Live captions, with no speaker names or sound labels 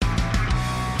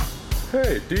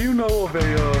Hey, do you know of a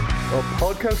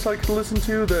podcast I can listen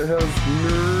to that has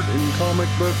nerd and comic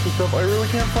books and stuff? I really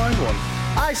can't find one.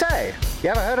 I say, you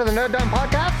ever heard of the Nerd Dumb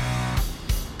Podcast?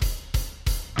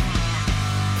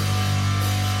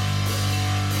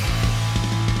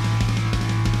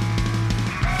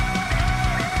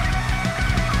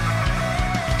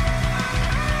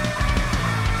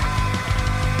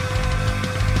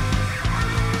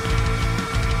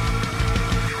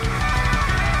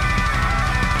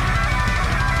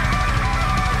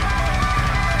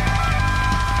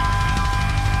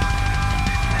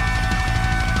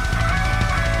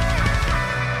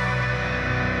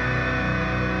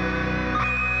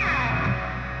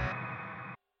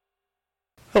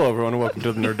 Hello, everyone, and welcome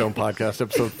to the Nerd Dome Podcast,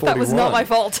 episode 41. That was not my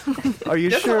fault. Are you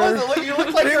sure? You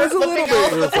look like It was a little bit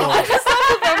your fault. I just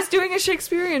thought that I was doing a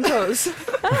Shakespearean pose.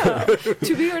 Oh,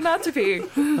 to be or not to be.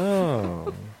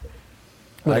 Oh.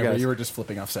 Whatever, you were just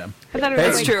flipping off Sam. I thought it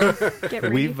That's was true. Get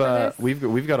ready for this.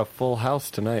 We've got a full house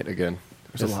tonight again.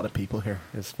 There's a lot of people here.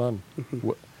 It's fun.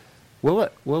 We'll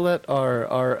let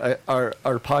our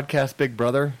podcast big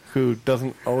brother, who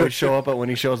doesn't always show up, but when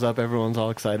he shows up, everyone's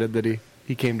all excited that he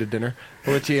came to dinner.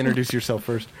 We'll let you introduce yourself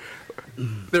first.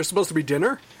 There's supposed to be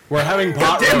dinner? We're having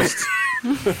pot roast.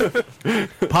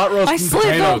 Pot roast I and slaved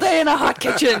potatoes. all day in a hot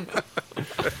kitchen.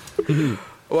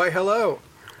 Why, hello.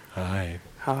 Hi.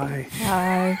 Hi.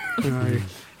 Hi. Hi.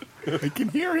 I can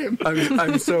hear him.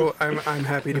 I'm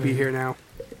happy to be here now.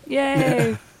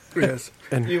 Yay. Yes.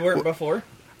 And You weren't before?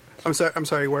 I'm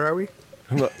sorry, where are we?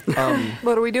 What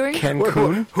are we doing?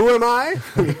 Cancun? Who am I?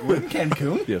 We're in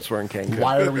Cancun. Yes, we're in Cancun.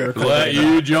 Why are we Is recording? that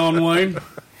you, John Wayne?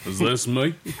 Is this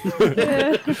me?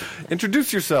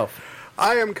 Introduce yourself.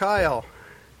 I am Kyle.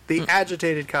 The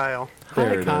agitated Kyle.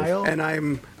 There it is. Kyle. And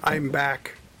I'm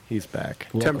back. He's back.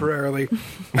 Temporarily,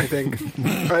 I think.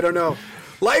 I don't know.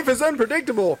 Life is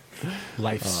unpredictable.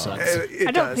 Life sucks. It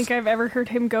I don't does. think I've ever heard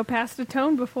him go past a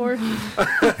tone before.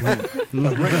 I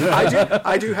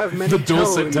do have many The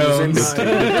dulcet tones.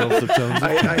 tones.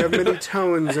 I have many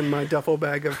tones in my duffel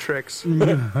bag of tricks.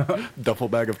 Duffel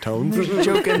bag of tones.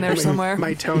 Joke in there somewhere.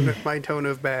 My tone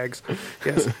of bags.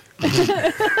 Yes.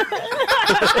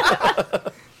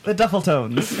 The Duffel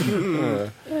Tones.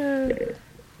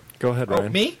 Go ahead,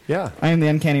 Ryan. Me? Yeah. I am the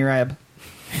Uncanny Rab.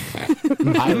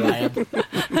 Hi, Ryan.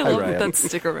 I love Ryan. that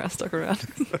stuck around.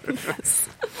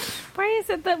 Why is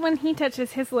it that when he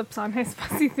touches his lips on his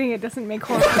fuzzy thing, it doesn't make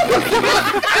horror?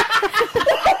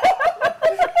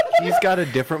 He's got a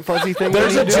different fuzzy thing.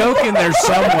 There's a joke in there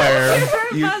somewhere.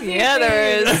 Yeah,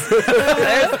 there is.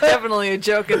 There's definitely a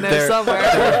joke in there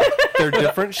somewhere. They're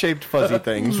different shaped fuzzy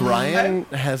things. Ryan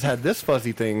has had this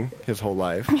fuzzy thing his whole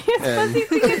life. His fuzzy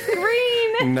thing is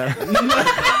green. No.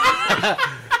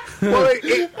 Well,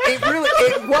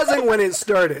 it wasn't when it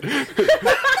started. It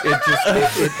got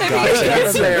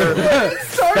It's there.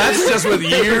 That's just with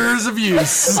years of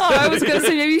use. Oh, I was going to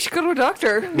say, maybe you should go to a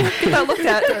doctor. Get that looked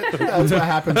at. That's what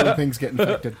happens when things get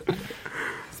infected.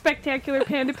 Spectacular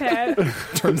panda pad.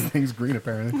 Turns things green,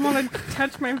 apparently. Want to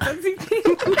touch my fuzzy thing?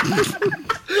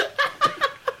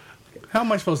 How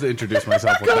am I supposed to introduce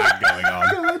myself with that going on?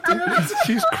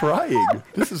 She's crying.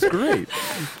 This is great.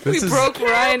 We broke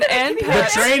Ryan and The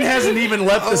Pat. train hasn't even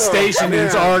left the station and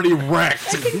it's already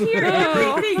wrecked. I can hear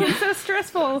everything. It's so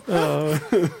stressful.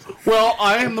 Well,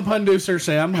 I am the punducer,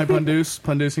 Sam. I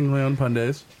pundusing my own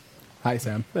pundays. Hi,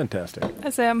 Sam. Fantastic. Hi,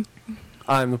 Sam.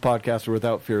 I'm the podcaster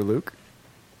without fear, Luke.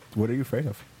 What are you afraid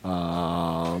of?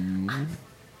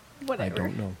 Whatever. I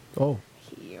don't know. Oh,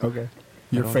 okay.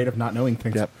 You're afraid of not knowing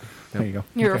things. Yep. There you go.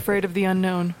 You're Okay. afraid of the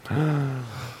unknown.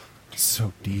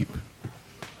 So deep.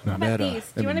 What about Meta. these?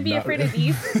 Do you want to be afraid of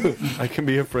these? I can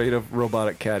be afraid of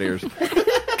robotic cat ears.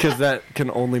 Because that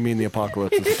can only mean the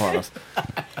apocalypse is upon us.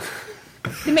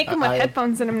 They make them with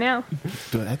headphones in them now.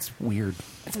 Dude, that's weird.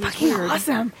 It's fucking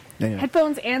awesome. Yeah.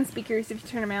 Headphones and speakers if you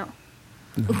turn them out.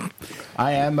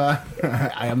 I am the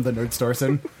Nerd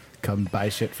Storson. Come buy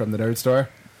shit from the Nerd Store.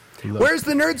 Where's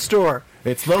the nerd store?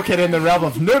 It's located in the realm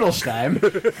of Nerdlstein.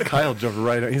 Kyle jumped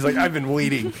right out. He's like, I've been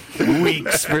waiting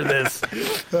weeks for this.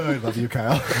 Oh, I love you,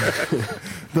 Kyle.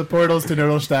 The portals to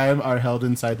Nerdlstein are held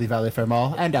inside the Valley Fair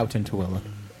Mall and out in Tooele.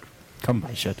 Come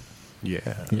buy shit.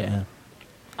 Yeah. Yeah.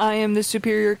 I am the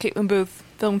superior Caitlin Booth,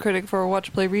 film critic for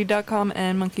WatchPlayRead.com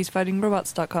and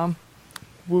MonkeysFightingRobots.com.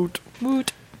 Woot.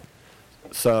 Woot.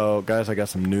 So, guys, I got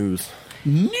some news.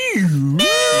 News!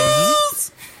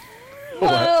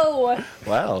 Whoa!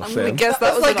 Wow, I'm gonna Sam. guess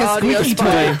that was like an a audio squeaky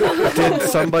spy. Did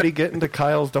somebody get into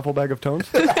Kyle's duffel bag of tones?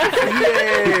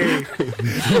 Yay!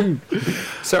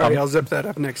 Sorry, I'll zip that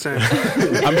up next time.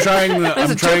 I'm trying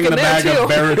There's a the joke in there, bag of too.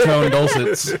 baritone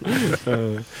dulcets.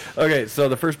 Okay, so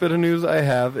the first bit of news I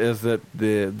have is that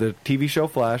the TV show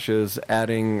Flash is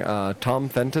adding Tom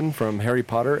Fenton from Harry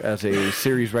Potter as a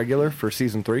series regular for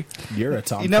season 3. You're a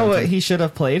Tom. You know what Fenton. he should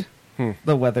have played?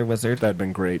 The Weather Wizard. That'd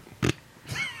been great.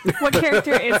 What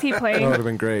character is he That playing? would have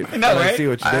been great. know, I right? see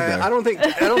what you did there. I don't think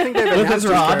they've announced his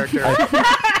his rod. character.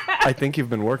 I think you've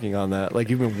been working on that. Like,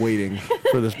 you've been waiting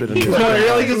for this bit of news. No, it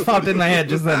really just popped in my head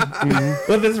just then.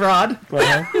 With his rod.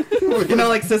 You know,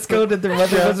 like Cisco did the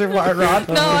Weather Wizard rod?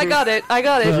 No, I got it.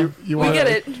 You We want get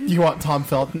it. You want Tom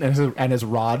Felton and his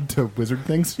rod to wizard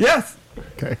things? Yes.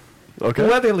 Okay. Okay.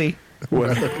 Weatherly.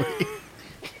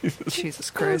 Jesus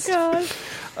Christ.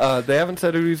 They haven't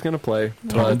said who he's going to play.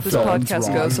 Well, this Felton's podcast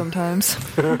wrong. goes sometimes.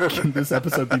 Can this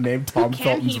episode be named Tom Can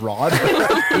Felton's he- rod?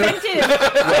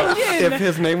 If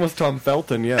his name was Tom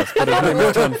Felton, yes, but his name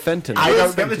is Tom Fenton. I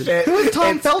don't give a shit. Who is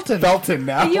Tom Felton? Felton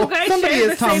now. You guys Somebody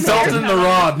share is the Tom same Felton the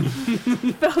rod.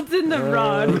 Felton the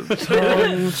rod.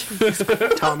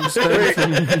 Tom's. Wait,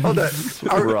 hold on.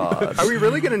 Rod. Are we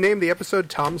really going to name the episode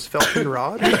Tom's Felton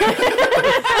Rod? Let's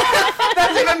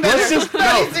just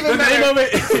no. The name of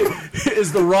it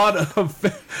is the rod of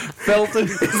Felton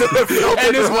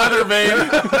and his weather vane.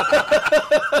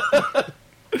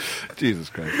 Jesus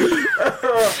Christ. Is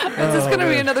this going to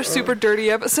be another super dirty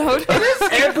episode?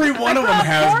 Every one of them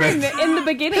has Born been. in the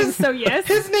beginning, so yes.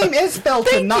 His name is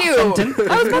Felton, Thank not you. Felton.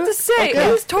 I was about to say,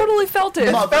 it was totally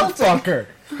Felton. Motherfucker.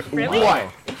 Really? Why?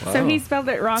 So he spelled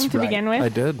it wrong to right. begin I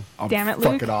with? did. Damn it,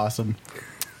 Luke. Fucking awesome.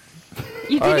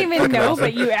 You All didn't right, even fucking know, awesome.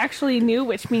 but you actually knew,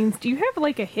 which means, do you have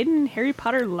like a hidden Harry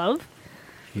Potter love?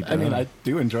 I mean, I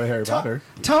do enjoy Harry Potter.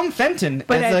 Tom Fenton.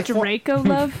 But as a a Draco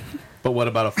love? But what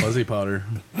about a fuzzy powder?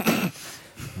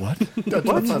 What? That's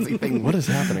a fuzzy thing. What is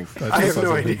happening? That's I a have no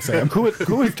fuzzy thing, idea. Sam.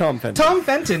 Who is Tom Fenton? Tom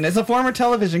Fenton is a former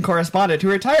television correspondent who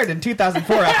retired in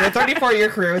 2004 after a 34-year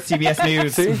career with CBS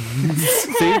News. See?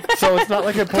 So it's not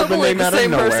like I pulled the Totally name the out of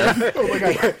same nowhere. person. Oh my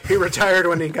God. He retired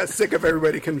when he got sick of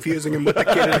everybody confusing him with the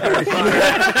kid in Harry Potter.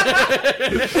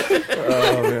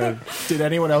 Oh, man. Did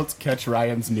anyone else catch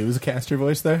Ryan's newscaster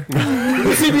voice there?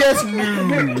 CBS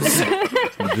News.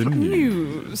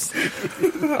 News.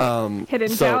 Hidden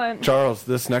So, talent. Charles,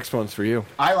 this next one's for you.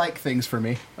 I like things for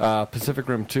me. Pacific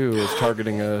Rim 2 is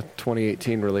targeting a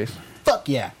 2018 release. Fuck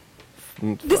yeah.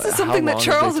 This is How something that long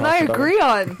have Charles they and I talked about agree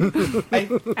on.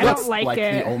 I don't like The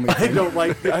it. only I thing. don't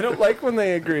like when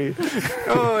they agree.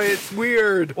 Oh, it's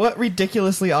weird. What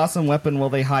ridiculously awesome weapon will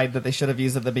they hide that they should have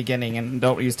used at the beginning and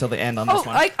don't use till the end on this Oh,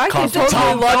 one? I can Console. totally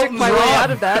Tom logic Felton's my way rod.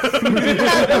 out of that.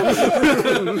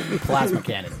 Plasma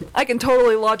cannon. I can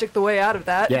totally logic the way out of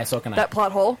that. Yeah, so can I. That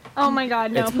plot hole. Oh my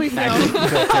god, no, please no.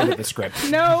 Built into the script.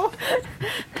 No.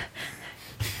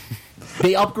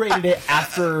 They upgraded it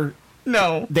after.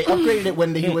 no. They upgraded it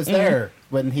when he was there.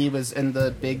 When he was in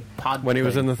the big pod. When he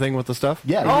was thing. in the thing with the stuff?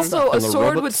 Yeah. Also, a And the sword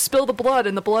robots? would spill the blood,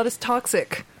 and the blood is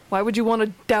toxic. Why would you want to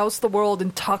douse the world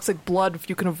in toxic blood if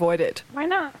you can avoid it? Why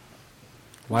not?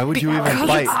 Why would you even Because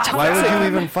fight? it's Why would toxic. you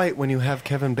even fight when you have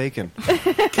Kevin Bacon?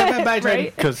 Kevin Bacon.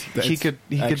 Right? Because he could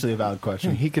actually a valid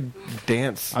question. he could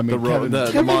dance I mean,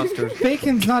 the monsters.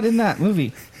 Bacon's not in that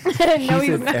movie. No, He's he's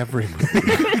in not. every movie.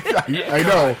 I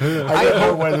know. I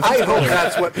know where this I is hope going.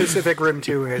 that's what Pacific Rim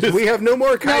 2 is. We have no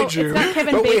more kaiju, it's not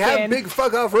Kevin but we Bacon. have big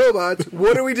fuck off robots.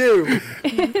 What do we do?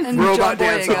 And Robot John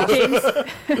dance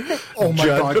Boyega. Oh my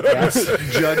god, yes.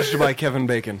 Judged by Kevin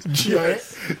Bacon. Giant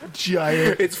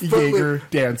It's Jaeger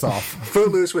dance off.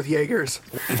 Footloose with Jaegers.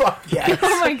 Fuck yes.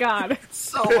 Oh my god.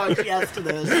 So much yes to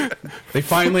this. They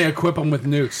finally equip them with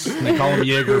nukes. And they call them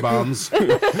Jaeger bombs.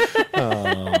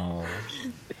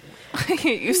 I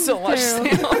hate you so much, True.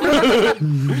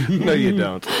 Sam. No, you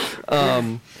don't.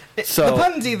 The So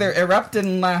puns either erupt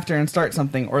in laughter and start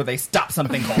something, or they stop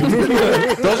something cold.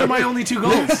 Those are my only two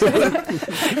goals.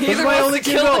 Either my wants only to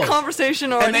two kill the goals.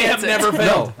 conversation or And they have enhance it. never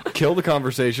failed. no, kill the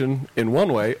conversation in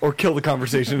one way or kill the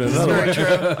conversation in another way. Very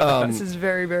true. This is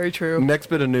very, very true. Next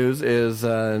bit of news is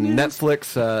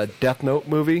Netflix Death Note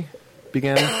movie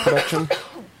began production.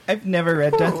 I've never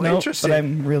read Death Note, interesting. but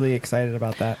I'm really excited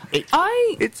about that.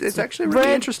 It's actually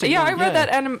really interesting. Yeah, I read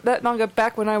that manga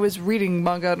back when I was reading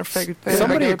manga on a Somebody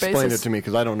regular explain basis. it to me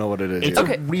because I don't know what it is. It's yet.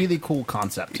 Okay. a really cool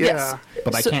concept. Yeah.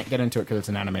 But I So- can't get into it because it's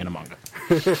an anime and a manga.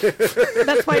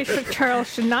 That's why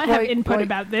Charles should not have Why- input why-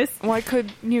 about this. Why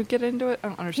could you get into it? I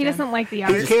don't He understand. doesn't like the He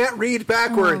others. can't read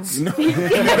backwards.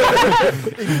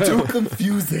 It's too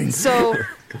confusing. So,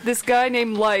 this guy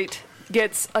named Light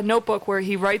gets a notebook where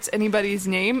he writes anybody's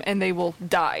name and they will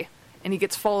die. And he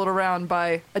gets followed around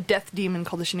by a death demon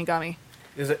called the Shinigami.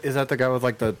 Is that the guy with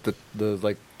like the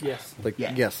like Yes. like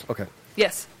Yeah. yes okay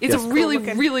Yes, it's Yes. a really, Cool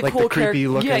looking. really Like the cool creepy character.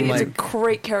 looking, Yeah, it's a like,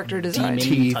 great character design.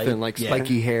 demon. teeth type. and like Yeah.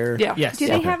 spiky hair. Yeah. Yes. Do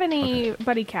they have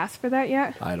anybody cast for that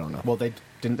yet? I don't know. Well, they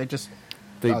just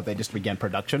they just began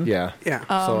production. Yeah. Yeah.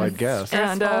 So I guess.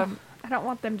 And Stressful. I don't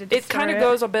want them to it destroy kind of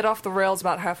goes a bit off the rails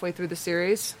about halfway through the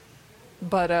series,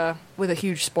 but with a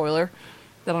huge spoiler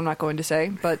that I'm not going to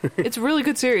say. But it's a really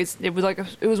good series. It was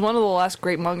it was one of the last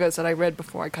great mangas that I read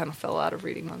before I kind of fell out of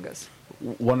reading mangas.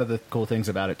 One of the cool things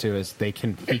about it too is he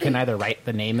can either write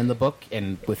the name in the book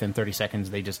and within 30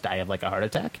 seconds they just die of like a heart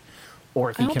attack,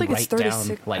 or if I he don't can think it's write down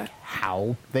 36 like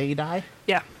how they die,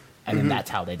 Yeah. and then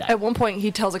that's how they die. At one point, he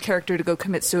tells a character to go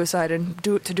commit suicide and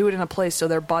do it in a place so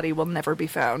their body will never be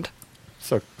found.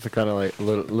 So it's kind of like a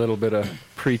little bit of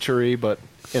preachery, but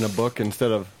in a book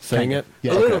instead of saying it.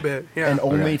 Yeah, A little Okay. bit. Yeah. and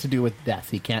only Okay. to do with death.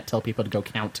 He can't tell people to go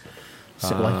count.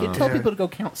 So, like, he'd tell Yeah. people to go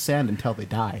count sand until they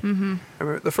die. Mm-hmm. I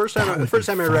remember the first time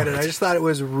I read it, I just thought it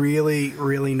was really,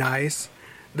 really nice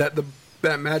that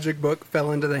that magic book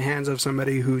fell into the hands of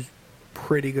somebody who's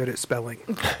pretty good at spelling.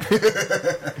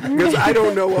 Because I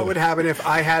don't know what would happen if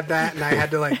I had that and I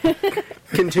had to like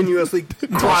continuously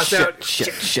cross out.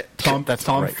 Shit. Tom That's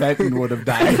Tom right. Fenton would have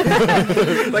died.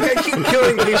 Like I keep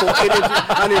killing people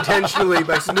unintentionally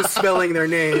by misspelling their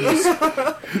names.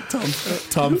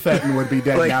 Tom Fenton would be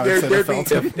dead Like now there'd instead of be,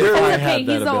 Felton. there I would, had Hey,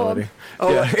 that he's old. ability.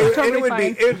 and Totally it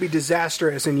would fine. be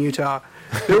disastrous in Utah.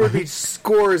 There would be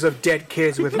scores of dead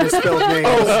kids with misspelled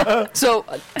names. So,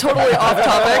 totally off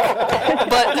topic,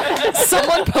 but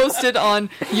someone posted on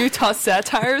Utah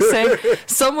Satire saying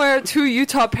somewhere two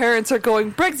Utah parents are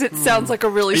going, Brexit sounds like a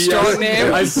really strong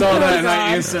name. I saw that and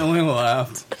I God. instantly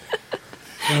laughed.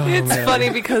 It's funny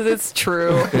because it's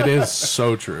true. It is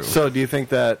so true. So do you think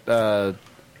that?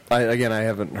 I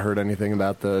haven't heard anything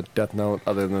about the Death Note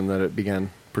other than that it began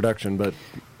production. But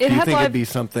It do you had think live- it'd be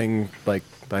something like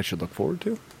I should look forward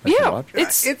to? I should Yeah, watch?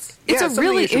 it's Yeah, a something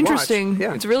really you should watch. interesting.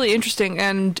 Yeah. It's really interesting,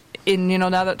 and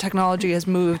now that technology has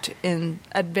moved and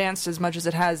advanced as much as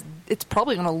it has, it's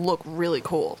probably going to look really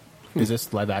cool. Is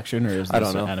this live action or is this I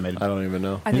don't know. animated? I don't even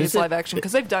know. I think Is it's it- live action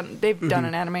because they've done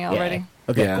an anime already.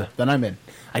 Okay, Yeah. cool. Then I'm in.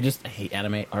 I hate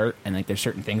anime art, and like there's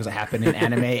certain things that happen in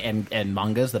anime and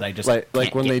mangas that I just Like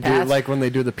can't when get they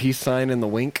past. do the peace sign and the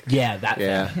wink. Yeah, that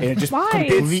Yeah. thing. And it just Why?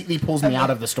 completely pulls me out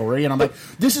of the story, and I'm like,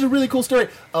 this is a really cool story.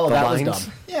 Oh, The that lines, was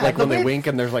dumb. Yeah, like the when they weird- wink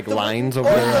and there's like the- lines over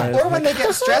their eyes. Or when they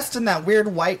get stressed and that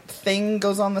weird white thing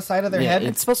goes on the side of their Yeah, head.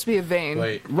 It's supposed to be a vein.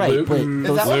 Wait, Right, Luke, but Is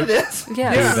those- that what it is?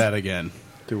 Yeah. do that again.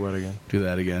 Do what again? Do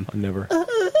that again. I never.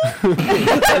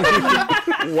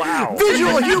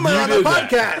 Visual humor on the did that.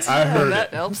 podcast. I heard That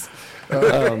it. helps.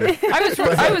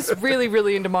 I was really,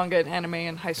 really into manga and anime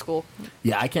in high school.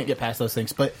 Yeah, I can't get past those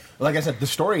things. But like I said, the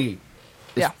story is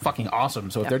Yeah. fucking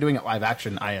awesome. So if Yeah. they're doing it live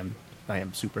action, I am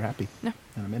super happy. Yeah.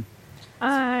 And I'm in.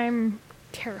 I'm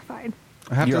terrified.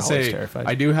 I have You're to always say, terrified.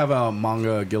 I do have a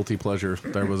manga guilty pleasure.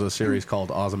 There was a series called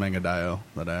Azumanga Daioh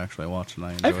that I actually watched and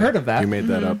I enjoyed. I've heard of that. You made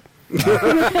that up.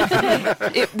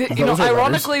 Those are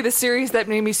Ironically, the series that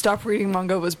made me stop reading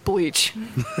manga was Bleach.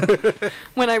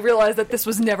 When I realized that this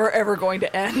was never ever going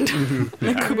to end, and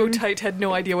Kubo Tite had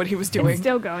no idea what he was It's doing.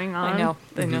 still going on.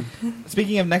 I know.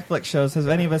 Speaking of Netflix shows, has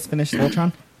any of us finished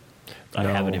Voltron? I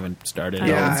No. haven't even started. I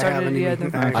Yeah, haven't I started haven't it yet.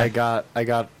 even. I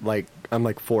got like I'm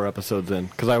like 4 episodes in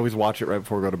because I always watch it right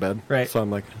before I go to bed. Right. So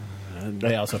I'm like,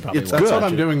 They also probably It's watch That's good.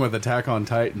 what I'm doing with Attack on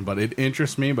Titan, but it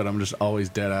interests me. But I'm just always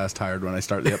dead ass tired when I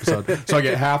start the episode, so I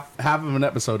get half of an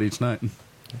episode each night.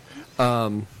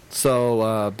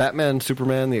 so Batman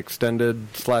Superman the extended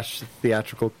 /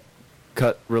 theatrical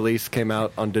cut release came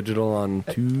out on digital on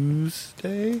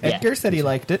Tuesday. Edgar said he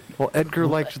liked it. Well, Edgar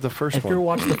liked the first Edgar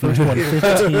one. watched the first one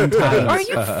 15 times. Are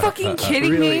you fucking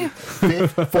kidding me? 14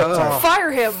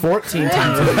 Fire him!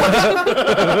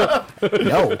 times.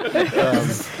 No.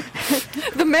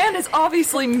 The man is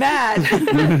obviously mad.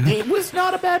 It was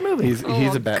not a bad movie. He's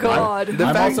Oh, a Batman. God.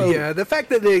 The fact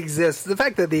that they exist, the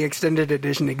fact that the extended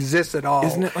edition exists at all,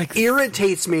 Isn't it like-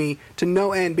 irritates me to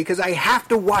no end because I have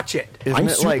to watch it. Isn't I'm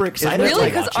it super like, excited. isn't it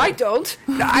Really? like- Because I don't.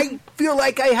 I feel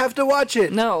like I have to watch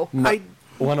it. No. I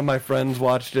one of my friends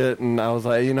watched it, and I was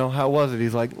like, how was it?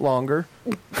 He's like, longer.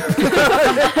 because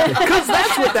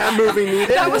that's what that movie needed.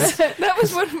 That was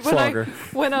Slogger.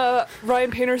 when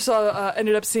Ryan Painter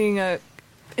ended up seeing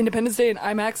Independence Day in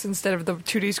IMAX instead of the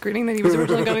 2D screening that he was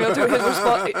originally going to go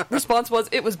to. His response was,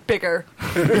 "It was bigger."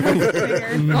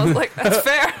 Bigger. I was like, "That's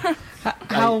fair."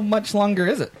 How much longer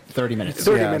is it? 30 minutes.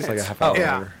 30 yeah, minutes. it's like a half hour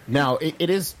Yeah. longer. Now, it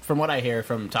is, from what I hear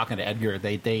from talking to Edgar,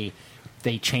 they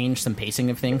they changed some pacing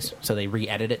of things, so they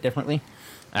re-edited it differently,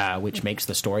 which makes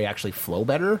the story actually flow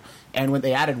better. And what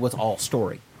they added was all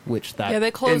story, which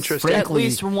they closed at frankly,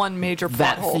 least one major plot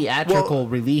that hole. theatrical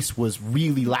release was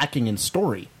really lacking in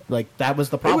story. Like, that was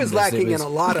the problem. It was lacking in a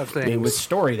lot of things. It was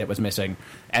story that was missing,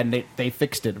 and they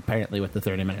fixed it apparently with the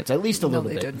 30 minutes, at least a little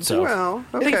they bit. didn't. So Well,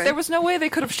 okay. There was no way they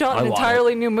could have shot an I want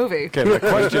entirely new movie. Okay, my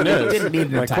question Didn't need is,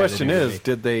 an my entirely question new is,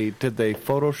 movie. did they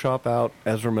Photoshop out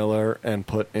Ezra Miller and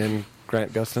put in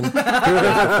Grant Gustin as the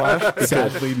Flash? Because-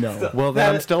 Sadly, no. well,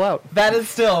 then I'm still out. That is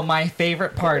still my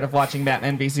favorite part of watching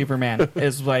Batman v Superman.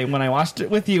 Is like when I watched it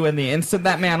with you, and the instant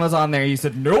that man was on there, you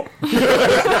said, "Nope."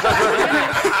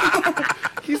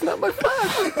 He's not my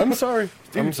Flash. I'm sorry.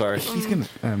 I'm sorry. He's gonna,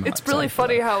 It's really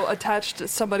funny how attached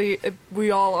somebody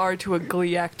we all are to a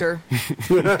Glee actor.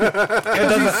 So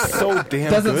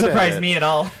damn Doesn't good surprise at it. me at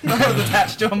all. I was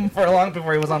attached to him for long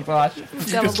before he was on Flash.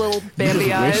 He's got a little Bambi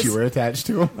Wish eyes. you were attached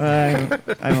to him.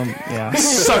 I don't. Yeah.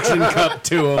 Suction cup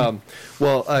to him.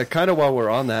 Well, kind of while we're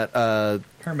on that,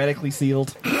 Hermetically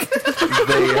sealed.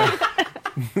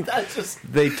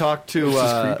 they talked to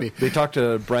creepy. they talked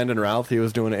to Brandon Routh. He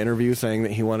was doing an interview saying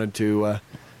that he wanted to.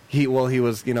 He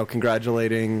was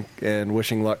congratulating and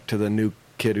wishing luck to the new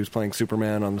kid who's playing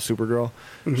Superman on the Supergirl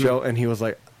show, and he was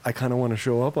like, I kind of want to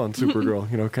show up on Supergirl,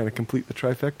 kind of complete the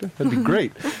trifecta. That'd be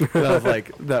great. And I was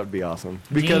like, that would be awesome.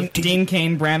 Because Dean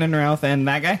Cain, Brandon Routh, and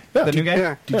that guy, the new guy.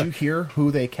 Yeah. Did you hear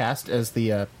who they cast as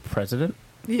the president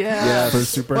Yeah. for I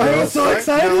Supergirl? was so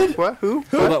excited. What? Who?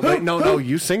 hold on, wait, no,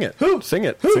 you sing it. Who? Sing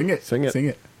it. Sing it. Sing it. Sing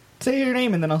it. Say your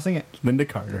name, and then I'll sing it. Linda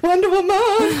Carter. Wonder Woman.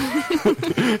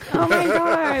 Oh my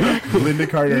god. Linda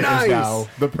Carter Nice. is now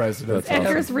the president.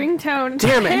 Edgar's ringtone.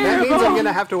 Damn it! That means I'm Terrible.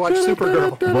 gonna have to watch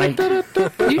Supergirl.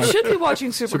 Right. You should be watching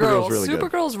Supergirl. Supergirl's really good.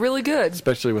 Supergirl's really good.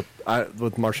 Especially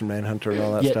with Martian Manhunter and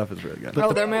all that Yeah. stuff is really good.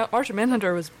 Oh, their Martian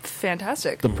Manhunter was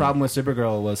fantastic. The problem with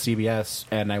Supergirl was CBS,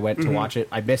 and I went to watch it.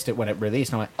 I missed it when it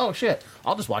released, and I went, "Oh shit!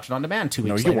 I'll just watch it on demand 2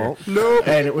 weeks you later." won't. No.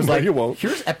 And it was No, like, you won't.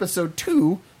 "Here's episode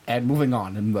 2, and moving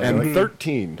on." And, And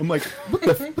 13. I'm like, what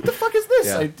the fuck is this?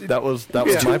 Yeah, that was Yeah.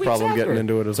 my 2 weeks problem after. getting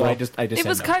into it as So well. I just It said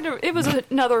was no. it was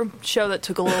another show that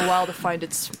took a little while to find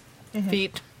its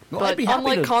feet. Well, I'd But be happy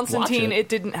unlike to Constantine, watch it. it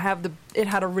didn't have it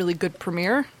had a really good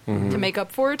premiere to make up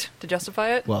for it, to justify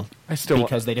it. Well, I still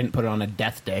because they didn't put it on a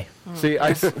death day. see.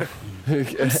 I'm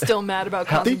still mad about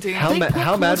Constantine.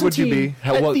 how mad would you be?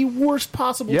 At the worst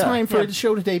possible Yeah. time for Yeah. the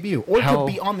show to debut, or it How- could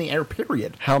be on the air.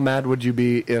 Period. How mad would you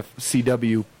be if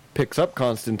CW picks up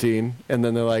Constantine and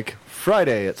then they're like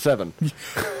Friday at 7?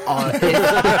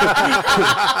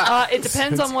 It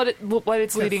depends on what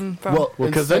it's leading from. Well,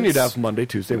 Because then you'd have Monday,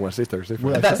 Tuesday, Wednesday, Thursday,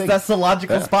 Friday. Well, That's the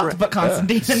logical spot to put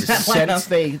Constantine in that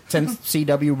lineup. since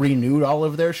CW renewed all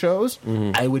of their shows,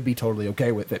 I would be totally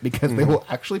okay with it because they will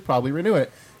actually probably renew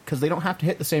it because they don't have to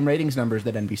hit the same ratings numbers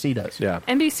that NBC does. Yeah.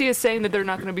 NBC is saying that they're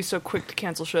not going to be so quick to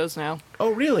cancel shows now. Oh,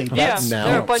 really? Yeah, now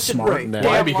they're a bunch smart of now.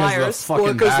 damn Why? Because of the liars. fucking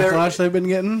Well, 'cause they're- backlash they've been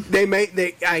getting?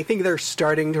 I think they're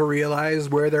starting to realize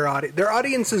where their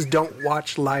audiences don't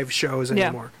watch live shows Yeah,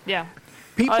 anymore. yeah.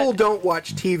 People don't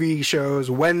watch TV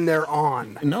shows when they're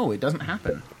on. No, it doesn't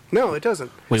happen. No, it doesn't.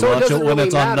 We So watch doesn't it when really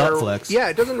it's on matter- Netflix. Yeah,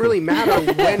 it doesn't really matter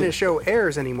when a show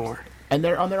airs anymore. And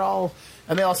they all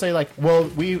say like, well,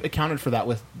 we accounted for that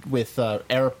with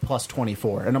Air Plus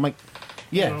 24, and I'm like,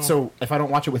 yeah. So if I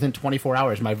don't watch it within 24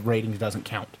 hours, my ratings doesn't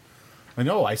count. I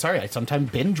know. I sometimes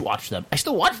binge watch them. I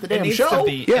still watch the It damn needs show. to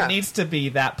be. Yeah. It needs to be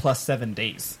that plus 7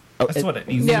 days. Oh, That's what it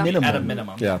needs Yeah. to be at a Minimum.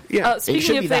 minimum. Yeah. Yeah. It Speaking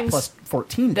should of be that things plus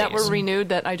 14 that days. were renewed,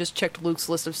 that I just checked Luke's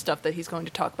list of stuff that he's going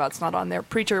to talk about. It's not on there.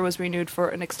 Preacher was renewed for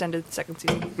an extended second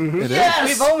season. Yes!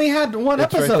 We've only had one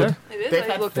It's right episode. there. It is. They've I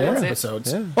had looked 4 at it.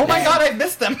 episodes. Yeah. Oh my god, I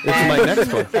missed them. It's my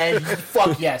next one. And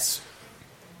fuck yes.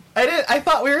 I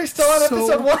thought we were still on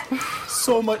episode 1.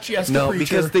 So much yes to No, Preacher.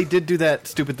 because they did do that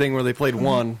stupid thing where they played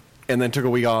one and then took a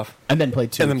week off and then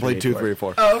played 2. and then played 2, 3,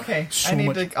 4. Oh, okay. So I need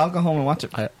much- to. I'll go home and watch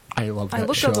it. I love that I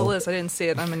looked show. up the list. I didn't see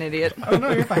it. I'm an idiot. Oh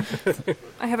no, you're fine.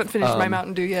 I haven't finished my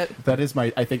Mountain Dew yet. That is I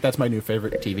think that's my new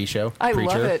favorite TV show. I Preacher.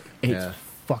 love it. It's Yeah.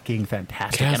 fucking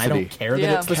fantastic, and I Cassidy. don't care Yeah.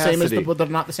 that it's the same as Cassidy. they're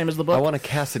not the same as the book. I want a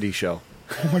Cassidy show.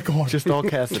 Oh my god. Just all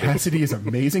Cassidy. Cassidy is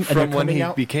amazing. And From they're when coming he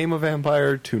out, became a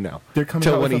vampire to now. they're coming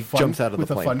Till out when with he a fun, jumps out of with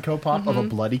the a plane. Funko Pop of a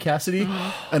bloody Cassidy,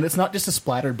 and it's not just a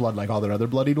splattered blood like all their other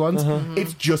bloodied ones.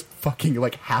 It's just fucking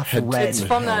like half Head- red. It's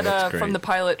from that's that great. from the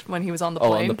pilot when he was on the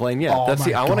Oh, plane. on the plane, yeah. Oh That's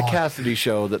my I want a God. Cassidy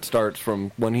show that starts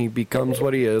from when he becomes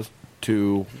what he is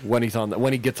to when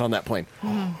when he gets on that plane.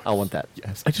 I want that.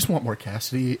 Yes, I just want more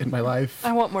Cassidy in my life.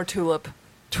 I want more Tulip.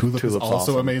 Tulip is Tulip's also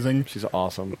awesome. amazing. She's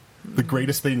awesome. The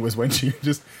greatest thing was when she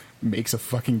just makes a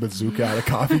fucking bazooka out of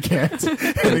coffee cans and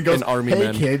then goes, And army "Hey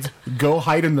men." kids, go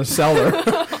hide in the cellar."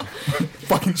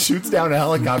 fucking shoots down a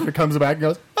helicopter, comes back and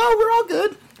goes, "Oh, we're all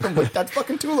good." I'm like, "That's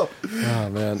fucking Tulip." Oh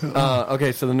man.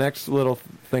 Okay, so the next little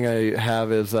thing I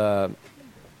have is the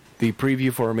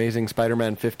preview for Amazing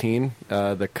Spider-Man 15.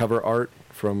 The cover art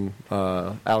from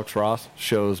Alex Ross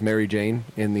shows Mary Jane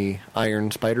in the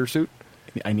Iron Spider suit.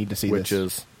 I need to see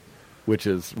this. Which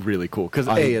is really cool because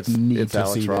need it's to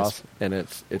Alex see Ross this. and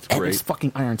it's And great. it's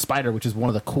fucking Iron Spider, which is one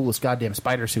of the coolest goddamn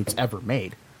spider suits ever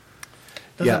made.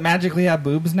 Does it magically have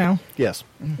boobs now? Yes.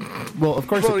 Well, of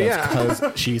course Well, it does, yeah.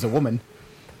 because she's a woman.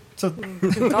 So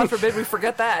God forbid we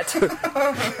forget that.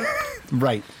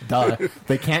 Right. Duh.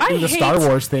 They can't I do the hate- Star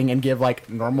Wars thing and give, like,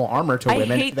 normal armor to I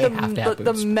women. hate They have to have the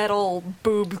boobs. metal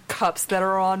boob cups that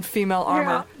are on female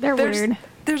armor. they're weird.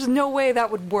 There's no way that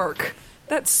would work.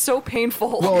 That's so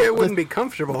painful. Well, it wouldn't be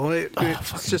comfortable.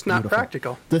 It's just not beautiful.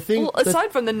 practical. The thing, Well,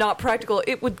 aside from the not practical,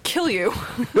 it would kill you.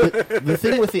 the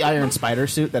thing with the Iron Spider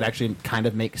suit that actually kind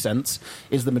of makes sense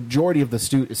is the majority of the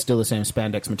suit is still the same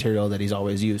spandex material that he's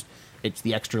always used. It's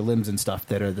the extra limbs and stuff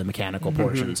that are the mechanical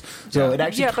portions. So it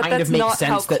actually Yeah, but kind that's of makes not how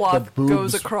sense that the cloth boobs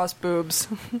goes across boobs.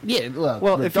 Yeah,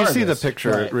 Well, if you see the regardless,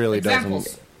 picture, but it really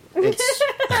Examples. doesn't.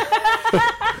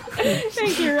 it's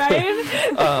Thank you, Ryan.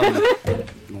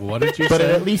 What did you but say?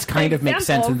 it at least kind of makes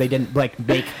sense, Example. and they didn't like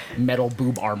make metal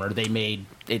boob armor. They made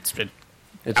It's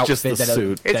just the that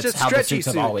suit. It's That's just how the stretchy suits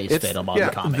have suit. always It's- fit them on yeah,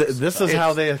 the comics. This is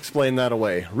how they explain that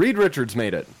away. Reed Richards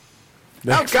made it.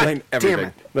 They Oh, explain God damn everything.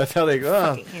 it. That's how they.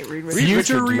 Fucking hate Reed Richards.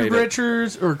 Future Richards Reed made it.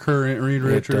 Richards or current Reed It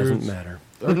Richards? doesn't matter.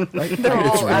 They're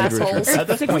all assholes. At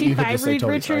this point, you could 65 just say Reed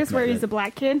Tony Richards, Stark where made he's it. a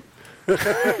black kid.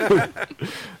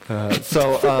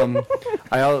 So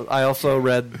I also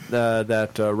read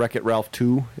that Wreck-It Ralph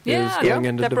 2 is going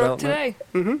into that broke development.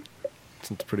 today.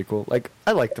 It's pretty cool. Like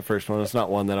I like the first one. It's not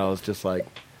one that I was just like.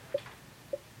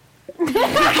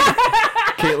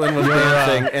 Caitlin was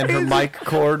dancing, and her mic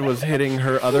cord was hitting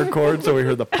her other cord, so we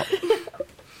heard the pop.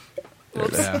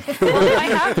 Whoops. Yeah. Well, I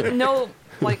have no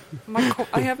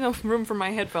I have no room for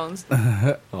my headphones.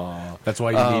 That's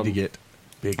why you need to get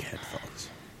big headphones.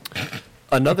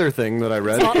 Another thing that I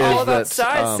read It's not is all about that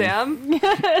size, Sam.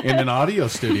 In an audio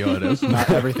studio, it is. Not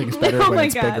everything's better Oh when my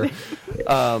it's God. bigger.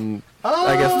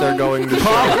 I guess they're going to show.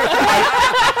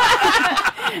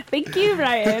 Thank you,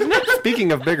 Ryan.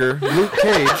 Speaking of bigger, Luke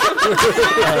Cage.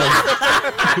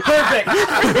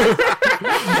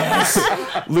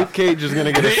 Luke Cage is going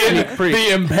to get a sneak peek.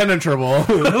 The impenetrable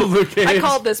Luke Cage. I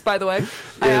called this, by the way.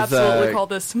 I absolutely called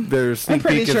this. Their sneak I'm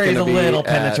pretty peek sure is he's a going to be little at-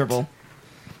 penetrable.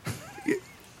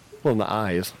 Well, in the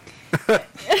eyes.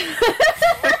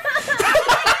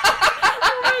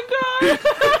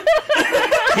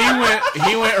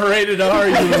 He went rated R.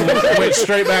 You went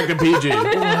straight back to PG.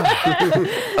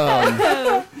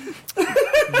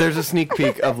 There's a sneak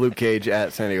peek of Luke Cage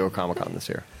at San Diego Comic-Con this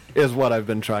year. Is what I've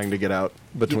been trying to get out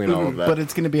between all of that. But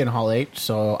it's going to be in Hall H,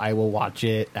 so I will watch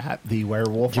it at the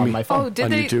Werewolf on my phone. Oh, did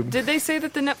on they YouTube. did they say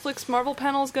that the Netflix Marvel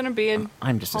panel is going to be in?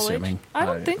 I'm just Hall H? assuming. I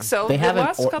don't think so. They The haven't,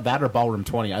 last or, couple- that or Ballroom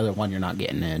 20, either one you're not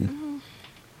getting in.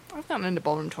 I've gotten into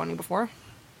Ballroom 20 before.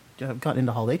 I've gotten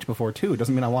into Hall H before, too. It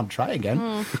doesn't mean I want to try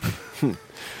again.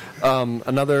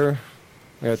 Another,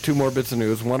 two more bits of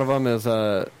news. One of them is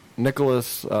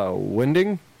Nicholas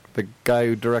Winding, the guy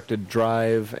who directed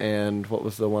Drive, and what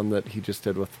was the one that he just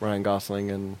did with Ryan Gosling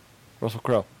and Russell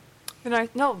Crowe?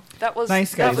 No, that was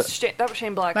Nice that Guys. was, that was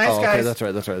Shane Black. Nice Oh, okay, Guys. that's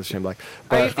right. That's Shane Black.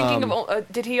 Are you But, thinking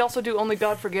of? Did he also do Only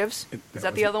God Forgives? Is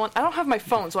that the other one? I don't have my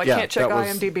phone, so I Yeah, can't check that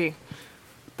was- IMDb.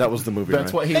 that was the movie. That's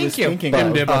right? what he Thank was you. thinking But,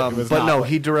 of. But it was but not no, what-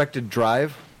 he directed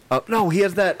Drive. No, he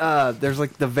has that. There's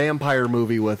like the vampire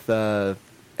movie with Ellie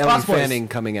Lost Boys. Fanning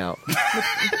coming out.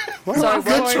 Sorry,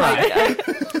 Good what? try.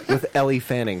 With Ellie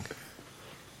Fanning.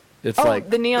 It's Oh, like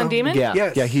the Neon Demon. yeah,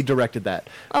 Yes. yeah. He directed that.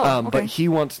 Oh, But okay. he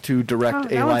wants to direct Oh, a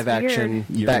that was live action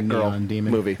weird. You're a Neon Batgirl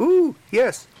Demon. movie. Ooh,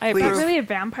 yes. I please. Is that approve. really a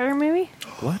vampire movie?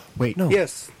 What? Wait, no.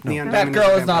 Yes. Neon That Demon girl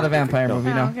is not a vampire movie,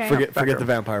 Oh, no. okay. Forget the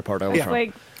vampire part. I was Yeah. wrong.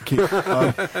 Like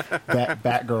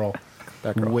Batgirl.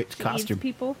 Batgirl. Which eats costume?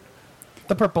 people.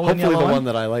 The purple and Hopefully yellow the one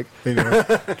that I like.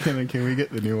 Can we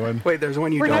get the new one? Wait, there's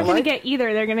one you We're not don't going like? to get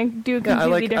either. They're going to do a Yeah,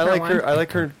 completely I different like one. her. I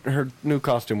like her new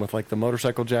costume with like the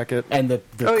motorcycle jacket And the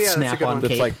Oh, yeah, that's a good snap-on one.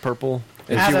 that's cape. like purple,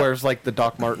 and she Adam- wears like the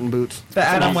Doc Martin boots. The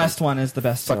Adam West one is the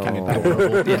best. fucking Oh.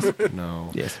 adorable. Yes.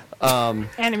 No. Yes.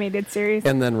 Animated series.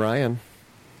 And then Ryan.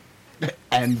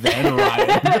 And then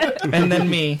Ryan. And then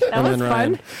me. That and was then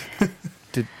fun.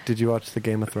 Ryan. Did you watch the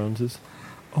Game of Thrones?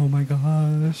 Oh my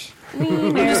gosh.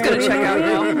 I'm just gonna check out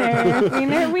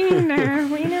now. Wiener.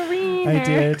 I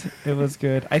did. It was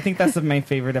good. I think that's my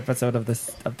favorite episode of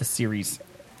the series.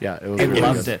 Yeah, it was I really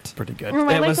loved good. it. Pretty good. I It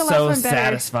like was the last so one better.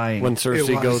 satisfying. When It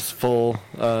Cersei was. goes full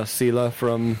Sela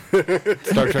from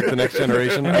Star Trek: The Next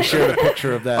Generation, I shared a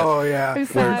picture of that. Oh yeah. It was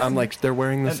Where sad. I'm like, they're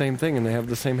wearing the same thing and they have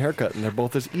the same haircut and they're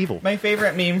both as evil. My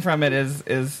favorite meme from it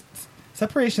is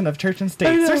separation of church and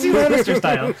state, Cersei Lannister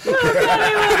style.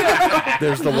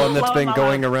 There's the one that's Love been my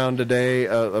going life. around today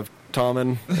of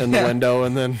Tommen in the window,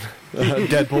 and then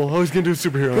Deadpool. Oh, he's gonna do a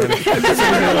superhero.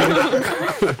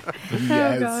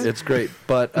 Oh, God. It's great,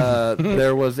 but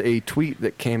there was a tweet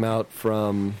that came out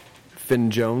from Finn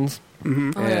Jones,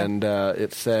 and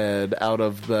it said, "Out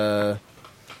of the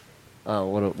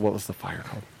what was the fire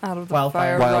called? Out of the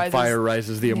Wildfire. fire Wildfire rises.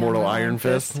 rises the immortal Iron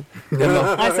Fist."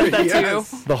 I said that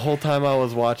Yes. too. The whole time I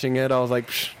was watching it, I was like,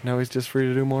 Psh, "Now he's just free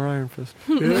to do more Iron Fist."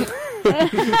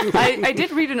 I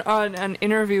did read an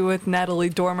interview with Natalie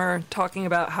Dormer talking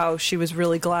about how she was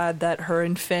really glad that her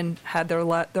and Finn had their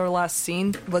last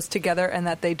scene was together and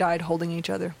that they died holding each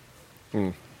other.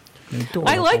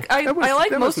 I like That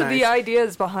was most of the nice.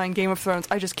 ideas behind Game of Thrones.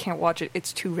 I just can't watch it.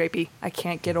 It's too rapey. I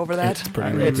can't get over that. It's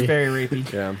pretty It's rapey. very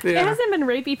rapey. Yeah, It Yeah. hasn't been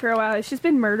rapey for a while. It's just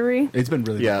been murdery. It's been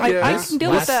really yeah. good. I Yeah. can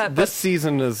deal with that. This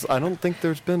season is. I don't think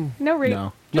there's been. No rape.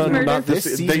 No. Just No, murder. not this.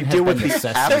 This They season has deal with been the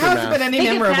incessant. There hasn't been aftermath. any They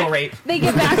get memorable back- rape. They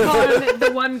get back on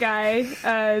the one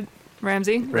guy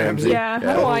Ramsey? Ramsey. Yeah.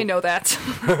 How do I know that?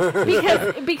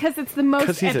 because it's the 'Cause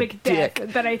most he's a epic death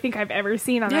dick. that I think I've ever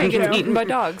seen on Yeah, he that gets show. eaten by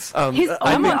dogs. His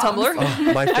I'm own on dogs.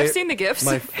 Tumblr. My I've seen the gifs.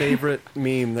 My favorite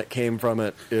meme that came from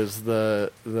it is the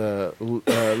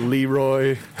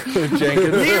Leroy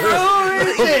Jenkins.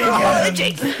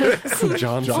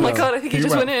 John. Oh my god, I think he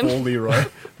just went in. Full Leroy.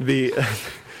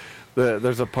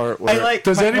 There's a part where I like.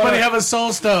 Does my- anybody one have a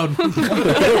soul stone? of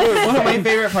my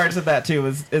favorite parts of that too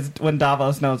is when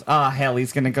Davos knows, hell,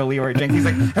 he's gonna go Leroy Jenkins.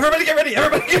 He's like, everybody get ready,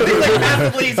 everybody get ready.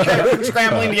 He's like massively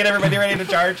scrambling to get everybody ready to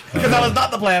charge because that was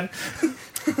not the plan.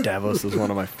 Davos is one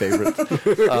of my favorites.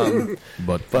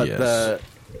 But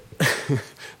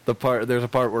the part there's a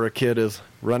part where a kid is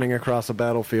running across a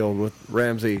battlefield with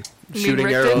Ramsey mean shooting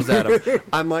Rickton? arrows at him.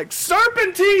 I'm like,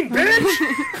 serpentine,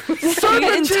 bitch!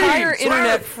 The entire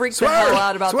internet freaked the hell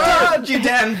out about that. Dodge, you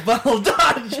damn bull,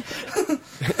 dodge.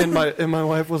 And my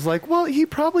wife was like, well, he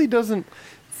probably doesn't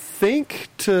think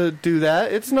to do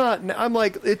that. It's not. I'm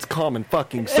like, it's common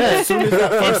fucking sense. As soon as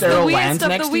that It's first the arrow wee lands stuff,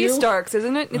 next the to wee you, Starks,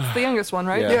 isn't it? It's the youngest one,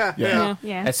 right? Yeah. Yeah.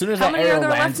 Yeah. as soon as How that many are arrow there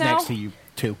lands left now? next to you,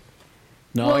 2.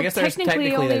 No, Well, I guess there's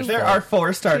technically technically only there's There four. are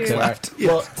 4 Starks Two. left.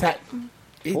 Well,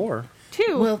 4.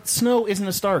 2. well, Snow isn't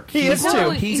a Stark. He is No, too.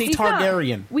 He's a he's not.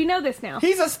 Targaryen. We know this now.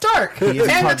 He's a Stark He is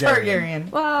a and a Targaryen.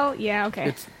 Targaryen. Well, yeah, okay.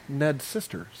 It's Ned's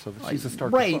sister, so she's a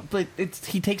Stark. Right, but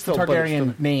he takes the Still, but it's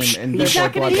Targaryen still- name and He's therefore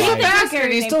not going to bloodline. take the bastard,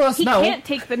 Targaryen he's name. still a He Snow. can't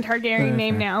take the Targaryen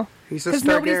name now. He's a Because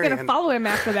nobody's going to Targaryen. follow him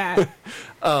after that.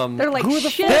 They're like, who are the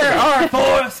shit. There are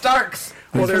 4 Starks.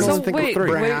 Well, there's So think of wait, 3.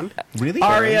 Bran. Really?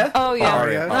 Arya. Oh yeah.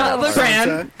 Arya. Look,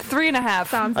 Bran. 3.5.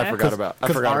 Sansa. I forgot about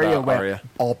Arya went Arya.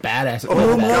 all badass.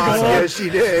 Oh my god, yes, she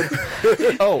did.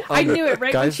 Oh, I knew it right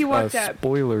when guys, she walked up.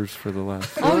 Spoilers for the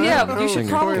last. Oh yeah, but you should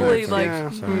probably like.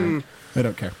 Yeah. I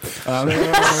don't care. It's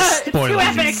too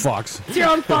epic. Fox. It's your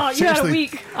own fault. You had a Seriously.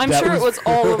 week. I'm That sure was- it was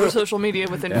all over social media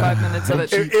within 5 minutes of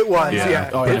it. It was, Yeah. yeah.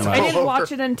 Oh, yeah. It's I I all didn't over.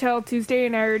 watch it until Tuesday,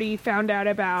 and I already found out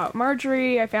about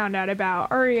Marjorie. I found out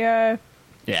about Arya.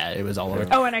 Yeah, it was all over.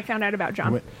 Oh, and I found out about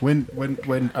John. When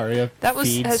Arya That has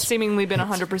feeds, seemingly been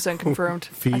 100% confirmed.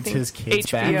 Feeds I think his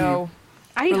kids back. HBO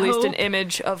I released hope an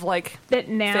image of like that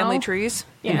now family trees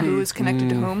Yeah. and who is connected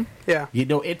to whom. Yeah. you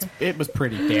know, it was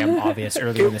pretty damn obvious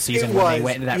earlier in the season it when they was,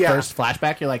 went into that yeah. first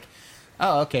flashback. You're like,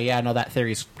 oh, okay, yeah, no, that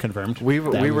theory's confirmed. We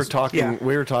That were was- talking. yeah.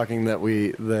 We were talking that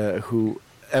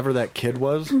whoever that kid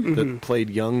was that played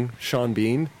young Sean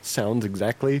Bean sounds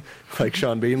exactly like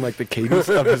Sean Bean, like the cadence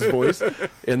of his voice.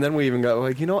 And then we even got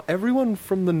like, everyone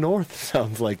from the north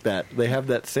sounds like that. They have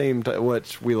that same,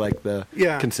 which we like the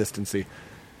Yeah. consistency.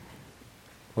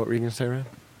 What were you gonna say, Ryan?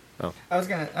 I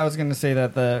was gonna say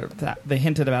that they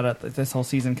hinted about it this whole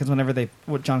season because whenever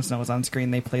Jon Snow was on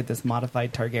screen, they played this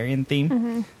modified Targaryen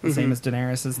theme, the same as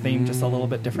Daenerys' theme, just a little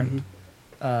bit different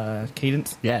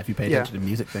cadence. Yeah, if you pay attention to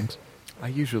music things. I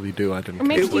usually do. I didn't. it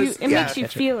makes It was- you yeah. makes you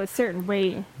feel a certain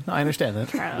way. No, I understand that.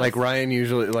 Carlos. Like Ryan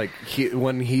usually,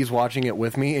 when he's watching it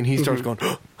with me and he starts going,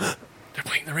 they're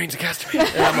playing the Reigns of Castamere.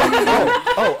 And I'm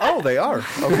like, oh, they are.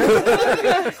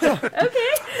 Okay.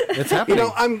 It's happening.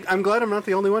 I'm glad I'm not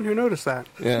the only one who noticed that.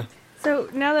 Yeah. So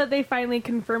now that they finally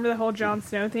confirmed the whole Jon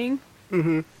Snow thing,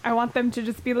 I want them to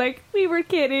just be like, "We were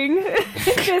kidding,"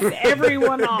 just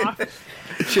everyone off.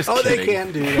 Just Oh, kidding. they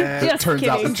can't do that. Just Turns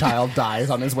out the kidding. child dies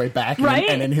on his way back, Right?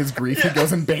 and in his grief, he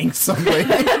goes and bangs somebody.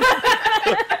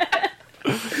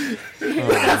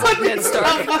 That's like Ned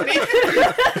Stark.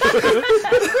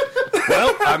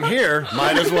 Well, I'm here.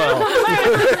 Might as well.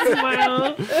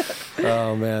 Well,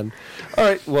 Oh, man. All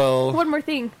right, well, one more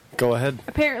thing. go ahead.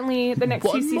 Apparently, the next two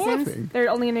One more seasons, thing. they're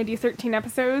only going to do 13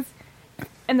 episodes,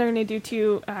 and they're going to do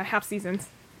 2 half seasons.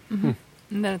 And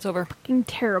then it's over. Fucking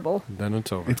terrible. Then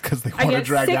it's over. It's because they I want to get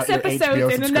drag 6 out your HBO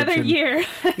episodes in another subscription. year.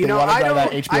 You know, wanna I buy don't.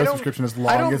 that HBO I don't, subscription as I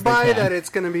long don't as they buy can. that it's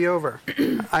going to be over.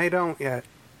 I don't yet.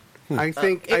 I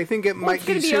think it Well, might it's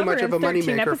gonna be be too over much of in a 13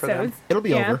 moneymaker for them. episodes. It'll be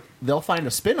Yeah. over. They'll find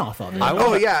a spin-off of it.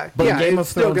 Oh yeah, But yeah. Game It's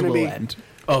of still Thrones going to will be. end.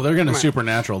 Oh, they're gonna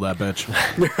supernatural that bitch.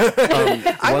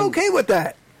 I'm One- okay with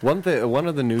that. One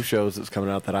of the new shows that's coming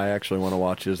out that I actually want to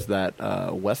watch is that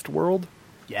Westworld.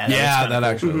 Yeah, that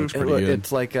actually looks pretty good.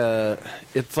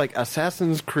 It's like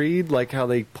Assassin's Creed, like how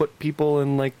they put people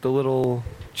in like the little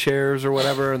chairs or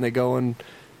whatever, and they go into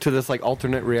this like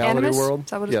alternate reality Animus? world.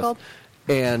 Is that what it's called?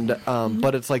 And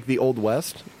but it's like the Old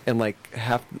West, and like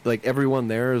everyone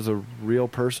there is a real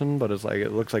person, but it's like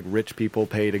it looks like rich people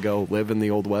pay to go live in the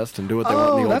Old West and do what they want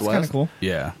in the Old that's kind West. of cool.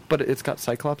 Yeah. But it's got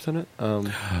Cyclops in it.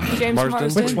 James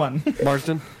Marsden. Which one?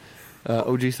 Marsden,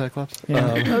 OG Cyclops.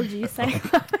 Yeah. Oh, geez.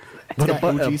 But got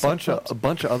OG a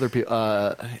bunch of other people.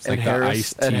 Ed like the Harris.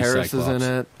 Ice-T Ed Harris is in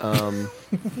it.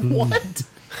 What?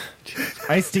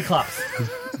 Ice-T Clops.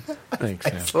 Thanks,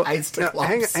 Sam. Well, Ice to now,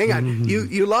 Clops. hang on.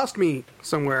 You lost me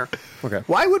somewhere. Okay.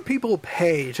 Why would people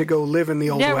pay to go live in the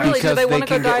Old Yeah, West? really, do they wanna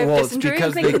go can die get, of well, it's dysentery?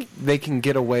 because They they can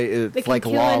get away. It's they can like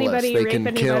kill lawless. anybody, They rape can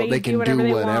kill. anybody, They do can whatever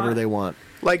they whatever want. they want.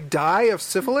 Like die of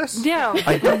syphilis? Yeah.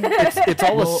 It's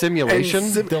all a simulation.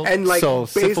 And like so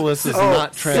syphilis is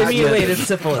not Simulated transmitted.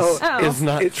 syphilis. Oh. Is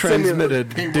not It's transmitted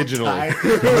digitally.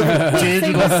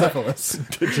 Digital syphilis.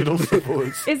 Digital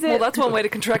syphilis. Is it? Well, that's one way to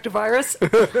contract a virus. She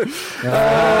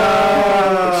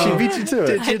beat you to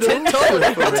it. I did totally.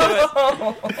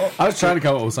 I was trying to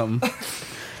come up with something.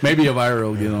 Maybe a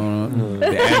viral, you know, the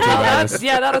antivirus.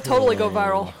 Yeah, that'll totally go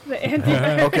viral. the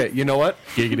anti- Okay, you know what?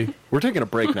 Giggity. We're taking a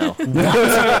break now.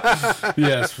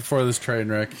 Yes, before this train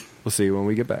wreck. We'll see you when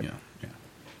we get back. Yeah. Yeah.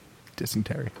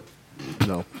 Dysentery.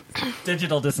 No.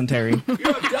 Digital dysentery.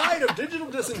 Died of digital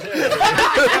dysentery. All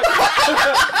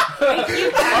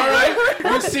right,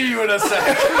 we'll see you in a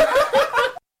second.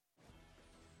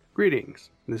 Greetings.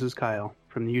 This is Kyle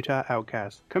from the Utah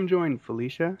Outcast. Come join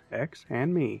Felicia, X,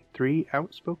 and me, 3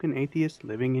 outspoken atheists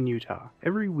living in Utah,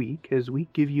 every week as we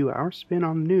give you our spin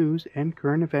on news and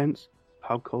current events,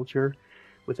 pop culture,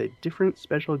 with a different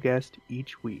special guest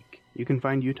each week. You can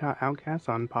find Utah Outcasts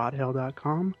on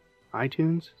podhell.com,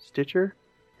 iTunes, Stitcher,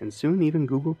 and soon even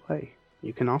Google Play.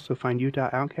 You can also find Utah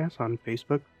Outcasts on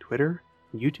Facebook, Twitter,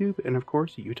 YouTube, and of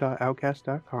course,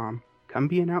 UtahOutcast.com. Come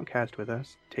be an outcast with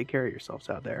us. Take care of yourselves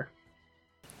out there.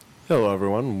 Hello,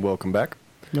 everyone. Welcome back.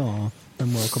 No,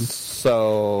 I'm welcome.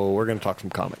 So we're going to talk some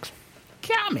comics.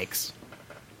 Comics.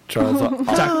 Charles, Talking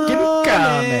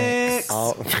comics.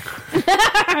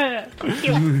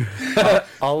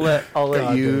 I'll let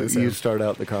God, you goodness, Sam. start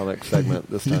out the comic segment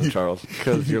this time, Charles,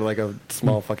 because you're like a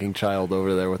small fucking child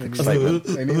over there with excitement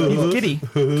He's giddy.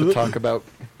 to talk about.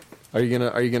 Are you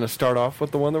gonna start off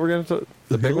with the one that we're gonna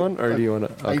the big one, or do you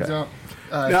want to? I Okay. don't.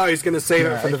 No, he's going to save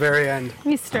yeah, it for the very end.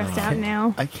 He's stressed out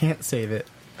now. I can't save it.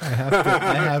 I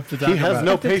have to talk He has about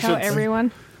no it. To tell patience.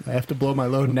 everyone. I have to blow my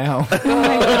load now.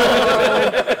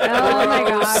 Oh my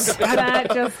god,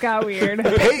 that just got weird.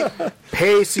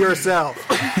 Pace yourself.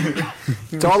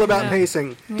 It's all about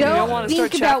pacing. Don't wanna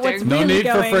think start about what's chapting. No really need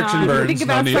for going friction on. burns. Think No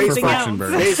about need for something friction else.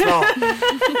 burns. Baseball.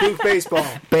 Think baseball.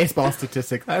 Baseball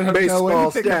statistics. I don't Baseball know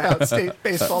anything stats. about state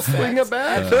baseball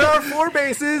stats. There are 4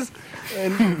 bases.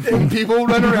 And people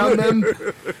run around them,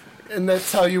 and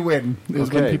that's how you win. Is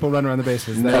when Okay. people run around the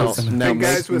bases. Now, That's now,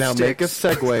 guys with make a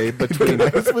segue between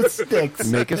with sticks.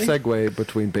 make a segue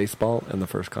between baseball and the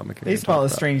first comic. you're gonna Baseball talk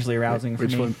is about. strangely arousing for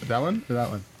Which me. one? That one or that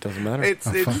one? Doesn't matter. It's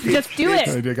Just do it.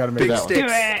 I gotta make big that one. sticks. Do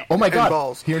it. Oh my and god!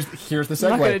 balls. Here's the I'm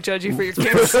not going to segue. judge you for your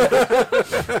kids.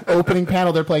 Opening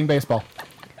panel. They're playing baseball.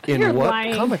 In You're what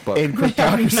lying. comic book? In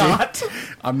cryptocracy. Not.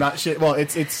 I'm not shit. Well,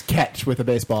 it's catch with a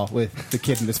baseball with the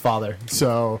kid and his father.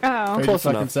 So Oh. there's Close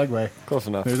a fucking enough. segue. Close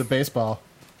enough. There's a baseball.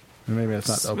 Or maybe that's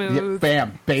not. Smooth. Yeah,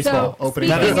 bam! Baseball. So, Opening.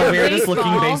 That is panel. the weirdest Baseball.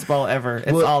 looking baseball ever.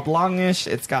 It's Well- all longish.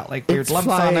 It's got like weird It's lumps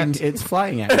flying. on it. It's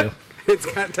flying at you. It's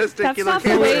got That's testicular not the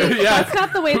cancer. way. Yeah. That's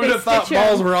not the way Who'd they have thought stitch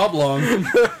balls it. were oblong?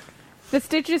 The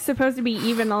stitch is supposed to be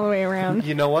even all the way around.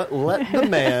 You know what? Let the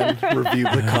man review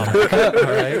the comic.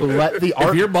 All right. Let the If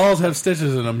art. your balls have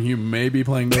stitches in them, you may be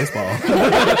playing baseball.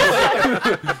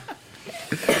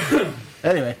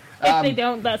 Anyway, If they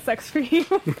don't, that sucks for you.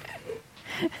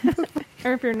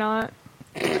 Or if you're not.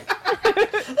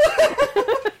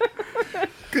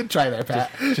 good try there,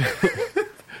 Pat.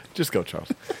 Just go, Charles.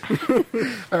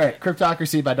 All right,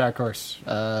 Cryptocracy by Dark Horse.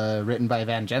 Written by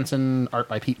Van Jensen, art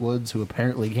by Pete Woods, who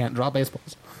apparently can't draw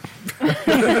baseballs.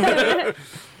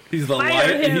 He's the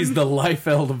Fire him. he's the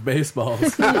Liefeld of baseballs.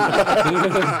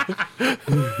 That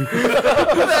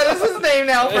is his name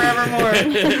now forevermore.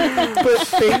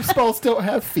 But baseballs don't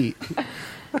have feet.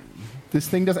 This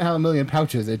thing doesn't have a million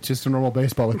pouches. It's just a normal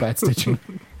baseball with bad stitching.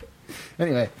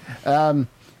 Anyway,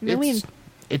 Million.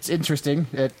 it's interesting.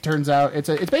 It turns out it's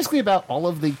basically about all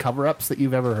of the cover-ups that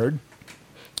you've ever heard.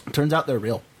 It turns out they're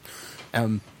real,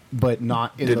 but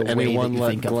not in Did the way anyone that you let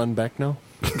think of. Glenn Beck know?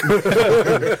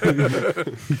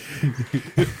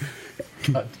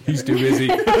 He's too busy.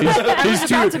 He's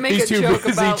about to make he's a too joke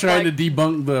busy about, trying like- to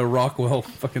debunk the Rockwell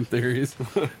fucking theories.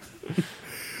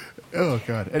 Oh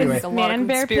God. Anyway, There's a lot Man of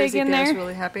bear conspiracy pig in theorists there?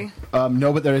 really happy.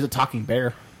 no, but there is a talking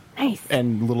bear Nice.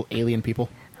 and little alien people.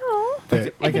 Oh,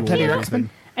 That Like a will Teddy do Ruxpin? anything.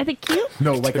 are they cute?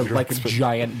 No, like a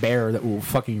giant bear that will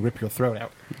fucking rip your throat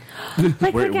out. Like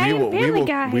the guy in Family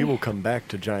Guy. we will come back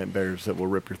to giant bears that will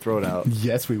rip your throat out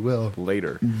Yes, we will.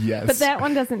 later. Yes. But that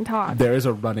one doesn't talk. There is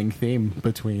a running theme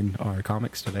between our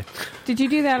comics today. Did you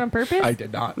do that on purpose? I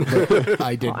did not. But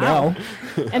I did Wow.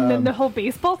 now. And then the whole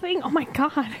baseball thing? Oh my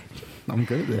god. I'm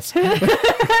good at this.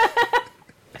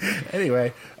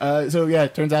 Anyway, so yeah,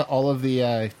 it turns out all of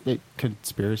the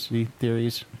conspiracy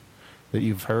theories that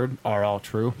you've heard are all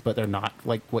true, but they're not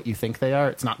like what you think they are.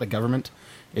 It's not the government.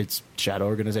 It's shadow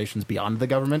organizations beyond the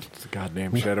government. It's a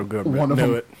goddamn shadow government. One of Knew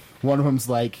them, it. one of them's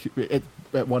like,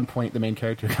 at one point, the main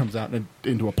character comes out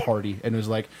into a party and is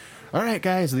like, "All right,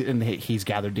 guys," and he's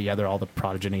gathered together all the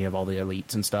progeny of all the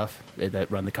elites and stuff that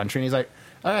run the country, and he's like,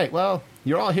 "All right, well,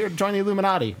 you're all here to join the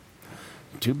Illuminati.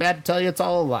 Too bad to tell you, it's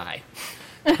all a lie.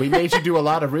 We made you do a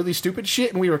lot of really stupid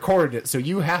shit, and we recorded it, so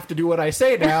you have to do what I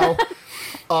say now.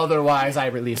 Otherwise, I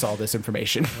release all this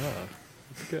information."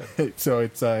 Good. So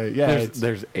it's yeah,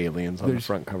 There's aliens on the there's-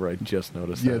 front cover. I just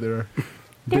noticed yeah, that. there are.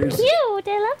 They're There's- cute.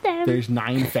 I love them. There's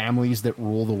 9 families that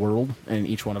rule the world, and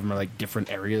each one of them are like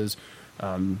different areas.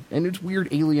 And it's weird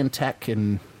alien tech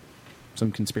and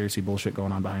some conspiracy bullshit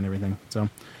going on behind everything. So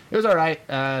it was all right.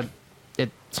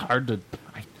 It's hard to Do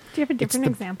you have a different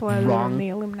the example other wrong- than the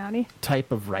Illuminati?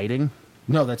 type of writing.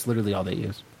 No, that's literally all they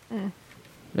use.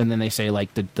 And then they say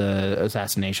like the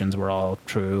assassinations were all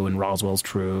true and Roswell's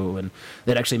true, and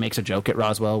that actually makes a joke at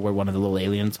Roswell where one of the little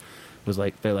aliens was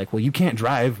like, they're like, "Well, you can't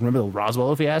drive. Remember the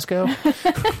Roswell fiasco?"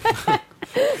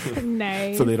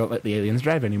 Nice. So they don't let the aliens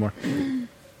drive anymore.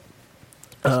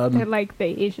 They're like the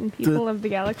Asian people of the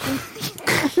galaxy.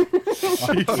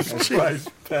 Jesus Christ,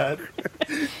 Pat.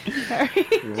 Sorry.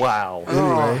 Wow.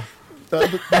 Anyway,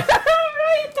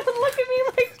 Right, don't look at me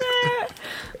like that.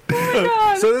 Oh my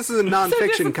god. So this is a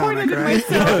non-fiction so comic, disappointed in right?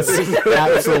 myself.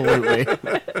 absolutely.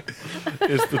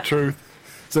 It's the truth.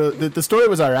 So the story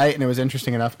was all right, and it was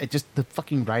interesting enough. It just, the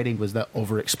fucking writing was that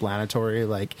over-explanatory.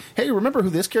 Like, hey, remember who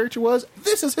this character was?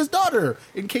 This is his daughter,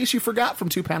 in case you forgot from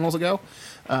 2 panels ago.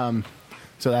 So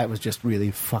that was just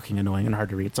really fucking annoying and hard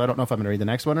to read. So I don't know if I'm going to read the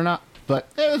next one or not, but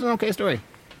it was an okay story.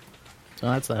 So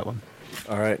that's that one.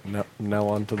 All right, now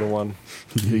on to the one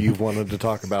that you've wanted to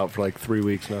talk about for like 3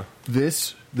 weeks now.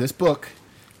 This book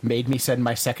made me send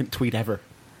my second tweet ever.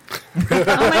 Oh my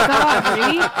god,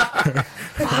 really?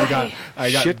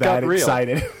 I got Shit that got real.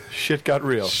 excited. Shit got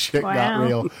real. Shit Wow.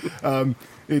 got real.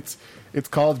 It's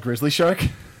called Grizzly Shark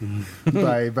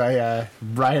by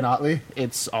Ryan Otley.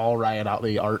 It's all Ryan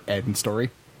Otley art and story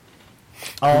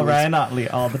All Ryan Otley,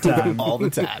 all the time. all the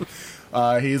time.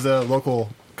 He's a local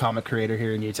comic creator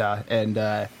here in Utah, and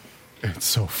it's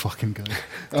so fucking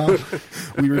good.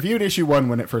 We reviewed issue 1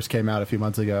 when it first came out a few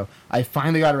months ago. I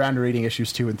finally got around to reading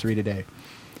issues 2 and 3 today,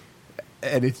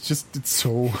 and it's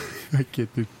so I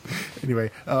can't do. Anyway,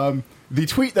 the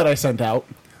tweet that I sent out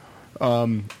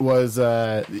was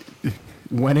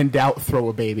 "When in doubt, throw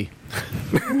a baby."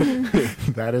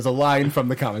 That is a line from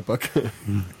the comic book.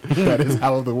 That is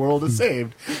how the world is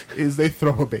saved: is they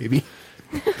throw a baby.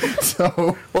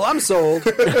 So, Well, I'm sold.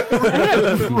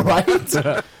 right?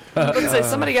 Let's say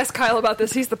somebody ask Kyle about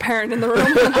this. He's the parent in the room.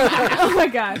 Oh my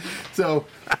god. So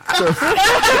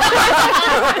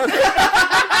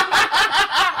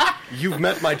You've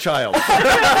met my child.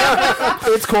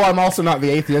 it's cool. I'm also not the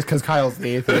atheist because Kyle's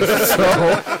the atheist. So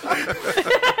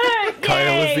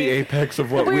Kyle is the apex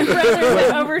of what we. Weird brothers that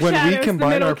When overshadows we the combine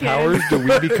middle our kid. powers, do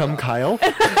we become Kyle?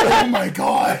 oh my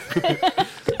god.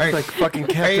 It's like fucking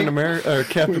Captain America or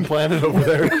Captain Planet over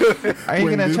there. Are you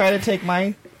When going to you- try to take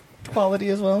my quality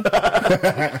as well?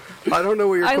 I don't know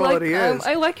what your quality is.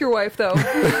 I like your wife though.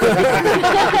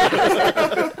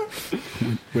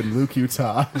 When Luke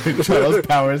Utah and Charles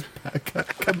Powers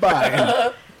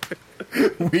combine.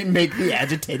 We make the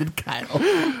agitated Kyle.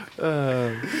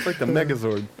 It's like the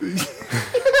Megazord.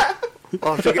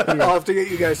 I'll have to get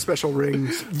you guys special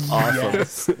rings.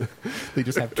 Awesome. They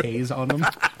just have K's on them.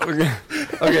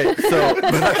 Okay, so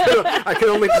I can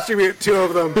only distribute 2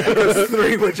 of them because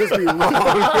 3 would just be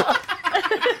wrong.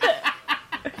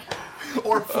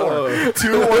 Or 4.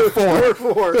 2 or 4. Or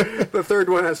 4. The third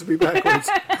one has to be backwards.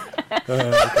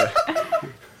 okay.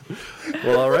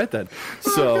 Well, all right then.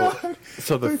 So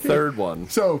the third one.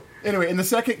 So, anyway, in the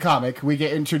second comic, we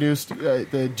get introduced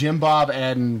the Jim Bob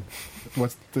and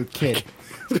what's the kid?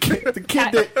 The kid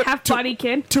that Half body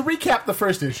kid. To recap the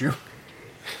first issue,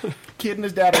 kid and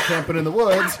his dad are camping in the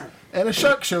woods, and a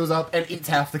shark shows up and eats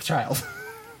half the child.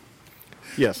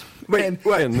 Yes. Wait,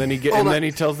 what? And then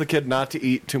he tells the kid not to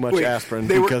eat too much Wait, aspirin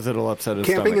they were because it'll upset his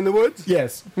Camping stomach. in the woods?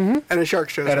 Yes. And a shark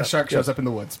shows up. And a shark shows up in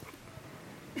the woods.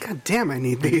 God damn, I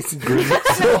need these.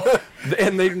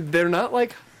 And they're not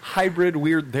like hybrid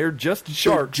weird. They're just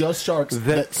sharks. Just sharks that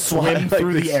that swim fly like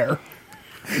through this. the air.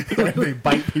 And they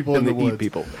bite people and in they the woods. eat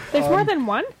people. There's more than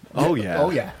one? Oh yeah. Oh,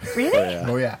 yeah. Really?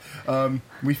 Oh, yeah. Oh, yeah.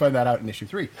 We find that out in issue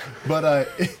 3. But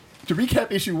to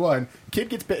recap issue 1, kid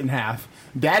gets bit in half.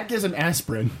 Dad gives him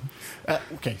aspirin.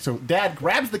 Okay, so Dad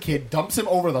grabs the kid, dumps him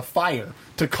over the fire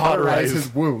to cauterize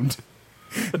his wound.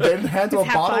 Then hands him a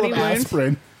His bottle of half-body wound.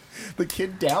 aspirin. The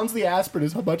kid downs the aspirin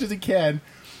as much as he can.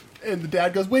 And the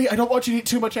dad goes, wait, I don't want you to eat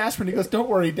too much aspirin. He goes, don't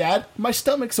worry, Dad. My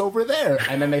stomach's over there.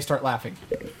 And then they start laughing.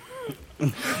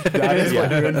 That is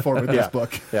what you're in for with this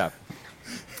book. Yeah.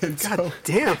 And so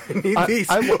Damn, I need these.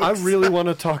 I really want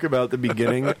to talk about the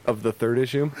beginning of the third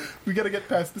issue. we got to get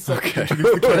past the second. Okay.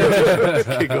 Introduce the kid.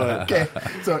 Okay, go ahead. Okay,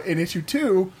 so in issue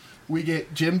 2, we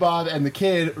get Jim Bob and the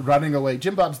kid running away.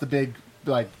 Jim Bob's the big,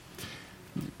 like,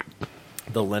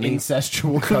 The Lenny.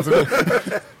 incestual cousin.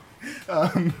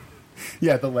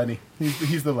 Yeah, the Lenny.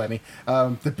 He's the Lenny.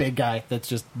 The big guy that's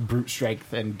just brute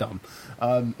strength and dumb.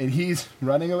 And he's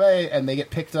running away, and they get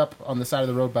picked up on the side of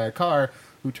the road by a car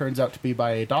who turns out to be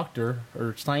by a doctor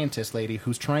or scientist lady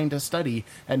who's trying to study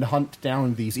and hunt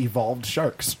down these evolved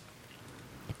sharks.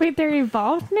 Wait, they're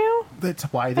evolved now? That's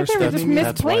why I they're thought they were just studying.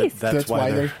 misplaced. That's why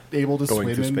they're able to going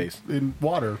swim through in, space. in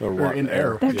water Or in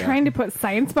air. They're Yeah. trying to put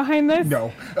science behind this?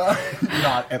 No,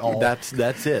 not at all. That's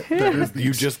it. is the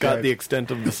You just got extent. the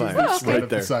extent of the science extent right of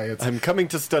the there. science. I'm coming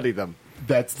to study them.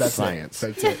 That's Science.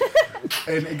 It. That's it.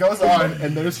 And it goes on,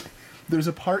 and there's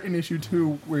a part in issue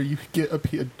 2 where you get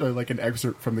like an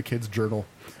excerpt from the kid's journal,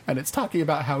 and it's talking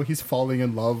about how he's falling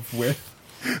in love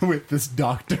with this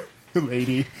doctor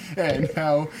lady, and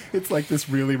how it's like this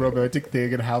really romantic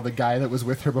thing, and how the guy that was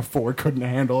with her before couldn't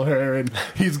handle her, and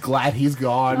he's glad he's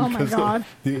gone. Oh my 'cause God.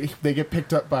 They get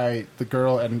picked up by the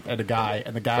girl and a guy,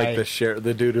 and the guy Like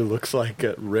the dude who looks like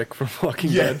Rick from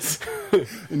Walking Yes.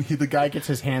 And the guy gets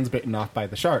his hands bitten off by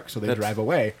the shark, so they That's- drive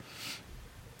away.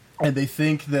 And they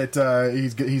think that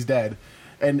he's dead.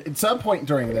 And at some point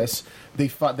during this,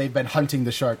 they've been hunting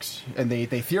the sharks, and they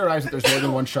theorize that there's more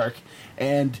than one shark,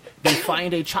 and they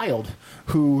find a child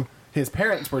who his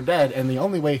parents were dead, and the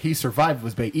only way he survived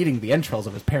was by eating the entrails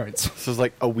of his parents. This is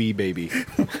like a wee baby.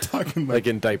 Talking Like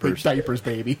in diapers. like diapers,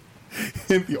 baby.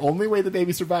 And the only way the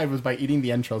baby survived was by eating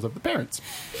the entrails of the parents.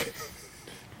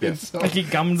 Yes. So- Like he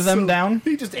gummed them down?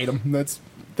 He just ate them. That's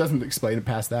doesn't explain it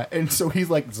past that. And so he's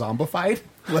like zombified.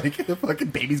 Like the fucking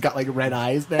baby's got like red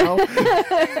eyes now.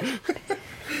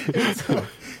 And so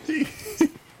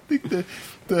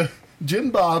the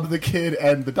Jim Bob, the kid,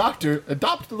 and the doctor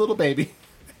adopt the little baby,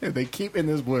 and they keep in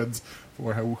this woods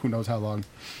for who knows how long.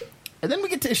 And then we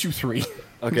get to issue 3.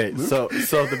 Okay, so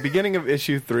the beginning of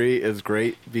issue 3 is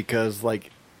great because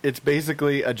like it's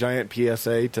basically a giant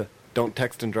PSA to don't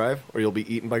text and drive or you'll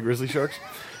be eaten by grizzly sharks.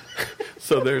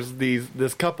 So there's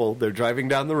this couple, they're driving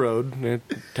down the road, and they're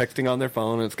texting on their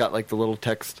phone, and it's got like the little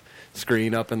text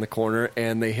screen up in the corner,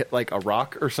 and they hit like a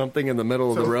rock or something in the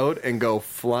middle of the road and go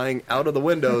flying out of the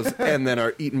windows and then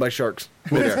are eaten by sharks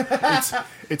midair.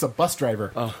 It's a bus driver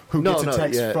who No, gets a no,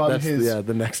 text yeah, from that's- his yeah,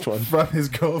 the next one. from his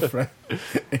girlfriend,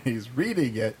 and he's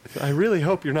reading it. I really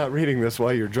hope you're not reading this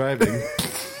while you're driving.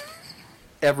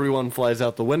 Everyone flies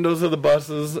out the windows of the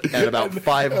buses, and about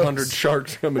 500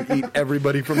 sharks come and eat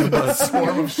everybody from the A bus.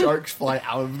 swarm of sharks fly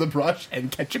out of the brush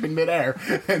and catch him in midair,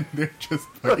 and they're just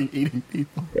fucking eating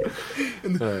people.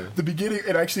 And the beginning,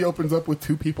 it actually opens up with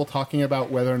 2 people talking about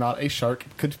whether or not a shark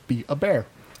could be a bear.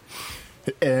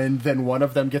 And then one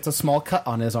of them gets a small cut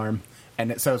on his arm,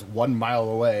 and it says 1 mile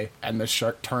away, and the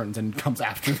shark turns and comes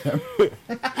after them.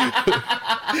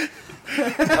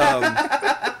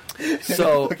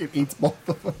 So Fucking eats both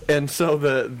of them. and so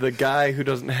the guy who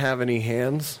doesn't have any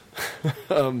hands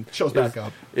Shows back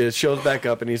up. shows back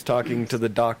up, and he's talking to the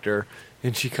doctor,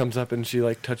 And she comes up and she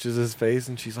like touches his face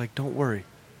and she's like, "Don't worry,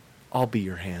 I'll be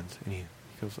your hands." And he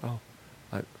goes, "Oh."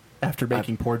 After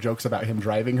making poor jokes about him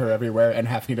driving her everywhere and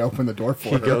having to open the door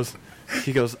for her.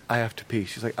 He goes, "I have to pee."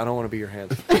 She's like, "I don't want to be your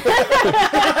hands."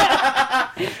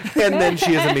 And then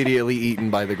she is immediately eaten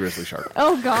by the grizzly shark.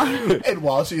 Oh, God. And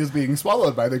while she is being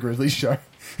swallowed by the grizzly shark,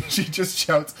 she just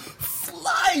shouts,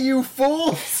 "Fly, you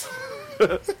fools!"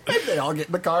 And they all get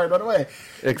in the car and run away.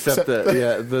 Except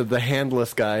the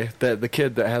handless guy, the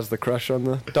kid that has the crush on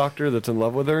the doctor that's in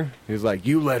love with her. He's like,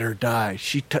 "You let her die.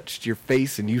 She touched your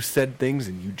face and you said things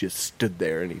and you just stood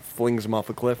there." And he flings him off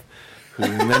a cliff.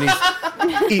 And then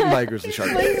he's eaten by a grizzly shark.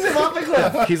 Flings him off a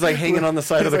cliff. He's like hanging on the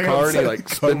side of the car and he like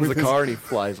spins the car and he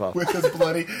flies off. With his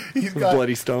bloody...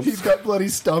 bloody stumps. He's got bloody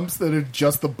stumps that are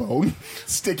just the bone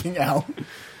sticking out.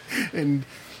 And...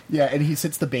 yeah, and he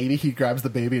sits the baby. He grabs the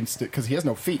baby and because he has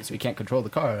no feet, so he can't control the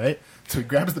car, right? So he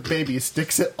grabs the baby,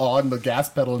 sticks it on the gas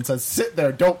pedal, and says, "Sit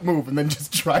there, don't move," and then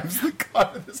just drives the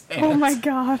car with his hands. Oh, my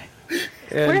God.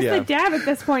 And Where's the dad at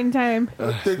this point in time?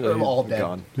 They're all dead.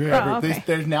 Gone. Oh, okay.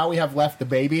 There's now we have left the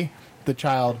baby, the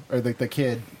child, or the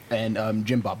kid, and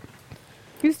Jim Bob.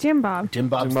 Who's Jim Bob? Jim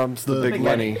Bob's, Jim Bob's the big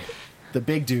Lenny. the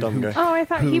big dude. Dumb guy. Oh, I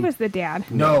thought he was the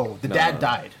dad. No, the dad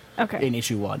died. Okay. In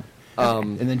issue 1.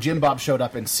 And then Jim Bob showed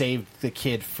up and saved the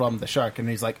kid from the shark, and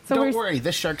he's like, So "Don't we're- worry,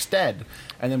 this shark's dead."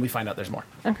 And then we find out there's more.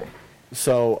 Okay.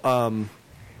 So,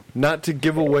 not to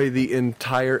give away the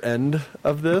entire end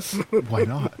of this, Why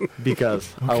not?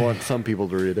 because I want some people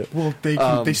to read it. Well,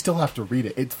 they still have to read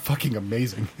it. It's fucking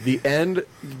amazing. The end,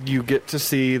 you get to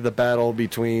see the battle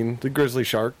between the grizzly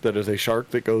shark, that is a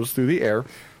shark that goes through the air,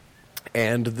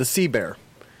 and the sea bear.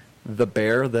 The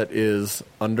bear that is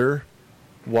under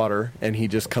water, and he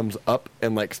just comes up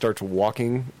and like starts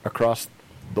walking across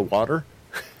the water.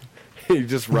 He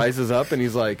just rises up and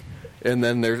he's like, and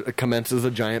then there commences a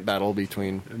giant battle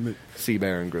between sea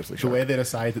bear and grizzly The shark. way they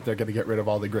decide that they're going to get rid of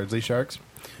all the grizzly sharks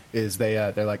is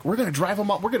they're like, "We're going to drive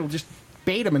them off. We're going to just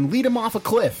bait them and lead them off a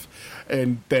cliff."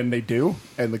 And then they do,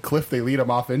 and the cliff they lead them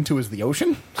off into is the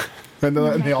ocean. And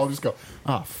they all just go,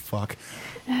 "Oh, fuck."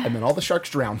 And then all the sharks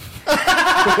drown.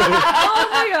 Oh,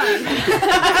 my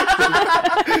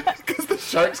God. Because the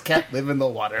sharks can't live in the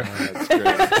water. That's great.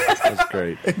 That's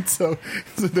great. And so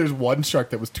there's one shark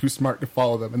that was too smart to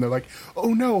follow them, and they're like,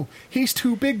 "Oh no, he's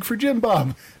too big for Jim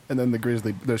Bob." And then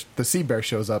the sea bear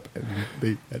shows up, and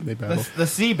they battle. The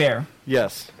sea bear.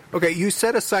 Yes. Okay, you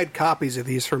set aside copies of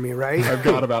these for me, right? I've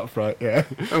got them out front, yeah.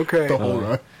 Okay. The whole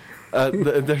run.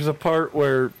 There's a part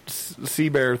where sea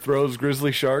bear throws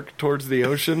grizzly shark towards the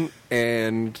ocean,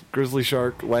 and grizzly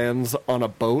shark lands on a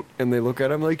boat, and they look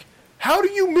at him like, "How do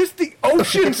you miss the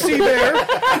ocean, sea bear?"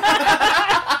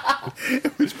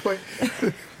 At which point,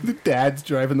 the dad's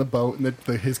driving the boat, and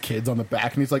his kid's on the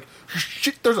back, and he's like,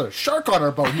 "Shit, there's a shark on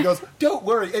our boat." He goes, "Don't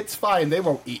worry, it's fine. They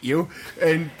won't eat you."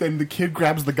 And then the kid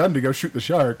grabs the gun to go shoot the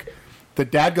shark. The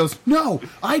dad goes, "No,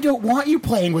 I don't want you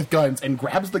playing with guns," and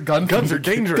grabs the gun. Guns from are the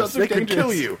kid. dangerous. Guns are They could dangerous.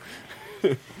 kill you.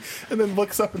 And then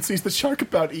looks up and sees the shark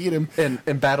about to eat him,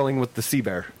 And battling with the sea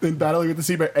bear. then battling with the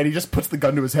sea bear, and he just puts the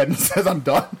gun to his head and says, "I'm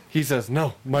done." He says,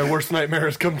 "No, my worst nightmare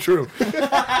has come true."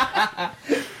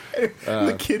 And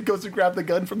the kid goes to grab the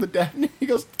gun from the dad, and he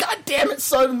goes, "God damn it,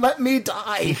 son, let me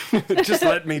die." Just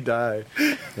let me die.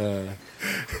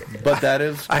 But that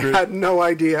is... I had no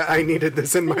idea I needed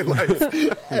this in my life.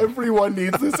 Everyone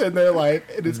needs this in their life.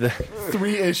 It is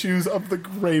 3 issues of the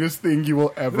greatest thing you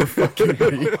will ever fucking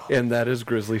read. And that is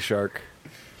Grizzly Shark.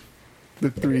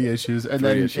 The 3 issues, and 3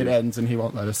 then issues. it ends, and he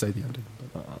won't let us say the ending.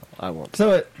 I won't.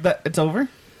 So it's over?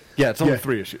 Yeah, it's only Yeah.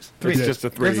 3 issues. Three. It's just a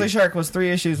 3. Grizzly Shark was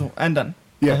 3 issues and done.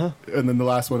 Yeah, and then the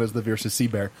last one is the versus sea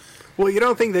bear. Well, you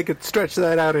don't think they could stretch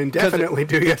that out indefinitely,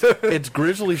 do you? It's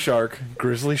Grizzly Shark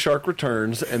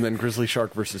Returns, and then Grizzly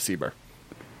Shark versus Sea Bear.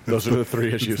 Those are the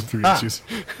 3 issues. 3 Ah. issues.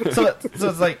 So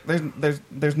it's like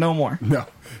there's no more. No,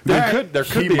 There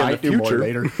could he be in might the do more future.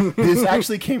 later. This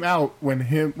actually came out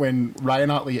when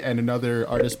Ryan Otley and another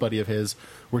artist buddy of his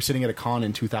were sitting at a con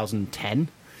in 2010,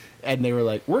 and they were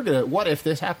like, "What if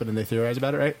this happened?" And they theorized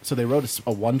about it, right? So they wrote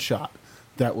a one shot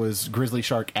that was Grizzly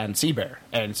Shark and Sea Bear,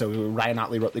 and so Ryan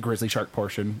Otley wrote the Grizzly Shark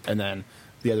portion, and then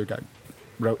the other guy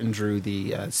wrote and drew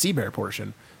the Sea Bear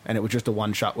portion. And it was just a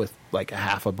one shot with like a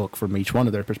half a book from each one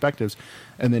of their perspectives.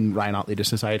 And then Ryan Otley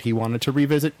just decided he wanted to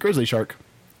revisit Grizzly Shark,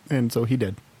 and so he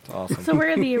did. Awesome. So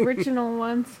where are the original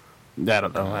ones? I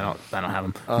don't know. I don't have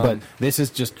them. But this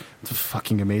is just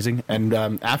fucking amazing. And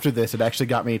after this, it actually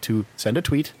got me to send a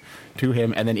tweet to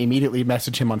him and then immediately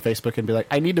message him on Facebook and be like,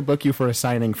 "I need to book you for a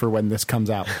signing for when this comes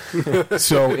out."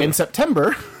 So in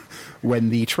September, when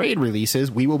the trade releases,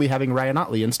 we will be having Ryan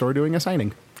Otley in store doing a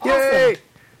signing. Yay!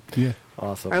 Yeah,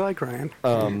 Awesome. I like Ryan.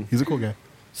 he's a cool guy.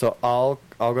 So I'll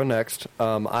go next.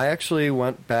 I actually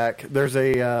went back. There's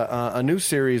a new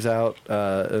series out,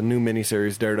 a new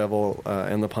miniseries, Daredevil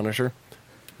and the Punisher.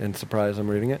 And surprise, I'm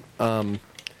reading it.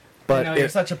 But I know, you're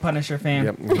such a Punisher fan.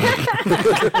 Yep.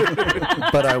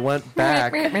 But I went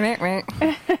back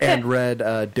and read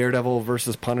Daredevil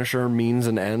versus Punisher: Means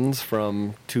and Ends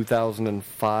from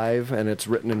 2005, and it's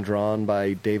written and drawn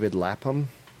by David Lapham,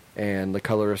 and the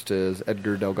colorist is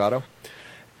Edgar Delgado.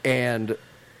 And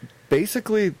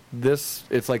basically,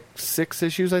 it's like 6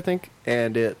 issues, I think,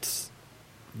 and it's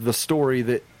the story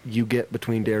that you get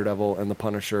between Daredevil and the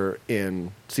Punisher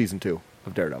in season 2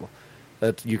 of Daredevil.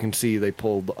 That you can see they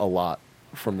pulled a lot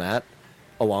from that,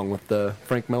 along with the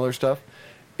Frank Miller stuff.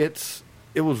 It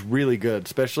was really good,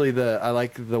 especially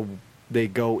they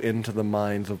go into the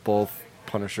minds of both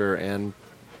Punisher and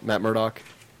Matt Murdock,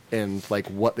 and like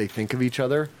what they think of each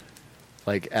other,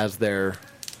 like as they're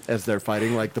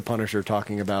fighting. Like the Punisher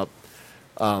talking about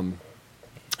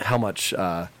how much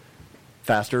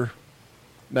faster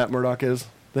Matt Murdock is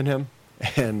than him,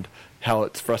 and how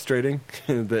it's frustrating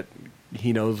that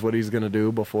he knows what he's going to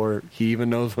do before he even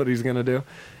knows what he's going to do.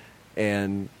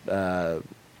 And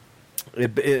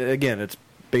again, it's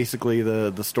basically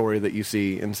the story that you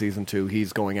see in season 2.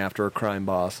 He's going after a crime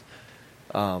boss,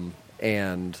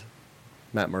 and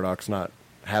Matt Murdock's not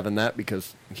having that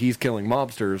because he's killing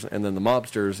mobsters, and then the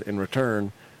mobsters in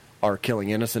return are killing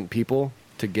innocent people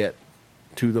to get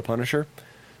to the Punisher.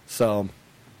 So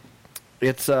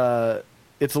it's a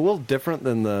little different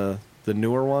than the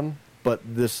newer one, but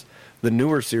the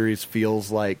newer series feels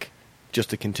like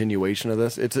just a continuation of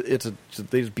this.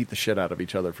 They just beat the shit out of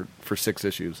each other for 6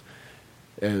 issues,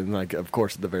 and like of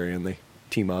course at the very end they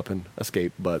team up and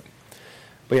escape. But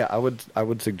yeah, I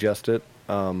would suggest it.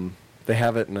 They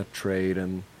have it in a trade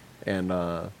and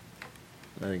I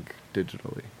think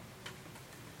digitally.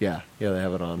 Yeah, they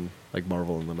have it on like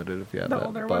Marvel Unlimited if you have The that.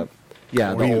 older But one?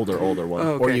 yeah, the older one. Oh,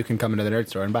 okay. Or you can come into the nerd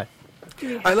store and buy.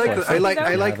 I like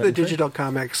Yeah, the digital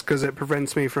comics because it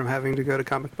prevents me from having to go to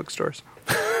comic book stores.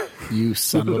 You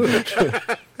son of a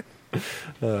bitch.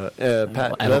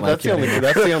 Pat, I don't that's like the you only.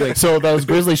 That's the only. So those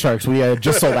grizzly sharks, we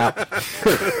just sold out.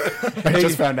 I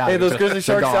just found out. Hey, those grizzly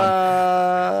They're sharks.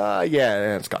 gone.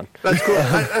 Yeah, it's gone. That's cool.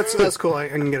 That's cool. I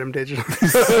can get them digital.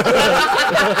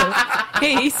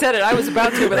 Hey, he said it. I was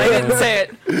about to, but I didn't say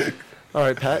it. All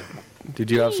right, Pat. Did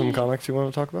you have some comics you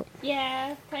want to talk about?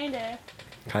 Yeah, kinda.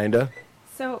 Kinda.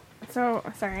 So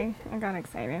sorry, I got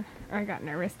excited. Or I got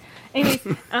nervous. Anyways,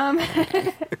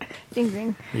 ding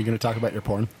ding. Are you going to talk about your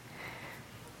porn?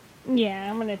 Yeah,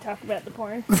 I'm gonna talk about the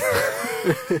porn.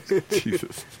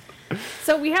 Jesus.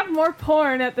 So we have more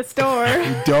porn at the store.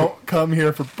 Don't come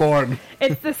here for porn.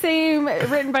 It's the same,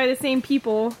 written by the same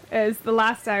people as the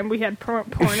last time we had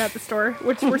porn at the store,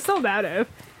 which we're sold out of.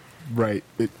 Right,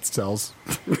 it sells.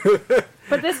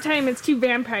 But this time it's 2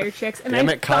 vampire chicks, and Damn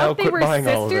I it, Kyle, thought they quit were buying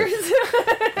all of it. sisters.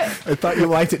 I thought you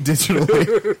liked it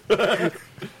digitally.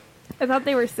 I thought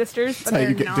they were sisters, but That's how they're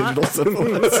you get not. digital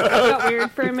syphilis. It got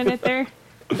weird for a minute there.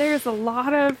 There's a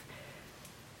lot of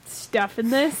stuff in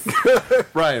this.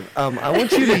 Ryan, I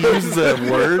want you to use the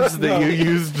words that you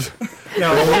used.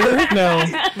 No.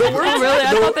 The words, Really,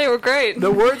 I thought they were great.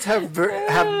 the words have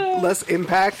less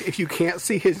impact if you can't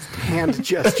see his hand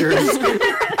gestures.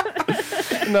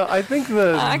 No, I think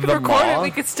the I could the record maw, it.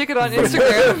 We could stick it on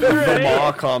Instagram. the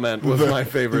maw comment was my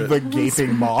favorite. The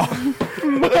gaping maw.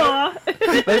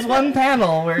 There's one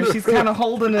panel where she's kind of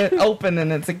holding it open,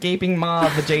 and it's a gaping maw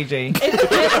of the JJ.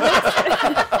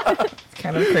 It's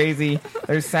kind of crazy.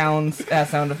 There's sound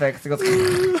effects. It goes.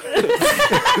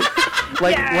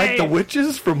 like the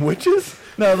witches from Witches.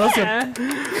 No, those Yeah.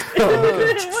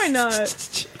 Why not?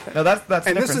 are. No, that's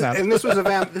And different sound. this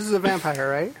is a vampire,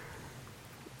 right?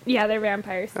 Yeah, they're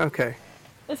vampires. Okay.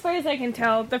 As far as I can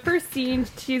tell, the first scene,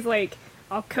 she's like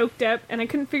all coked up, and I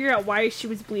couldn't figure out why she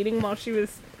was bleeding while she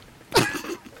was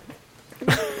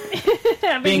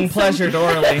Being pleasured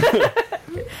orally.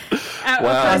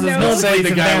 Wow. As is Nose. known Say the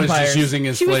in guy was vampires. just using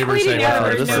his She was flavor bleeding saver. out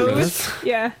of her this is- nose.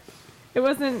 Yeah, it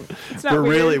wasn't. It's not We're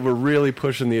weird. really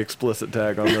pushing the explicit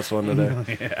tag on this one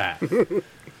today.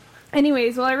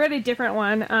 Anyways, well, I read a different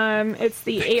one. It's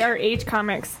the ARH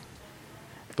comics.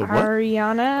 The what?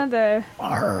 Ariana, the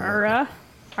Ara.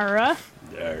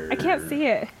 I can't see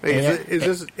it. Wait,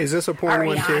 is this a porn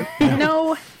one too?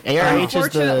 No, ARH is the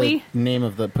Unfortunately. name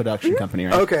of the production company,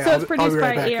 right? Okay, so it's I'll produced be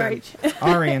right by back then. ARH.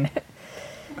 Arian.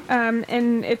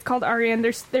 And it's called Arian.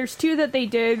 There's 2 that they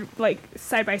did like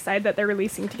side by side that they're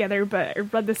releasing together, but I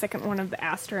read the second one of the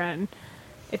Astra, and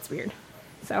it's weird.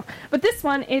 So, but this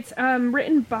one, it's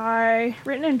written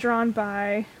and drawn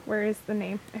by. Where is the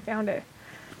name? I found it.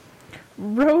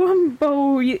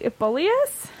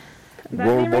 Rohambolius?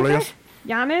 Rohambolius?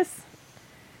 Giannis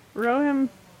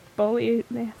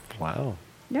Rohambolius. Wow.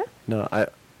 Yeah. No,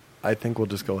 I think we'll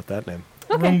just go with that name.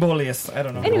 Okay. Rumbolius. I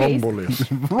don't know. Anyways. Rumbolius.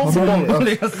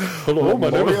 Hello, my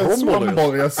name is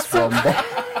Rumbolius.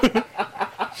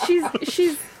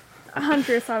 She's a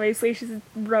huntress, obviously. She's a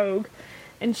rogue.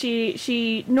 And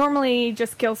she normally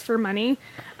just kills for money.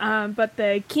 But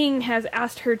the king has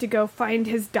asked her to go find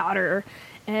his daughter.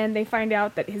 And they find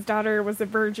out that his daughter was a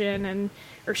virgin,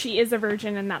 or she is a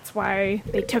virgin, and that's why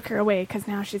they took her away, because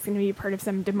now she's going to be part of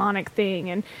some demonic thing.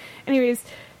 And anyways,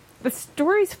 the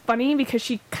story's funny because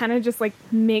she kind of just, like,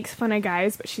 makes fun of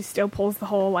guys, but she still pulls the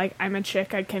whole, like, I'm a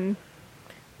chick,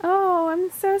 oh, I'm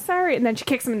so sorry. And then she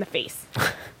kicks him in the face.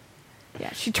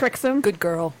 Yeah, she tricks him. Good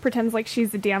girl. Pretends like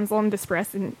she's a damsel in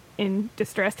distress and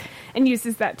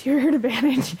uses that to her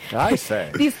advantage. I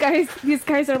say. These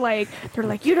guys are like, they're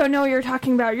like, you don't know what you're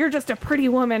talking about. You're just a pretty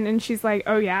woman. And she's like,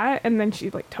 oh yeah. And then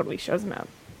she like totally shows him out.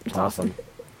 It's awesome.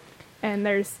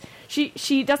 And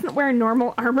she doesn't wear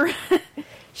normal armor.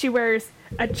 She wears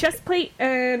a chest plate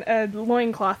and a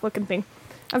loincloth looking thing.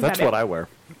 That's what I wear.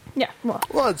 Yeah.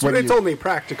 Well, it's only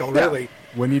practical, really.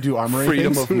 When you do armory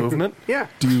Freedom things, of movement. Yeah.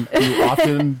 do you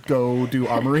often go do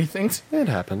armory things? It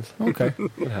happens. Okay.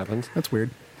 It happens. That's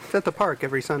weird. It's at the park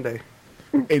every Sunday.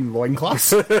 In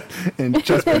loincloths and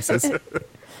chest pieces.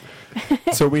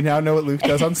 So we now know what Luke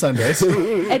does on Sundays.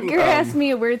 Edgar asked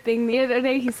me a weird thing the other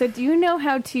day. He said, do you know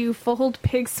how to fold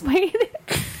pig suede?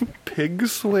 Pig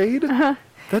suede? Uh-huh.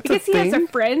 That's because a he thing? has a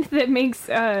friend that makes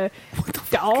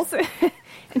dolls.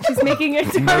 And she's making a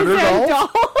Murder Tarzan dolls?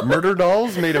 doll. Murder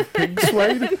dolls made of pig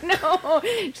suede? No,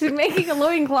 she's making a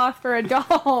loincloth for a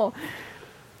doll.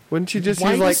 Wouldn't you just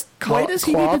use like why does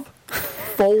he need to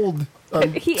fold a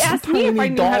He asked me if I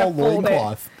tiny knew how to doll fold it.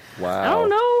 loincloth? Wow. I don't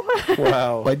know.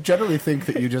 Wow. I generally think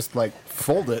that you just like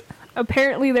fold it.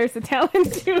 Apparently there's a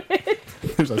talent to it.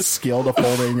 There's a skill to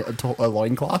folding a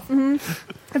loincloth. Mm-hmm.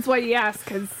 That's why you ask,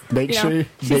 because she's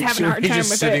having a hard He's time just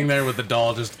with sitting it. there with the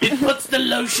doll. It puts the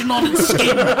lotion on its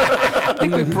skin. I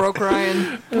think we broke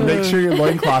Ryan. Make sure your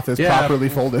loincloth is properly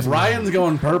folded. Ryan's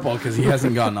going purple because he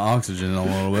hasn't gotten oxygen in a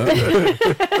little bit.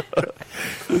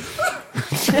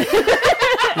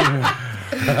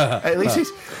 At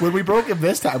least when we broke him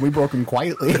this time, we broke him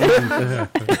quietly.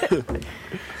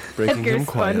 Breaking him Edgar's fun.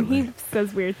 quietly. He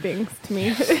says weird things to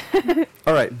me.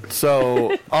 All right,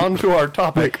 so on to our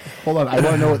topic. Hold on, I want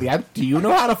to know what do you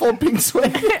know how to fold pink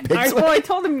suede? I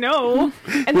told him no.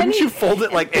 And then Wouldn't you fold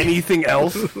it like anything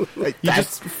else? You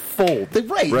just fold.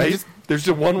 Right. Right? There's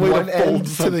just one way one to fold end to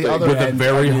something. With the other a end.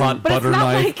 very hot But it's butter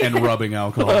not knife like- and rubbing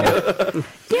alcohol.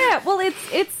 Yeah, well,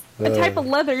 it's a type of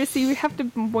leather, so you have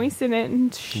to moisten it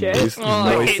and shit. Moist, Oh,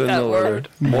 I moist hate in that the word.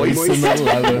 leather. Moist in the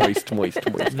leather. Moist.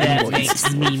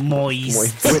 Makes me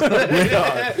moist.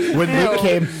 When Luke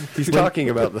came, He's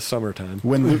talking about the summertime.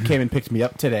 when Luke came and picked me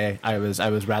up today, I was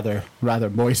rather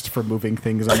moist for moving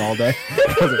things on all day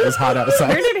because it was hot outside.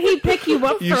 Where did he pick you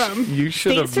up You, from? you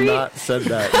should State have Street? not said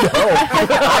that. I did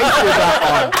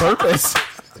that on purpose.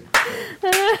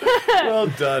 Well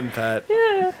done, Pat.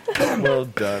 Well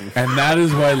done. And that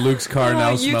is why Luke's car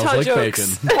now smells Utah like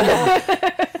jokes.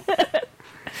 bacon.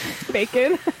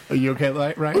 Bacon. Are you okay,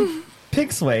 Ryan?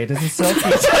 Pig suede is a silky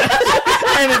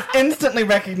and is instantly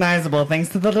recognizable thanks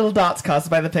to the little dots caused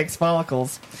by the pig's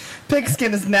follicles. Pig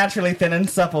skin is naturally thin and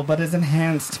supple, but is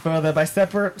enhanced further by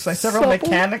several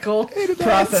mechanical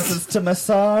processes to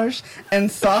massage and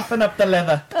soften up the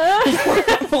leather.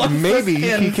 Maybe the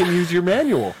skin- he can use your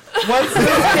manual. Once the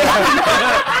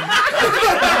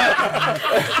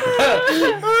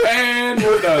And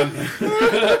we're done.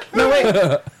 no, wait.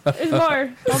 There's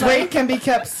more. Hold on. Suede can be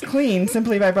kept clean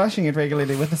simply by brushing it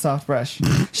regularly with a soft brush.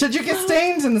 Should you get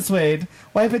stains in the suede,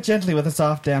 wipe it gently with a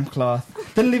soft, damp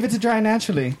cloth. Then leave it to dry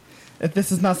naturally. If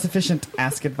this is not sufficient,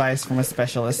 ask advice from a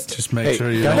specialist. Just make Hey, sure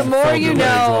you guys, don't the more fold you your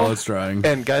legs know. while it's drying.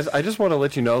 And guys, I just want to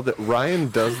let you know that Ryan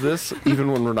does this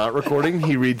even when we're not recording.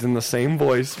 He reads in the same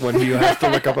voice when he has to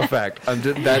look up a fact.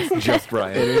 That's just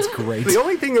Ryan. It's great. The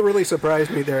only thing that really surprised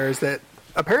me there is that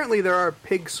apparently there are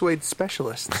pig suede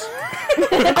specialists.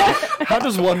 How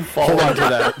does one fall into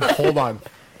that? Hold on.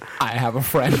 I have a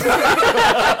friend.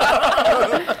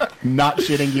 Not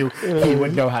shitting you. He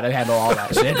would know how to handle all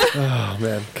that shit. Oh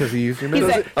man, because he used your He's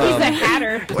manual. a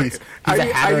hatter. He's Are a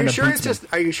you, hatter are and you a sure it's bootsman.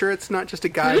 are you sure it's not just a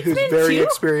guy who's Bootsman very too?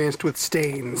 experienced with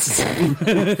stains?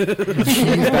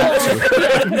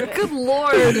 Good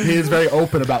lord. He is very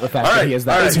open about the fact that he is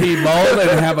that. Is he bald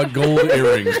and have a gold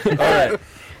earring? All right.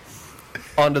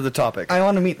 On to the topic. I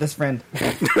want to meet this friend.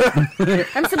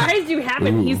 I'm surprised you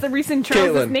haven't. He's the reason Charles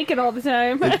is Caitlin. naked all the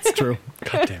time. It's true.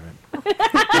 God damn it.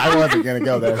 I wasn't going to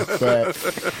go there,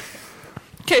 but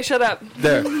Okay, shut up.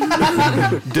 There.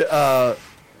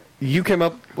 You came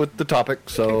up with the topic,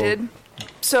 so... I did.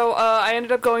 So I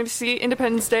ended up going to see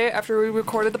Independence Day after we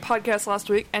recorded the podcast last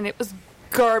week, and it was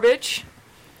garbage.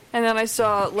 And then I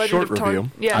saw Legend Short of Tarzan.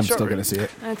 review. Yeah, I'm short still going review. to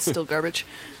see it. It's still garbage.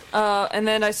 And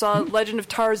then I saw Legend of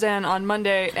Tarzan on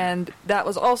Monday, and that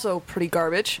was also pretty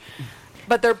garbage.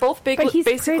 But they're both But he's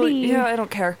basically... pretty. Yeah, I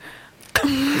don't care.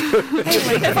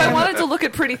 If I wanted to look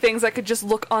at pretty things, I could just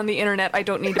look on the internet. I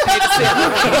don't need to pay to see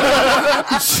them.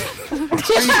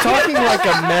 Are you talking like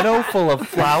a meadow full of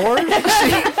flowers? She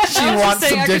I was just wants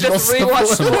saying some I could digital just rewatch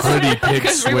stuff. Some pretty I could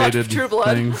rewatch pig-suited True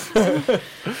Blood. things.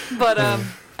 But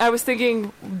I was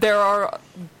thinking there are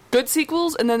good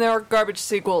sequels and then there are garbage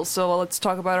sequels. So let's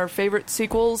talk about our favorite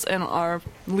sequels and our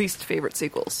least favorite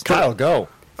sequels. Kyle, go.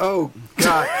 Oh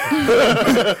God!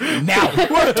 Now,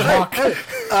 talk.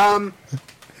 I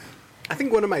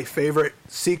think one of my favorite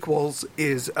sequels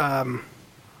is Hellboy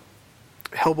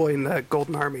and the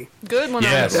Golden Army. Good one.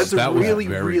 Yes. That's a That was really,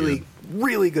 very really,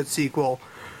 really good sequel.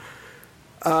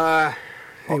 Oh,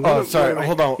 sorry.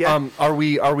 Hold on. Yeah. Are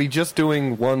we just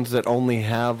doing ones that only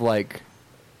have like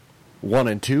 1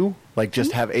 and 2? Like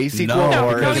just have a sequel, No,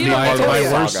 or because is it you my, don't part of my the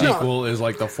have to. worst saga? sequel is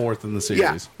like the 4th in the series.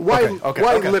 Yeah. Why? Okay,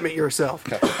 why okay. limit yourself?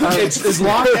 It's as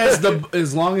long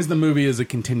as the movie is a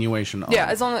continuation. Of Yeah,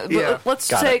 it. as long as Yeah. let's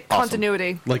Got say it. Awesome.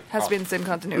 continuity Like- has to be in the same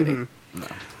continuity.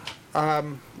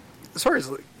 As far as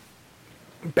like,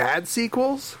 bad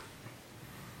sequels,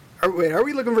 are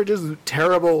we looking for just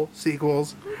terrible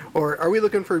sequels, or are we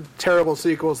looking for terrible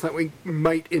sequels that we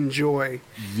might enjoy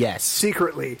Yes.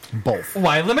 secretly? Both.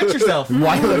 Why limit yourself?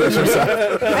 Why limit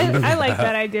yourself? I like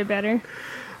that idea better.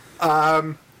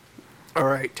 All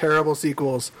right, terrible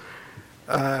sequels.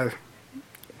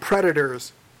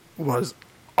 Predators was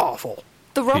awful.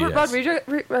 The Robert Yes.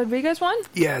 Rodriguez one?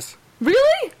 Yes.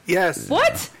 Really? Yes.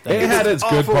 What? It had its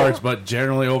good awful. parts, but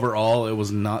generally overall, it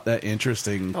was not that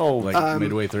interesting. Oh. like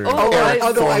midway through. Oh, Although,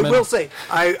 although I Foreman. will say,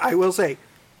 I will say,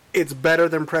 it's better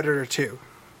than Predator 2.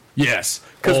 Yes,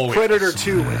 Because Oh, Predator yes.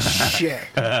 2 was shit.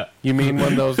 You mean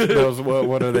when those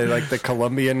what are they, like the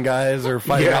Colombian guys are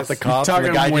fighting Yes. off the cops and the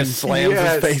Talking guy when- just slams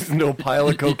Yes. his face into a pile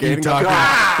of cocaine? You and goes, talking,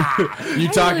 "Ah!" you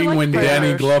talking like when Predators.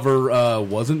 Danny Glover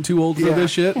wasn't too old for Yeah.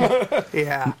 this shit?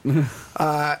 Yeah.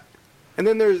 And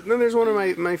then there's one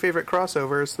of my favorite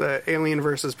crossovers, the Alien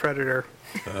versus Predator.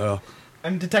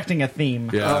 I'm detecting a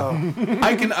theme. Yeah,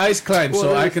 I can ice climb,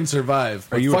 so I can survive.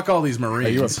 But you- fuck all these Are you a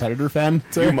Marines. Predator fan?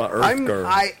 You Sir? my Earth girl.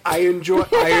 I enjoy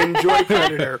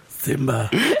Predator. Simba.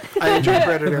 I enjoy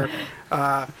Predator.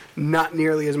 Not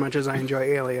nearly as much as I enjoy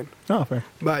Alien. Oh, fair.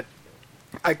 But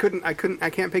I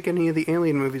can't pick any of the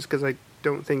Alien movies because I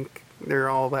don't think they're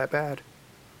all that bad.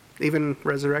 Even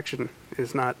Resurrection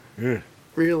is not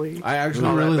really. I actually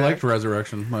not that really bad. liked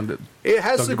Resurrection. It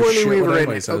has Don't give a Sigourney shit what Weaver in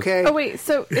anybody it. says. Okay. Oh wait,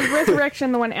 so is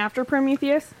Resurrection the one after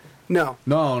Prometheus? No.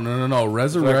 No.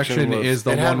 Resurrection was- is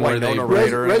the it had one where Winona they.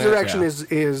 Ryder in it. Resurrection Yeah.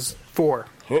 is 4.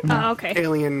 Oh, okay.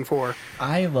 Alien 4.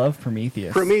 I love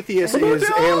Prometheus. Prometheus is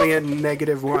Alien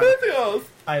 -1.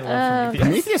 I love Prometheus.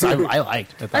 Prometheus, I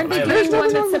liked. I thought Aren't it they was doing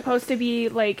one that's supposed to be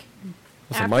like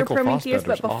So after Michael Prometheus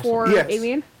but Fassbender's before Yes.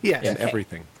 Alien? Yes. and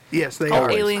everything Yes, they Oh,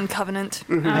 are. Alien Covenant.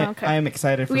 Oh, okay. I am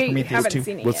excited for we Prometheus haven't 2.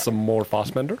 seen it with yet. some more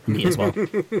Fassbender. Me as well.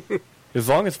 As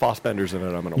long as Fassbender's in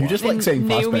it, I'm gonna You watch. just like saying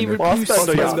Naomi Fassbender.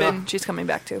 Rapace yeah. has been. She's coming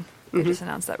back too. They just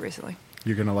announced that recently.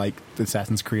 You're gonna like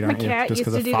Assassin's Creed, My aren't you? cat Just used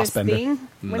because to of do this Fassbender. thing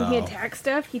when he No. attacks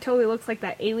stuff. He totally looks like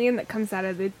that alien that comes out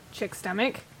of the chick's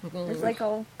stomach. It's like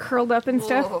all curled up and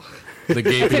stuff. The I took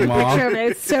gaping a picture maw. of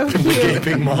it. It's so cute.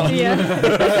 Gaping maw. Yeah.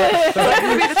 That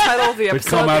could be the title of the They episode.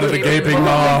 come out of the gaping The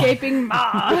maw. gaping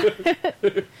maw.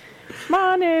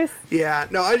 Manus. Yeah.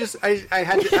 No, I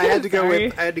had to go Sorry.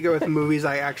 with movies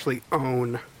I actually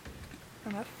own.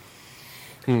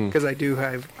 Because I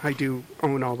do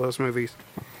own all those movies.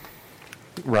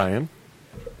 Ryan.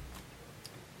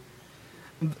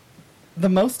 The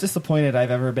most disappointed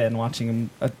I've ever been watching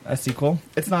a sequel.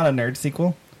 It's not a nerd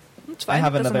sequel. It's I fine.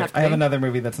 have It doesn't another. to I have be. another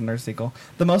movie that's a nerd sequel.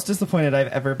 The most disappointed I've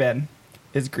ever been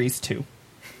is Grease 2.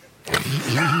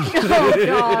 Oh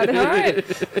God. All right.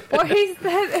 Why is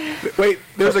that? Wait,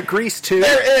 there's a Grease 2?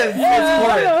 There is.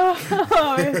 It's horrid.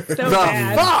 Oh, it's so The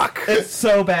bad. fuck? It's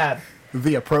so bad.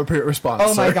 The appropriate response.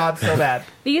 Oh my sir. god, so bad.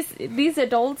 These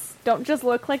adults don't just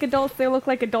look like adults; they look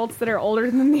like adults that are older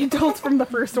than the adults from the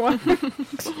first one.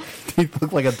 You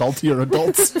look like adultier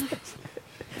adults.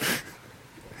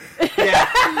 Yeah.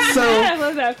 So I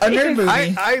love that. a nerd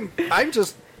movie. I'm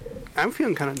just I'm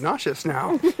feeling kind of nauseous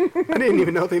now. I didn't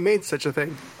even know they made such a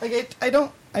thing. Like I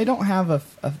don't have a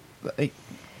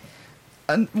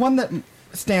one that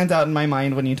stands out in my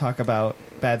mind when you talk about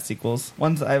bad sequels.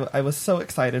 Ones I was so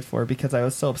excited for because I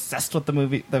was so obsessed with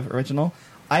the original.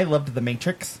 I loved The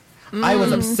Matrix. I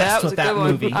was obsessed with that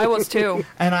movie. I was too.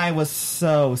 And I was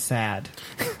so sad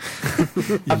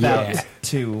about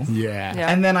 2. Yeah. Yeah.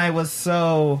 And then I was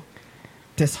so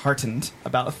disheartened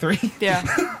about 3.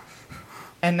 Yeah.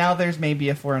 And now there's maybe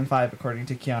a 4 and 5 according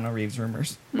to Keanu Reeves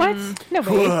rumors. What? No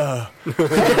way.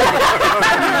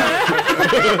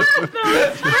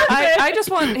 I just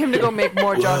want him to go make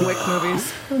more John Wick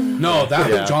movies. No,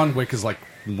 Yeah. John Wick is like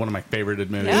one of my favorite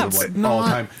movies Yeah. of like all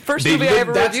time. First movie I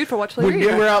ever reviewed for Watch Later. When we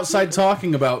were outside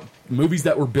talking about movies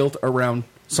that were built around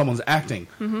someone's acting,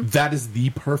 that is the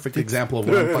perfect example of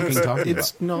what I'm fucking talking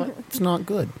about. It's not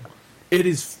good. It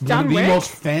is one John of the Wick? most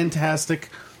fantastic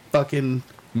fucking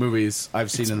movies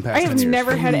I've seen in the past I 10 have years.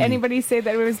 never had anybody say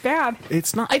that it was bad.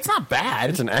 It's not bad.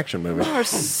 It's an action movie. You are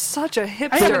such a I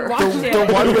haven't hipster. watched The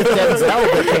it. one with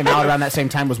Denzel that came out around that same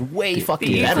time was way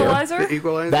fucking The better. Equalizer? The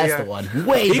Equalizer. That's yeah. the one.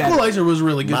 Way Equalizer was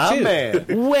really good My too. man.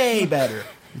 Way better.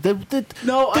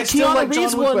 No, I still Keanu like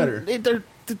Reeves John Wick one, better.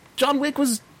 John Wick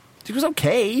was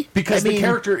okay Because I mean, the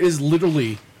character is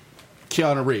literally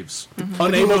Keanu Reeves,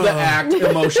 unable to act,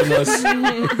 emotionless, a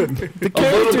little bit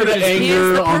of He is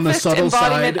anger the on the perfect subtle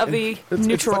embodiment side. of the It's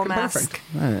neutral fucking mask.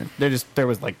 perfect. there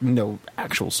was like no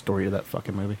actual story to that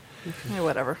fucking movie. Yeah,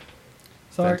 whatever.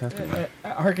 So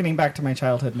harkening back to my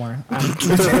childhood more.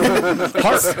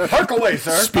 Hark away,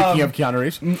 sir. Speaking of Keanu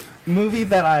Reeves, Movie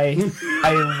that I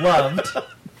loved.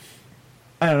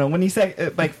 I don't know. When you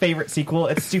say like favorite sequel,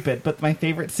 it's stupid, but my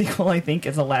favorite sequel I think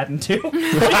is Aladdin 2.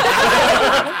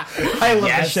 I love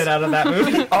the shit out of that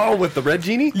movie. Oh, with the red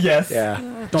genie? Yes. Yeah.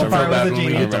 Don't Jafar feel was bad a when we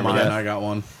genie. get to Remember mine. that. I got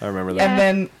one. I remember that. And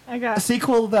then I a got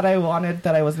sequel that I wanted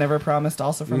that I was never promised,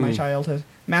 also from my childhood,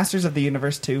 Masters of the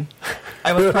Universe 2.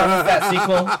 I was promised that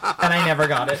sequel, and I never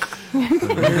got it.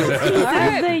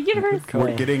 the universe.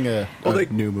 we're getting a they-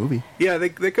 new movie. Yeah, they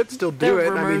could still do There it.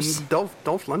 are rumors. I mean,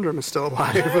 Dolph Lundgren is still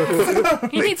alive.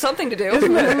 He needs something to do.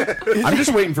 I'm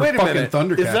just waiting for Wait a fucking minute.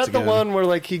 Thundercats Is that the again. one where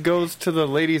like he goes to the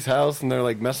lady's house and they're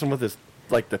like messing with his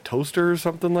like the toaster or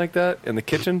something like that in the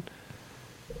kitchen?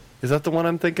 Is that the one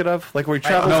I'm thinking of? Like where he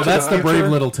travels? No, to that's the future? Brave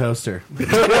Little Toaster.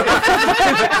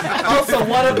 Also,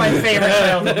 one of my favorite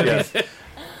childhood movies.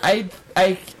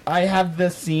 I have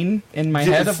this scene in my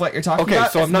head of what you're talking Okay,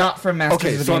 about. so It's I'm not from Masters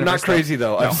Okay, of the so I'm not Universe, though. crazy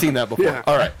though. I've seen that before. Yeah.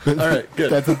 All right,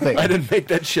 good. That's the thing. I didn't make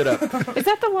that shit up. Is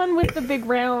that the one with the big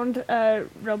round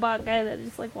robot guy that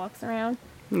just like walks around?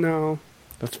 no,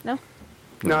 No,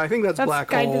 no, I think that's Black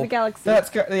Guide Hole. to the Galaxy. That's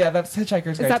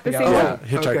Hitchhiker's Guide that to the the same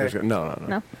Galaxy. one? Hitchhiker's Okay. No.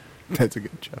 No. That's a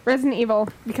good show. Resident Evil,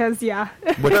 because yeah,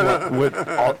 Which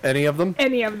one? Any of them?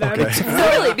 any of them.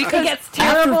 Really? It Because gets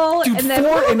terrible, Dude, and then 4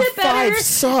 a little and bit better, 5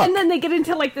 suck. and then they get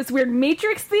into like this weird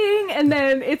Matrix thing, and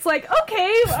then it's like,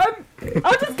 okay,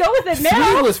 I'll just go with it 3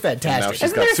 now. was Now fantastic. she's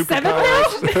Isn't got there 7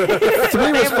 superpowers. now?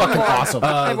 3 was fucking awesome.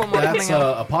 I have one more That's coming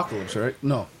up. Apocalypse, right?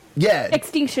 No. Yeah.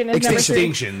 Extinction is number 3.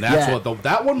 Extinction. That's Yeah. what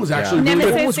that one was actually Yeah. really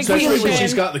good. Nemesis, Especially when Extinction.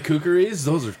 she's got the kookaries.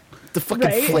 Those are The fucking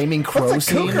Right? flaming crow What's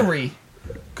a scene. kookery?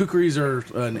 kookaries are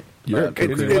an You're a nuclear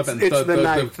kookery. weapon. It's the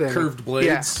knife thing. curved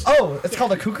blades. Oh, it's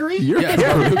called a kookery? Yeah, it's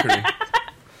called a kookery.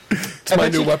 It's my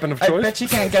new weapon of I choice. bet you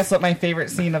can't guess what my favorite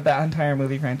scene of that entire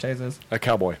movie franchise is. A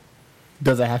cowboy.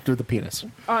 Does it have to do with the penis?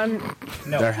 On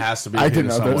There has to be. I a didn't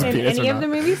penis know there was somewhere. in penis any or of the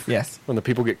not. movies, Yes. When the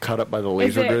people get cut up by the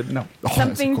laser it- grid. No. Oh, that's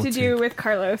something cool to too. do with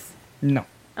Carlos. No.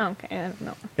 Oh, okay, I don't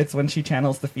know. It's when she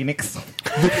channels the Phoenix.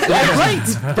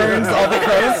 Right. Burns all the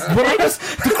crows. But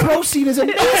the crow scene is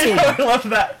amazing. I love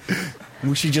that.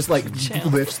 Where she just like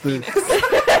lifts the.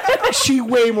 She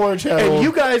way more channel. And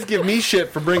you guys give me shit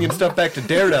for bringing stuff back to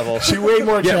Daredevil. She way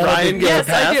more Yeah, channel. Ryan get Yes,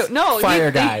 a pass. I do. No,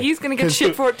 Fire guy. he's going to get 'Cause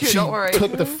shit for it too. She Don't worry.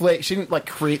 took the flame. She didn't like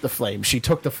create the flame. She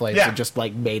took the flames Yeah. and just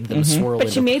like made them swirl.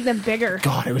 But she into- made them bigger.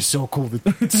 God, it was so cool.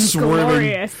 The swirling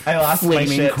Glorious. I lost my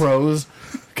flaming shit. crows.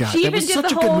 God, She that even was did such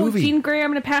the a good whole movie. Jean Grey, I'm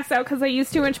going to pass out because I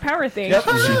used too much power thing. Yep.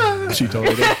 She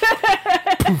totally did.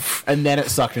 Poof. And then it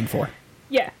sucked in 4.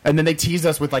 Yeah. And then they teased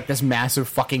us with like this massive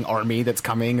fucking army that's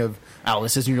coming of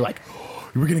Alice's, and you're like, oh,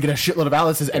 we're gonna get a shitload of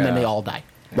Alice's, and then Yeah. they all die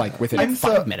like within I'm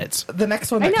 5 so- minutes. The next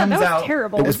one I that know, comes that was out.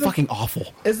 terrible. It was Isn't- fucking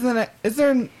awful. Isn't it? Is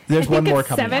there? There's I one think more it's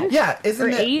coming 7. out. Yeah, isn't Or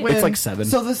it? 8? When, It's like 7.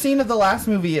 So the scene of the last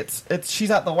movie, it's she's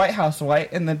at the White House,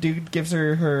 right? And the dude gives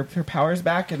her powers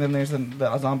back, and then there's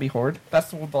a zombie horde.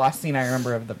 That's the last scene I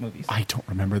remember of the movies. I don't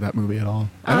remember that movie at all.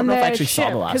 I On don't know if the I actually ship, saw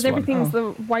the last because one. everything's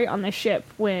the white on the ship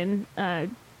when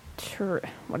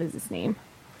what is his name?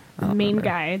 The main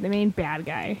guy, the main bad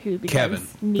guy who becomes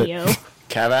Kevin. Neo.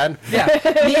 Cavad? Yeah,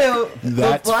 Neo. The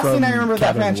That's last thing I from remember of that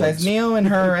Cabin in the franchise, Woods. Neo and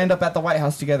her end up at the White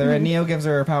House together, and Neo gives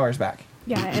her powers back.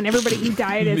 Yeah, and everybody who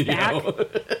died is back.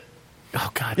 Oh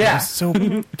God, Yeah. that was so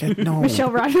no.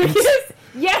 Michelle Rodriguez.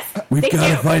 Yes, We've thank got to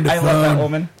you. find a I love that phone.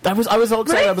 woman. I was so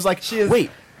excited. Right? I was like,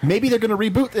 wait, maybe they're going to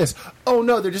reboot this. Oh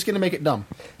no, they're just going to make it dumb.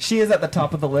 She is at the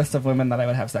top of the list of women that I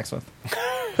would have sex with.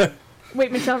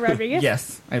 Wait, Michelle Rodriguez.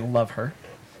 Yes, I love her.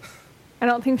 I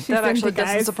don't think she's That into actually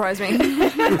doesn't guys. surprise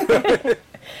me.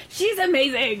 She's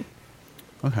amazing.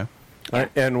 Okay. All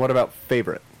right, and what about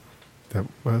favorite? That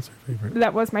was her favorite.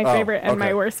 That was my favorite and my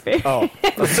okay. worst favorite. Oh,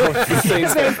 so it's the same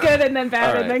So it's good and then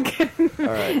bad All and then good. All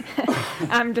right.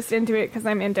 I'm just into it because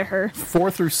I'm into her.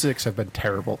 4 through 6 have been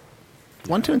terrible.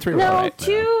 1, 2, and 3 were No, alright.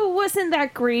 2 wasn't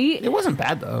that great. It wasn't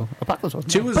bad though. Apocalypse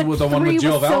wasn't 2 bad. was But with the one 3 with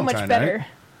Jill was so Valentine, much better. right?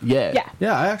 Yeah. Yeah.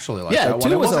 Yeah, I actually liked Yeah, that one.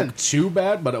 2 It was wasn't too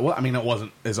bad, but it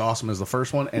wasn't as awesome as the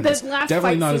first one, and The it's last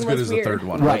definitely fight not as scene good was as the weird. third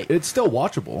one. Right. Like, it's still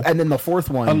watchable. And then the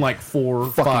fourth one, Unlike 4,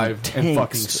 fucking 5, and fucking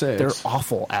tanks. 6. They're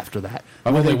awful after that.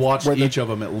 I've Where only they- watched where the- each of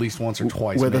them at least once or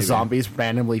twice. where the maybe. zombies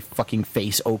randomly fucking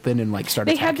face open and like start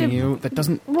They had attacking to- you. That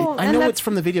doesn't. Well, I and know that's- it's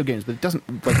from the video games, but it doesn't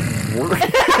like work.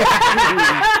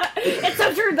 It's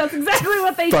so true. That's exactly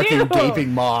what they fucking do.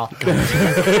 gaping maw.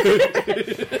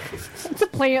 It's a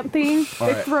plant thing. They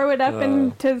Alright. throw it up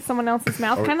into someone else's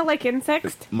mouth, kind of like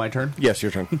insects. My turn? Yes,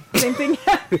 your turn. Same thing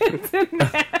happens in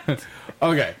that.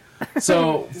 Okay.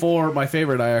 So, for my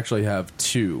favorite, I actually have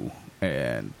 2.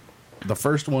 And the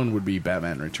first one would be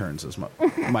Batman Returns as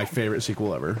my favorite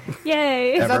sequel ever.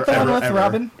 Yay! Is that the one with ever.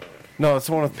 Robin? No, it's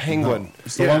the one with Penguin.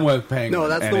 It's the Yeah. one with Penguin. No,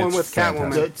 that's and the one it's with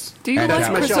Catwoman. fantastic. Do you And like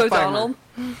Catwoman. Chris Michelle O'Donnell?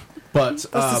 But This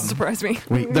doesn't surprise me.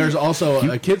 there's also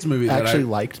a kids movie that Actually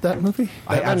liked that movie.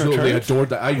 I absolutely Returns? adored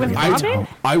that. With Robin?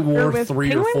 I Or wore with 3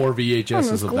 Penguin? or 4 Oh, it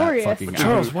VHSs was of glorious. that fucking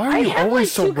Charles, why are you I have always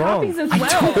like so 2 wrong? copies as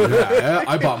well. Yeah,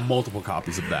 I bought multiple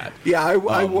copies of that. Yeah, I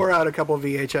wore out a couple of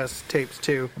VHS tapes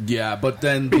too Yeah, but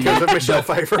then because of Michelle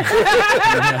Pfeiffer.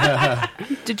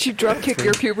 Did she drop kick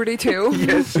your puberty too?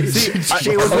 Yes,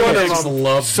 she was one of Critics them.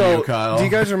 loved So, you, Kyle. do you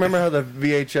guys remember how the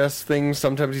VHS things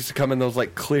sometimes used to come in those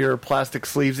like clear plastic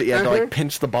sleeves that you had to like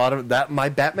pinch the bottom? That my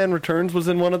Batman Returns was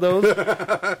in one of those,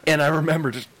 and I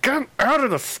remember just come out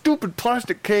of the stupid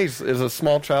plastic case as a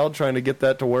small child trying to get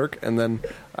that to work, and then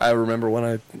I remember when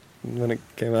it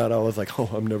came out, I was like, oh,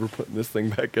 I'm never putting this thing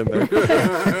back in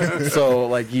there. So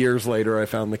like years later, I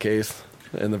found the case.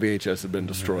 And the VHS had been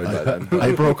destroyed by then.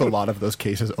 I broke a lot of those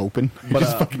cases open. You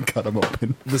just fucking cut them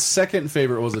open. The second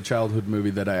favorite was a childhood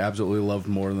movie that I absolutely loved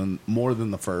more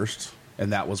than the first,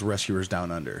 and that was Rescuers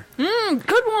Down Under.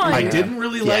 Good one. I didn't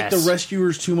really like the Yes.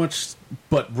 Rescuers too much,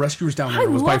 but Rescuers Down Under I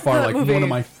was by love far that like movie. one of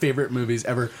my favorite movies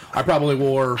ever. I probably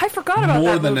wore I forgot about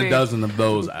more that than movie. a dozen of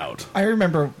those out. I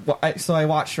remember. So I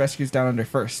watched Rescues Down Under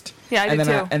first. Yeah, I and did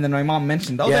then too. and then my mom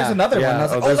mentioned, "Oh, Yeah, there's another yeah. one." I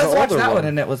was like, Oh, "Oh, there's let's an watch older that one," one.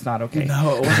 and it was not okay.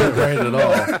 No, it wasn't great at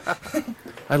all.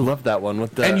 I love that one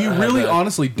with the And you really, the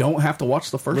honestly, don't have to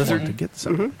watch the first Lizard one to get the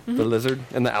second. the lizard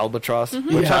and the albatross. You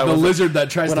Which I have the was lizard that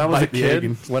tries when to I was a bite the egg.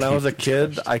 kid. When I was a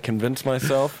kid, I convinced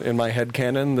myself in my head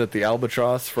canon that the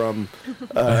albatross from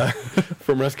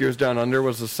Rescuers Down Under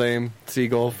was the same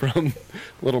seagull from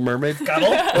Little Mermaid.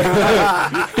 Scuttle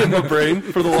in my brain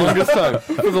for the longest time,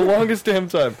 for the longest damn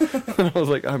time. And I was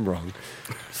like, I'm wrong,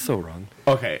 so wrong.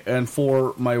 Okay, and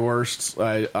for my worst,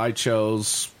 I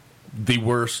chose the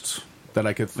worst that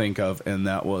I could think of, and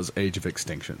that was Age of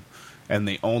Extinction. And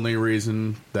the only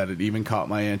reason that it even caught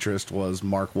my interest was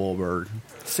Mark Wahlberg.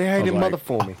 Say hi I was to like, mother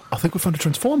for me. I think we found a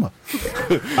transformer.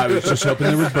 I was just hoping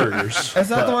there was burgers. Is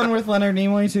that the one with Leonard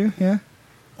Nimoy too? Yeah.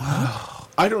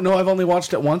 I don't know. I've only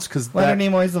watched it once because Leonard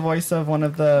Nimoy's the voice of one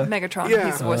of the. Megatron. Yeah.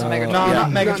 He's the voice of No, Megatron. not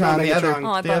Megatron. Not The other. Megatron.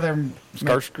 Oh, I The thought- other.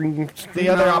 Starscream. The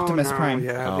other No, Optimus no, Prime.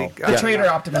 Yeah, Oh. the- The traitor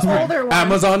Optimus Prime. Older one.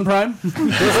 Amazon Prime.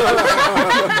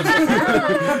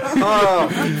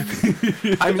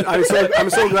 I'm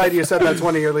so glad you said that's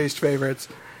one of your least favorites.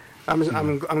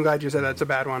 I'm glad you said that's a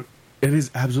bad one. It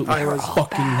is absolutely I was-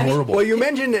 fucking horrible. Well, you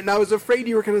mentioned it, and I was afraid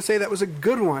you were going to say that was a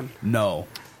good one. No,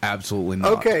 absolutely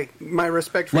not. Okay, my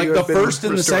respect for Like you. the has been first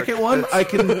and the restored. second one, I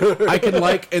can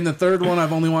like, and the third one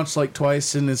I've only watched like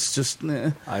twice, and it's just.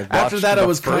 I've After watched that, I the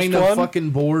was first kind of one. fucking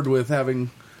bored with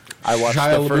having. I watched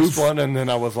Shia the first LaBeouf. one, and then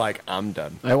I was like, I'm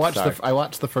done. I watched Sorry. I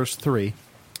watched the first 3.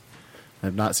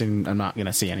 I've not seen. I'm not going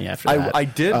to see any after that. I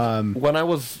did when I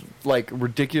was like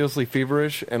ridiculously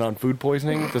feverish and on food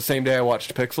poisoning. The same day I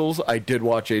watched Pixels, I did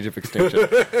watch Age of Extinction.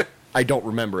 I don't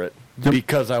remember it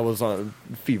because I was on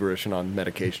feverish and on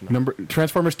medication.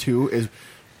 Transformers 2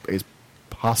 is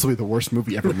possibly the worst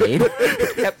movie ever made.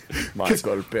 Yep, mine's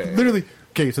got a bang. Literally.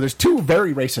 Okay, so there's 2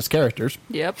 very racist characters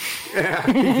Yep.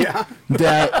 Yeah.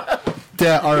 that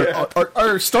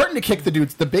are starting to kick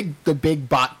the big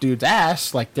bot dude's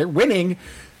ass. Like they're winning,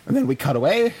 and then we cut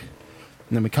away, and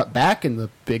then we cut back, and the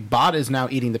big bot is now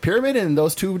eating the pyramid, and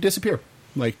those two disappear.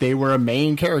 Like they were a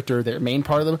main character, they're a main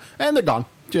part of them, and they're gone.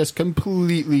 Just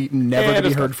completely never to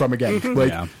be heard from again.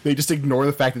 Like they just ignore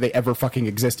the fact that they ever fucking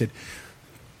existed.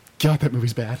 God, that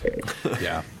movie's bad.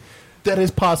 Yeah. That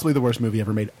is possibly the worst movie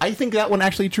ever made. I think that one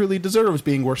actually truly deserves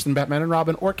being worse than Batman and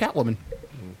Robin or Catwoman.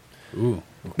 Ooh.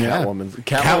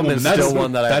 Catwoman's still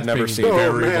one that I've never seen.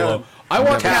 Very low. I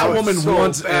watched Catwoman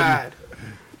once. Bad.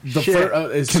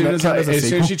 As soon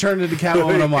as she turned into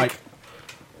Catwoman, I'm like,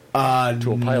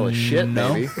 to a pile of shit,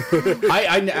 no. maybe.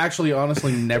 I actually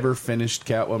honestly never finished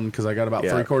Catwoman because I got about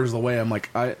 3/4 of the way. I'm like,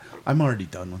 I'm already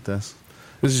done with this.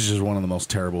 This is just one of the most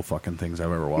terrible fucking things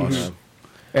I've ever watched. Mm-hmm.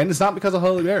 And it's not because of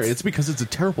Halle Berry. It's because it's a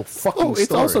terrible fucking story.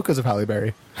 It's also because of Halle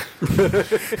Berry.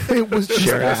 It was just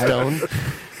Sharon bad. Stone.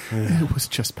 It was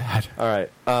just bad. All right.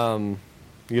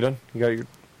 You done? You got your...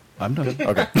 I'm done.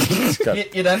 Okay.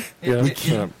 You done? Yeah.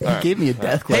 You gave me a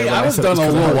death glare. Hey, I was done a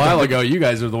little while ago. You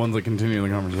guys are the ones that continue the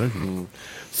conversation.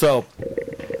 So,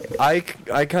 I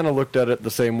kind of looked at it the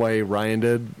same way Ryan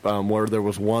did, where there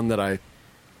was one that I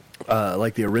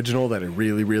like the original that I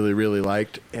really, really, really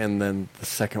liked, and then the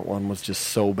second one was just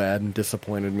so bad and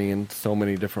disappointed me in so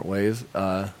many different ways.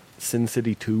 Sin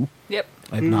City 2. Yep.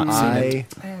 I've not seen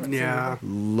it. Yeah.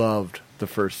 Loved the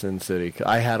first Sin City.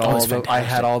 I had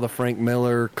all the Frank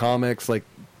Miller comics, like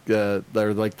they're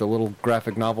like the little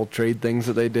graphic novel trade things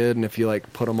that they did, and if you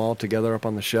like put them all together up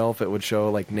on the shelf, it would show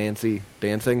like Nancy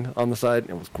dancing on the side.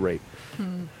 It was great.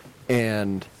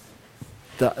 And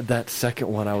that second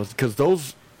one, I was because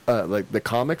those like the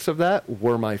comics of that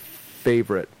were my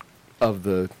favorite of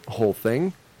the whole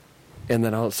thing. And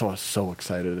then I was so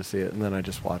excited to see it, and then I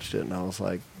just watched it, and I was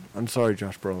like, "I'm sorry,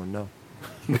 Josh Brolin,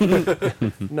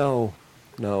 no,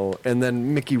 no." And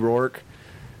then Mickey Rourke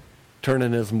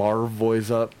turning his Marv voice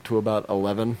up to about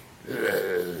 11.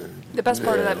 The best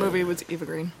part of that movie was Eva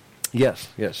Green. Yes,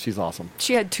 she's awesome.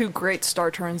 She had 2 great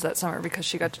star turns that summer because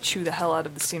she got to chew the hell out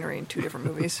of the scenery in 2 different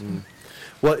movies.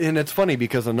 Well, and it's funny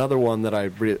because another one that I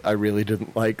really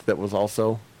didn't like that was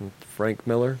also Frank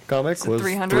Miller comic was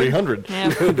 300. Yeah.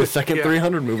 The second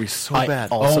 300 movie, so bad.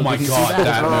 Oh my god,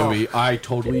 that movie. I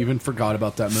totally even forgot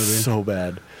about that movie. So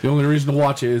bad. The only reason to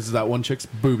watch it is that one chick's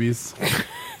boobies.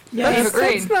 Eva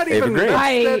Green. That's not even, Green.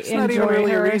 that's not even enjoy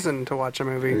really her. a reason to watch a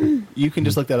movie. You can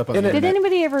just look that up on the And Did internet.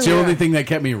 anybody ever? It's the only thing that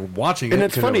kept me watching it. And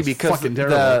it's funny it was because fucking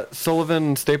terrible. the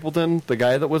Sullivan Stapleton, the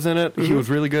guy that was in it, he was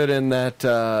really good in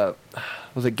that.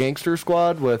 Was it Gangster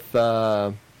Squad with?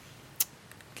 Gangster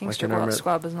I can remember-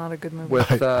 Squad was not a good movie. With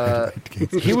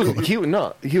he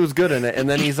was good in it, and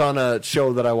then he's on a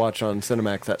show that I watch on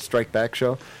Cinemax, that Strike Back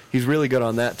show. He's really good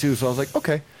on that too. So I was like,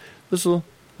 okay, this will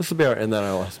be alright. And then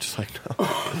I was just like,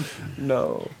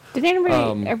 no. Did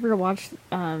anybody ever watch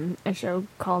a show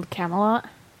called Camelot?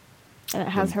 And it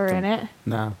has her in it.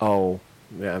 No. Oh,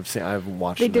 yeah, I've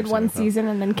watched. They it, did I've one seen it, though. season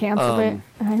and then canceled it.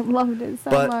 And I loved it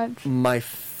so But much. my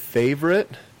favorite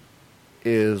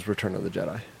is Return of the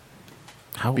Jedi.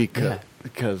 How? Because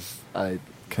Because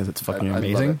it's fucking I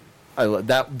amazing. love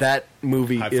it. That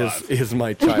movie High five. is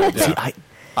my child. See,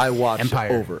 I watched Empire.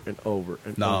 it over and over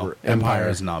and No, over. Empire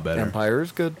is not better. Empire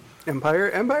is good.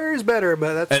 Empire is better,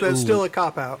 but that's still a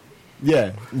cop out.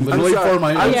 Yeah. Literally I'm sorry. for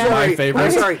my I'm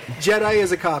favorite. sorry. Jedi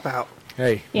is a cop out.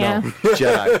 Hey, Yeah. no,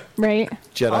 Jedi. Right?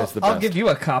 Jedi's the best. I'll give you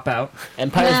a cop out.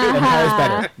 Empire's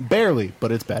better. Barely,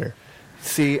 but it's better.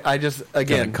 See, I just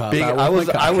again Gonna cop big. out I with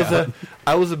was my I cock was out.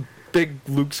 I was a big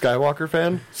Luke Skywalker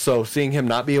fan, so seeing him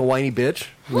not be a whiny bitch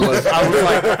was I was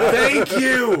like, thank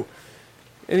you.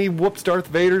 And he whoops Darth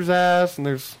Vader's ass, and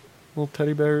there's little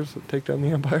teddy bears that take down the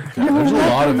Empire. There's a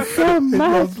lot of So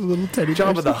much. Little teddy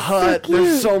Jabba the Hutt.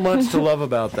 There's so much to love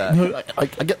about that.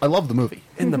 I love the movie.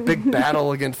 In the big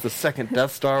battle against the second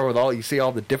Death Star, with all you see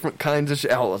all the different kinds of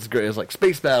shit. Oh, it was great. It was like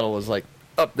Space Battle was like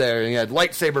up there, and you had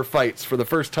lightsaber fights for the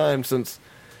first time since,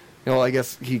 I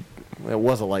guess it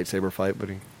was a lightsaber fight, but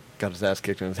he got his ass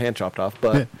kicked and his hand chopped off.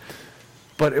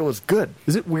 But it was good.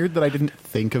 Is it weird that I didn't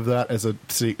think of that as a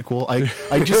sequel? I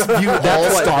just view all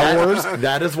Star Wars.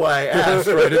 That is why I asked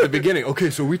right at the beginning.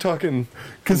 Okay, so are we talking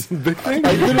because big thing?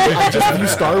 I just view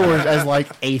Star Wars as like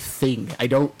a thing. I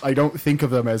don't think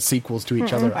of them as sequels to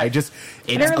each other. I don't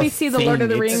really see the Lord of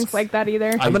the Rings like that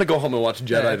either. I'm gonna go home and watch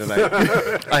Jedi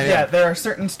tonight. I am. Yeah, there are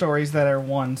certain stories that are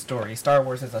one story. Star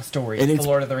Wars is a story. And The it's-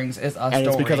 Lord of the Rings is a And story.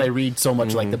 it's because I read so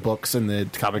much like the books and the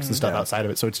comics and stuff outside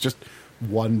of it. So it's just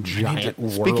one giant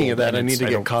world. Speaking of that, I and need to I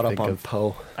get don't caught up think on of-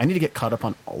 Poe. I need to get caught up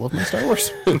on all of my Star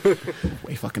Wars.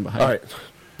 Way fucking behind. All right,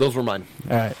 those were mine.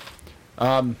 All right.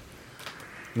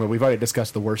 Well, we've already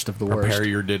discussed the worst of the worst. Prepare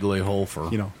your diddly hole for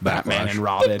Batman backlash. and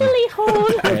Robin.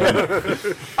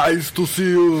 Hole. Eyes to see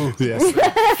you.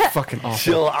 Yes. Fucking awful.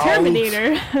 Chill out.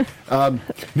 Terminator.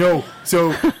 No,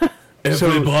 so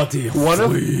Everybody, one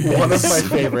of my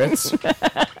favorites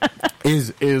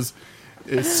is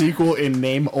sequel in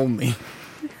name only,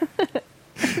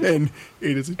 and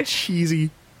it is a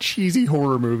cheesy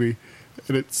horror movie,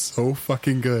 and it's so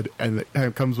fucking good, and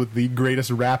it comes with the greatest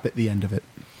rap at the end of it.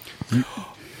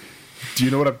 Do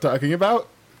you know what I'm talking about?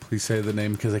 Please say the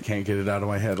name because I can't get it out of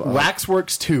my head.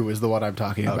 Waxworks 2 is the one I'm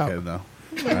talking about. Okay, no.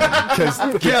 Because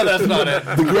Yeah, that's not it.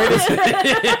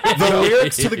 the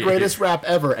lyrics to the greatest rap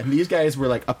ever, and these guys were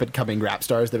like up and coming rap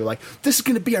stars that are like, this is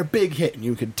going to be our big hit, and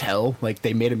you could tell like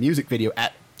they made a music video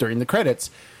during the credits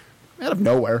out of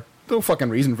nowhere. No fucking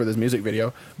reason for this music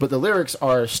video, but the lyrics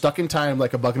are stuck in time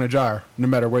like a bug in a jar. No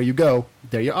matter where you go,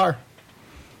 there you are.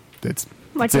 That's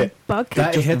Like it. a buck.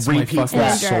 That just hits my repeats fucking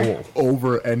that. soul.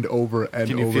 over and over and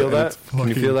Can over. you feel and that? it's Can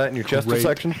you feel that in your chest great.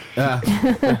 section?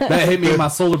 That hit me in my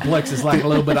solar plexus like a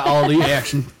little bit of all the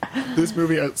action. This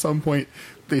movie, at some point,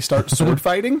 they start sword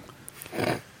fighting.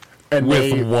 And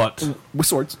With what? With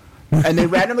swords. And they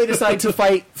randomly decide to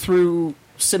fight through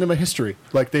cinema history.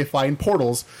 Like, they find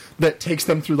portals that takes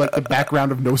them through, like, the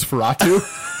background of Nosferatu.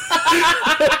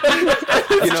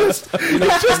 It's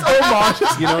just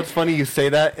homage. You know, it's funny you say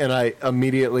that, and I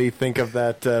immediately think of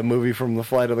that movie from the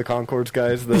Flight of the Conchords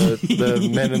guys, the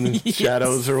Men in the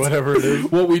Shadows or whatever it is.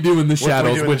 What We Do in the We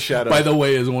Shadows, Do in the which, Shadows. by the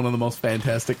way, is one of the most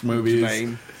fantastic movies,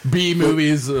 name? B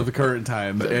movies of the current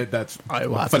time. That's I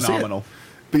will have to see it. phenomenal.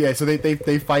 But yeah, so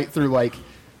they fight through, like,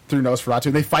 through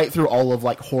Nosferatu. They fight through all of,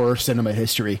 like, horror cinema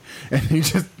history. And you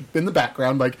just, in the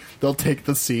background, like, they'll take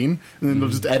the scene, and then they'll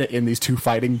just edit in these two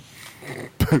fighting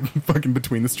fucking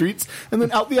between the streets, and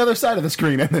then out the other side of the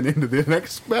screen, and then into the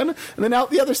next one, and then out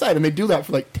the other side. And they do that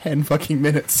for, like, 10 fucking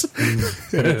minutes.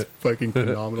 It's fucking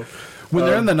phenomenal. When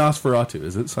they're in the Nosferatu,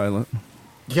 is it silent?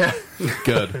 Yeah.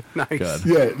 Good. Nice. Good.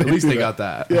 Yeah, At least do they that. got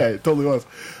that. Yeah, it totally was.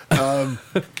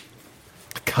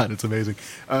 God, it's amazing.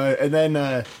 And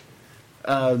then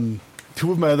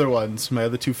two of my other ones, my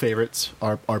other two favorites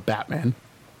are Batman.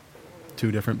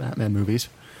 Two different Batman movies.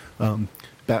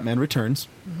 Batman Returns.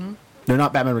 Mm-hmm. They're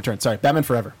not Batman Returns. Sorry, Batman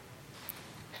Forever.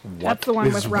 That's the one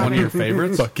Is with one of Robin. your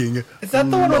favorites? Fucking Is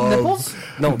that the one with nipples?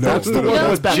 No, that's the no, one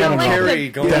that's with Batman Jim like Carrey the-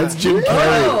 going. that's Jim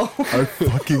Carrey. I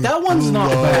fucking That one's not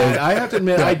love bad. I have to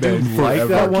admit, I do Batman like Forever.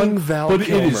 that one, Fucking Val but it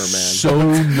Kilmer, is man.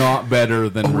 so not better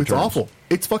than Oh, Returns. it's awful.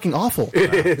 It's fucking awful.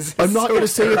 It is. I'm not going to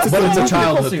say it's But it's a a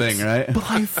childhood thing, right?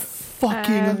 But I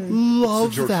fucking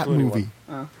love George that Clooney movie.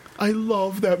 I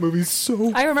love that movie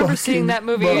so I remember fucking seeing that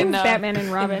movie much. in Batman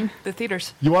and Robin. in the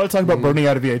theaters. You want to talk about burning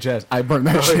out a VHS? I burned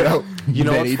that shit out You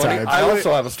know many what's funny? times. I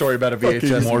also have a story about a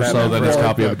VHS. More so Batman than his Forever.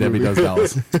 copy of Debbie Does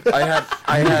Dallas.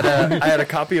 I had a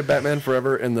copy of Batman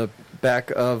Forever in the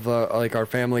back of like our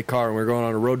family car, and we were going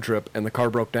on a road trip, and the car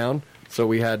broke down. So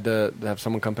we had to have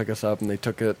someone come pick us up, and they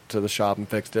took it to the shop and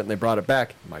fixed it, and they brought it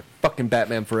back. My fucking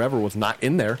Batman Forever was not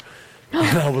in there.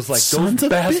 And I was like, Sons those of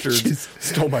bastards bitches.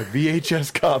 stole my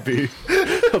VHS copy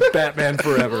of Batman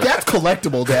Forever. That's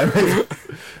collectible, damn it.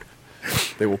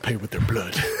 They will pay with their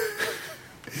blood.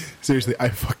 Seriously,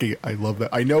 I love that.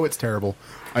 I know it's terrible.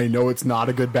 I know it's not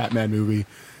a good Batman movie,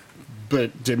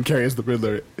 but Jim Carrey as the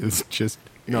Riddler is just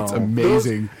it's No.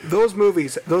 amazing. Those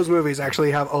movies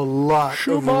actually have a lot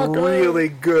Schumacher. of really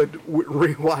good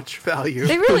rewatch value.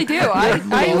 They really do. I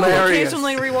will Hilarious.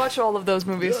 occasionally rewatch all of those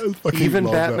movies. I fucking Even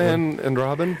love that one. Batman and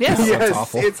Robin? Yes. Yes,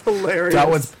 awful. it's hilarious. That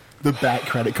one's the Bat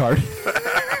credit card.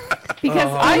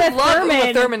 Because I Uma love Uma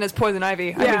Thurman. Thurman as Poison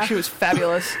Ivy. I Yeah. think she was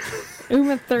fabulous.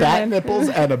 Uma Bat Thurman. nipples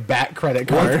and a Bat credit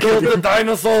card. Killed the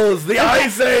dinosaurs, the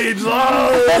Ice Age.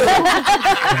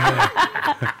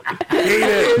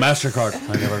 MasterCard.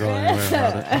 I never go anywhere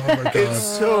without it. Oh my god.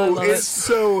 It's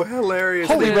so hilarious.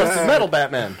 Holy They rusted have- metal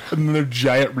Batman. And then their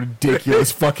giant,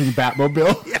 ridiculous fucking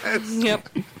Batmobile. Yep.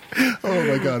 Oh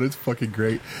my god, it's fucking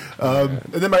great. And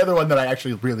then my other one that I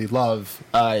actually really love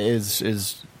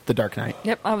is The Dark Knight.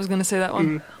 Yep, I was going to say that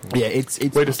one. Yeah, it's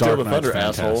Way to steal Dark the Knight's thunder,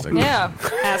 asshole. fantastic.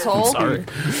 Yeah, asshole. Sorry.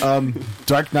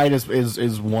 Dark Knight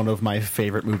is one of my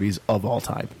favorite movies of all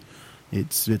time.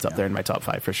 It's up there in my top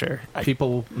 5 for sure.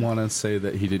 People want to say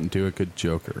that he didn't do a good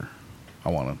Joker. I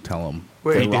want to tell him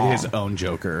Wait. he did They're his wrong. own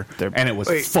Joker, They're- and it was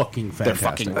Wait. fucking They're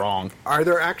fantastic. fucking wrong. Are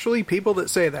there actually people that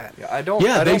say that? I don't.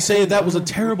 Yeah, I they don't say that was a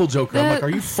terrible Joker. I'm That- like,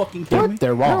 are you fucking kidding me?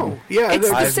 They're wrong. Yeah, It's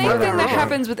the I've same never thing that heard.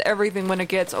 happens with everything when it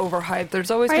gets overhyped. There's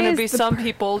always Why going to is be the some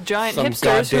people, giant Some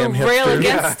hipsters, who goddamn rail hipsters.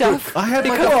 against stuff I had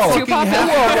like because a it's too fucking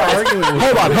popular. half-hour argument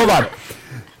with Hold on.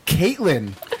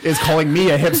 Caitlin is calling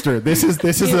me a hipster. This is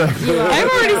a I've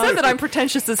already said that I'm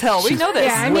pretentious as hell. We know this.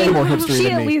 Yeah, I way mean, more history she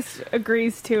than at me. least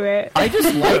agrees to it. I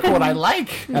just like what I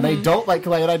like, and I don't like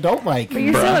what I don't like. But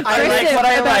you're still I aggressive like what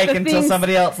I about like the until things.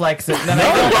 somebody else likes it. Then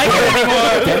I don't like it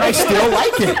anymore. Then I still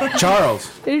like it. Charles,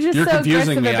 They're just you're so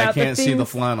confusing aggressive me. I about can't see the things.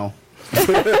 flannel.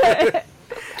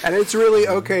 And it's really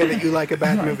okay that you like a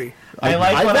bad movie. I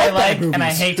like what I bad like, movies. and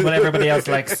I hate what everybody else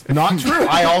likes. Not true.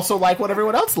 I also like what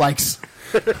everyone else likes.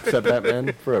 Except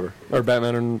Batman Forever. Or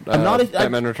Batman and I'm not a,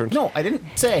 Batman Returns. No, I didn't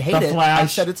say I hate The it. I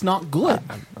Flash. said it's not good.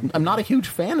 I'm not a huge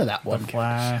fan of that one.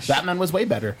 Flash. Batman was way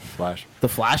better. Flash. The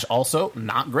Flash also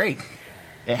not great.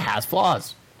 It has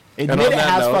flaws. on Admit it that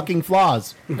has note- fucking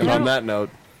flaws. And on that note,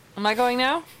 Am I going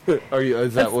now? are you?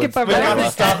 Is that Let's what? skip over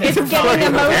that. It's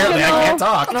getting emotional.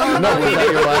 talk. No, No, was that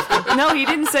your last? no, he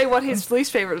didn't say what his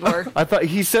least favorites were. I thought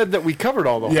he said that we covered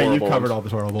all the. Yeah, you horrible covered ones. all the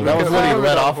horrible That ones. was what he Covered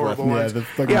led all off the with. horrible Yeah, ones. the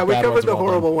fucking Yeah, we bad covered ones the are all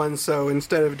horrible ones, so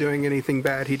instead of doing anything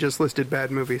bad, he just listed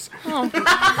bad movies.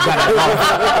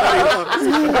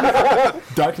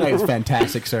 Dark Knight is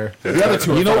fantastic, sir. The other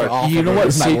two are You know- fucking awful. you know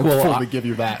what and I will sequel fully I- give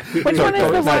you that. Which one is the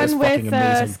Dark Knight is one fucking with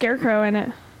amazing. Scarecrow in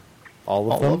it? All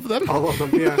of All them. of them? All of them,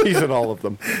 yeah. He's in all of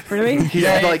them. Really? He's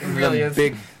Yeah, like he really the is.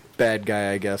 big bad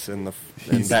guy, I guess, in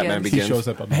Batman He Begins. He shows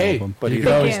up on all Hey, of them. but you Begins,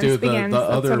 could always do Begins, the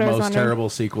that's other what I was most wondering. terrible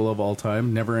sequel of all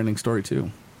time, Never Ending Story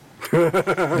 2.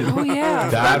 Oh yeah.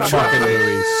 That fucking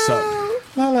movie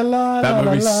sucked. That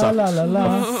movie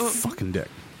sucked. Fucking dick.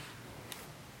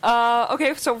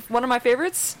 Okay, so one of my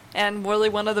favorites, and really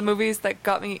one of the movies that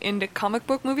got me into comic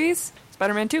book movies,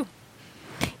 Spider-Man 2.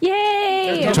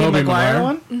 Yay! Tobey Tobey Maguire Maguire?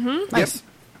 one? Mm-hmm. Nice.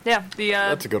 Yeah, the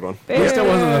That's a good one. At least it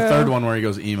wasn't the third one where he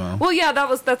goes emo. well, yeah,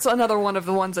 that's another one of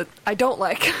the ones that I don't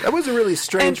like. That was a really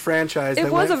strange And franchise. It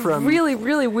that was a went from really,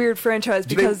 really weird franchise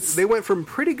because they went from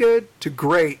pretty good to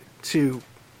great to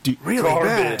really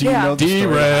bad. Do you Yeah. know the story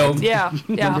Derailed. yeah,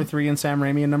 Number yeah. 3 and Sam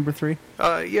Raimi in number 3?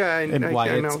 Yeah, And why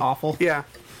I it's know. awful? Yeah,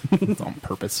 It's on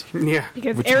purpose. yeah.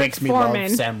 Because Which Eric makes me Foreman.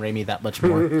 love Sam Raimi that much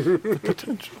more.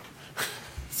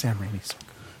 Sam Raimi's so good.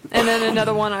 And then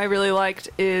another one I really liked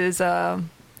is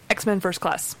X-Men First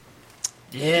Class.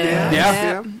 Yeah.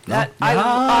 Yeah. That,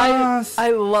 Yes.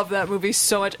 I love that movie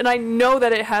so much, and I know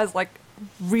that it has like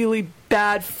really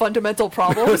bad fundamental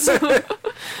problems,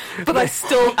 but I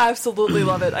still absolutely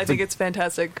love it. I think it's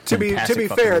fantastic. To be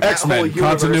Fantastic fair, that whole X-Men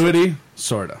universe. continuity,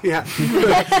 sorta. Yeah.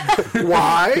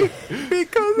 Why?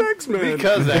 Because X-Men.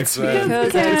 Because X-Men.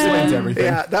 Because Explains everything.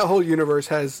 Yeah, that whole universe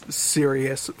has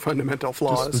serious fundamental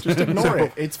flaws. Just ignore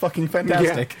it. It's fucking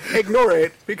fantastic. Yeah. Ignore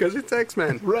it because it's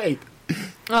X-Men. Right.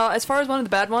 as far as one of the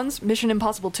bad ones, Mission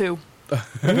Impossible 2.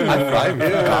 I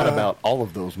forgot about all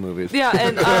of those movies. Yeah,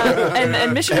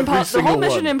 and Mission Every Impossible. The whole single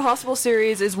Mission one. Impossible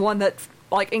series is one that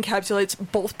like encapsulates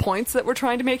both points that we're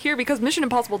trying to make here because Mission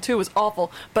Impossible 2 was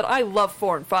awful, but I love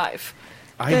 4 and 5.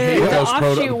 I hate Ghost,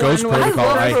 offshoot Ghost one was- Protocol.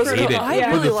 I I love hated. Protocol. I Yeah.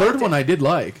 But really the third liked one it. I did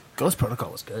like. Ghost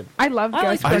Protocol was good. I love I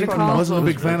Ghost like I Protocol. wasn't a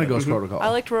big fan of Ghost Protocol. I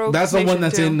liked Rogue. That's the one Nation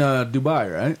that's too. in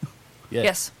Dubai, right? Yeah.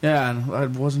 Yes. Yeah, and I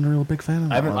wasn't a real big fan of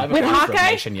that I haven't, one. I haven't With watched Hawkeye?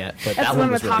 Revelation yet, but That's that the one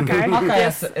one was with really good. Hawkeye.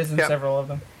 Hawkeye is in Yep. several of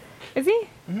them. Is he?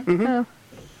 Oh.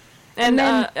 And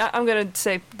then- I'm gonna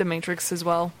say The Matrix as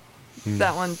well.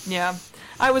 That one, yeah.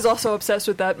 I was also obsessed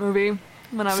with that movie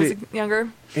when I was See, younger.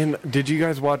 And did you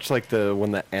guys watch like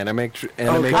when the Animatrix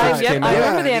God. came I out?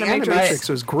 remember the Animatrix.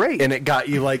 was great. And it got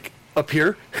you like up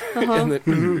here, and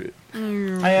then,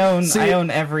 I own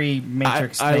every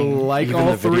Matrix I thing. like Even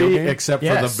all the video three game? except for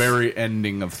Yes. the very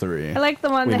ending of 3. I like the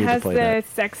one We that need to has play the that.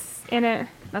 sex in it.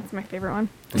 That's my favorite one.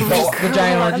 the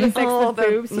giant The orgy. sex with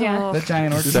boobs, yeah. The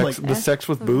giant orgy. sex, the sex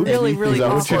with boobs. Really, really Is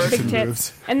that what you're awkward. just- Big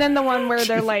tits. And then the one where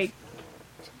they're like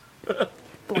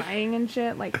flying and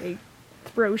shit, like they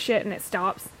throw shit and it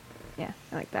stops. Yeah,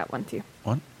 I like that one too.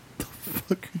 What?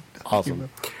 Awesome.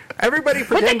 Everybody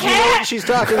pretend you know what she's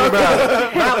talking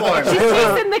about. She's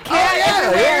chasing the cat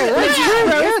everywhere. that's She true.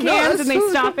 throws Yeah, no, cans that's and they true.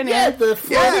 stop in Yeah, it. the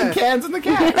floating Yeah. cans in the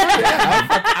cat.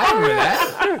 I remember that.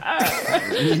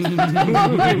 Oh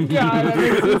my god, that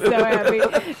makes me so happy.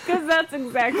 Because that's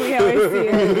exactly how I see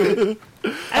it. I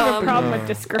have a problem with As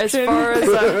description. far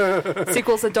as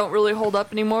sequels that don't really hold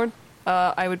up anymore,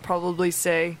 I would probably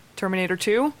say Terminator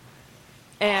 2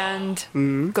 and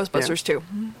Ghostbusters 2.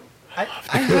 I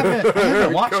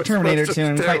haven't watched Terminator 2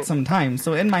 in quite some time,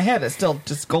 so in my head it's still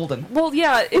just golden. Well,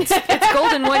 yeah, it's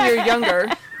golden when you're younger.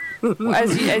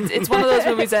 It's one of those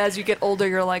movies that as you get older,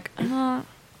 you're like,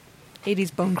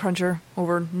 80s bone cruncher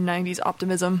over 90s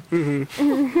optimism.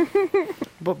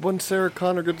 But when Sarah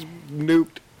Connor gets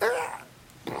nuked,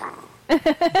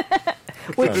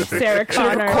 Which Sarah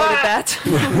Connor. Quoted that.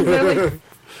 Really?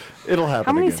 It'll happen.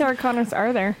 How many again. Sarah Connors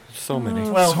are there? So many.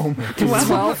 Well,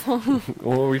 12.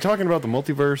 Well, are we talking about the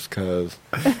multiverse? Because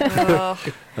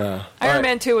Iron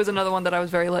Man 2 was another one that I was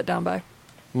very let down by.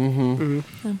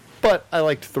 but I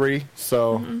liked 3,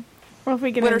 so Well, if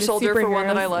we get Winter into Soldier for one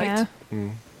that I superheroes, liked. yeah.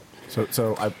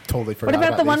 So I totally forgot. What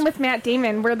about the one these. with Matt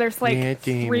Damon, where there's like Matt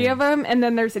Damon. 3 of them, and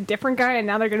then there's a different guy, and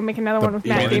now they're going to make another one with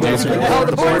Matt Damon? Oh,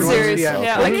 the Bourne series. Yeah.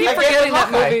 Yeah, I keep forgetting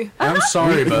that movie. I'm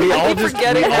sorry, but we all keep just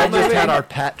forgetting that just movie. had our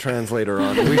Pat translator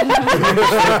on. We,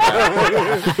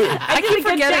 I keep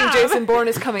forgetting job. Jason Bourne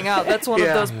is coming out. That's one Yeah.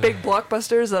 of those big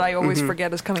blockbusters that I always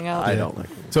forget is coming out. I don't like.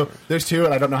 So there's 2,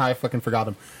 and I don't know how I fucking forgot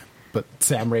them. But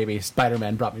Sam Raimi,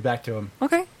 Spider-Man, brought me back to him.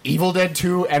 Okay. Evil Dead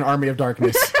 2 and Army of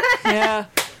Darkness. Yeah.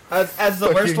 As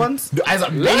the worst ones? As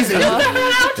amazing.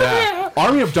 yeah.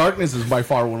 Army of Darkness is by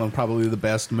far one of probably the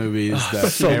best movies that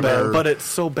So ever bad, but it's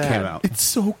so bad. came out. It's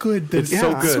so good. That It's so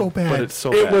Yeah. good, so bad. but it's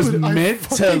so It bad. was I meant to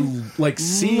fucking like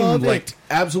seem love like it.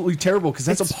 absolutely terrible because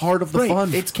that's a part of the right.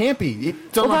 fun. It's campy.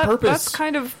 It's done Well, on purpose. that's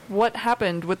kind of what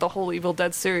happened with the whole Evil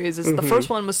Dead series. Is the first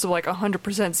one was still like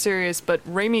 100% serious, but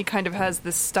Raimi kind of has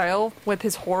this style with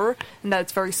his horror, and that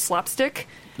it's very slapstick.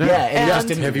 yeah, and it And- just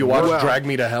didn't Have you watched Well. Drag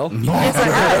Me to Hell? It's like,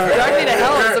 Drag Me to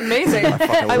Hell is amazing.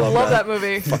 I love that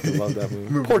movie. Fucking love that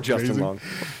movie. Poor Justin Long.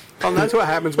 And that's what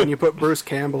happens when you put Bruce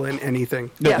Campbell in anything.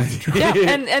 Yeah,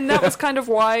 yeah, and that was kind of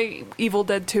why Evil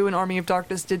Dead 2 and Army of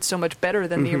Darkness did so much better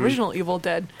than the original Evil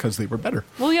Dead. because they were better.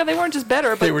 Well, yeah, they weren't just better,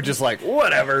 but They were just like,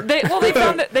 whatever. they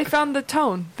found the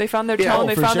tone. They found their Yeah, tone. oh,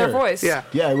 they for found their sure. voice. Yeah.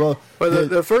 Yeah, well, But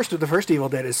the first Evil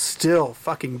Dead is still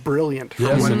fucking brilliant for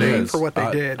Yes, what it they is. for what they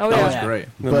did. Oh, that yeah. was great.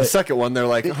 And the But- second one, they're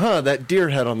like, that deer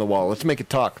head on the wall. Let's make it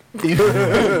talk.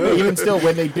 even still,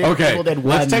 when they did Okay, Evil Dead 1,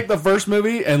 let's take the first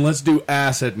movie and let's do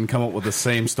acid and come up with the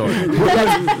same story.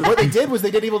 what they did was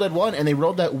they did Evil Dead 1, and they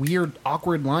rode that weird,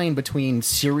 awkward line between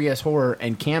serious horror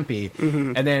and campy.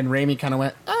 And then Raimi kind of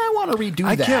went, I want to redo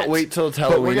I that. can't wait till it's But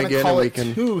we're Halloween gonna again call and we it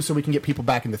can. 2 so we can get people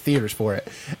back in the theaters for it.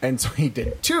 And so he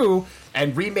did 2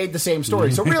 and remade the same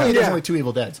story. So really, there's Yeah. only 2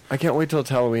 Evil Deads. I can't wait till it's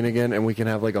Halloween again and we can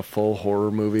have like a full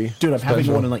horror movie. Dude, I'm having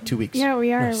special one in like 2 weeks. Yeah,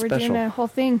 we are. We're special doing a whole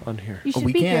thing. on here. You should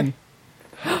we be can.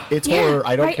 It's Yeah, horror.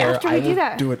 I don't right care. after I we do will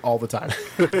that. do it all the time.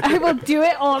 here. I will do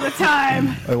it all the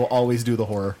time. I will always do the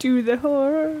horror. Do the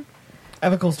horror. I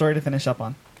have a cool story to finish up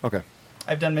on. Okay.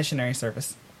 I've done missionary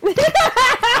service.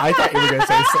 I thought you were going to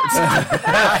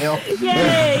say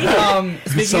Yay!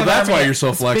 Speaking So of that's Army- why you're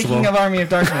so flexible. Speaking of Army of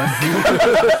Darkness,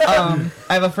 I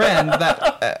have a friend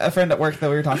at work that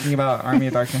we were talking about Army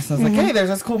of Darkness. And I was like, hey, there's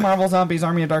this cool Marvel Zombies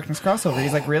Army of Darkness crossover.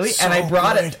 He's like, really? And I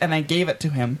brought it and I gave it to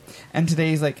him. And today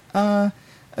he's like, are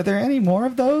there any more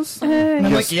of those? And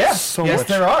I'm like, yes, so yes, much.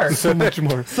 there are. So much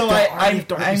more. So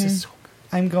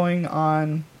I'm going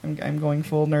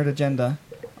full nerd agenda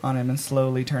on him and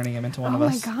slowly turning him into one Oh of my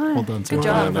us. god. Well done, Good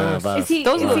sir. job. Is he,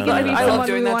 Those is are he the going to be I love someone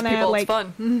doing we that want to to people. like? It's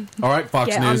fun. All right, Fox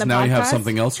Get on News. the Now you have podcast?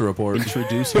 something else to report.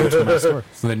 Introduce you to my story.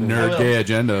 The nerd gay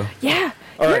agenda. Yeah,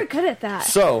 All you're right. good at that.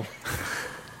 So, Good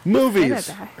at movies.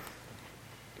 that.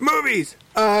 Movies.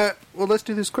 Well, let's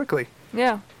do this quickly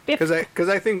Yeah. because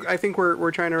I think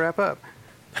we're trying to wrap up.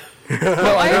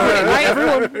 Well,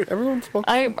 Everyone spoke.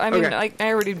 I mean, Okay. I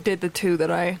already did the 2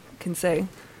 that I can say.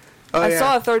 Oh, I yeah.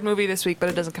 saw a 3rd movie this week, but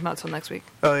it doesn't come out till next week.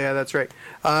 Oh yeah, that's right.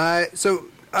 So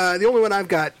the only one I've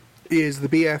got is the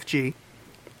BFG.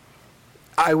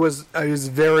 I was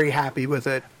very happy with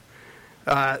it.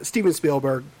 Steven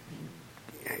Spielberg.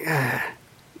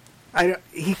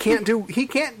 He can't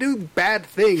do bad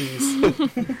things.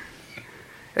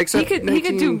 Except He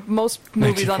could do most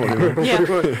movies on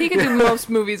he could do most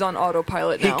movies on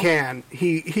autopilot He now. can.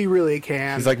 He really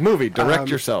can. He's like, movie, direct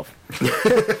yourself.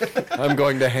 I'm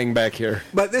going to hang back here.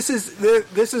 But this is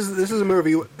a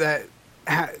movie that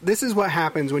this is what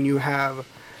happens when you have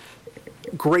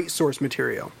great source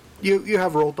material. You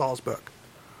have Roald Dahl's book,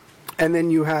 and then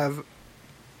you have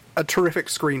a terrific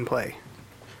screenplay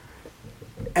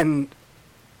and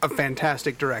a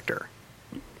fantastic director.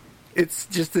 It's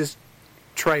just this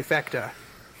trifecta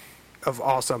of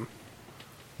awesome.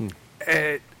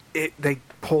 They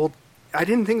pulled. I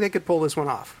didn't think they could pull this one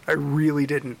off. I really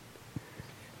didn't.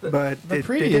 But The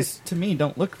previews to me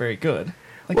don't look very good.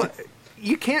 Like, well,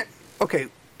 you can't. Okay,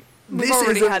 We've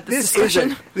already had this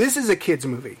discussion. This is a kids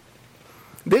movie.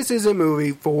 This is a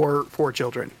movie for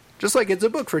children, just like it's a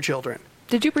book for children.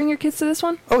 Did you bring your kids to this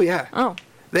one? Oh yeah, Oh,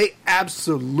 they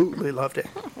absolutely loved it.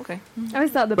 okay. I always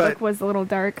thought the But- book was a little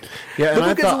dark. Yeah, The and I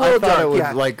book is a thought, little it dark, was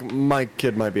yeah. like my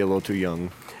kid might be a little too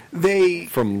young They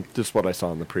from just what I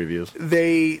saw in the previews.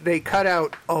 they cut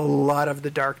out a lot of the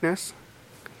darkness.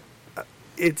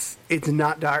 It's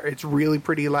not dark. It's really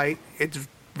pretty light. It's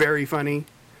very funny.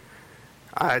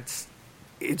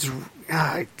 it's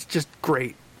just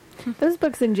great. Those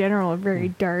books in general are very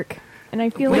dark, and I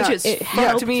feel Which like is it fucked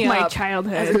helped me my up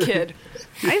childhood. as a kid.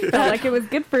 I felt like it was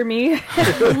good for me.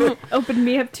 Opened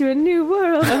me up to a new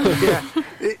world.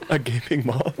 A gaping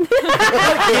maw.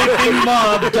 Gaping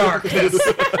maw of darkness.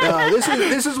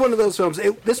 This is one of those films.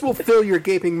 This will fill your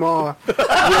gaping maw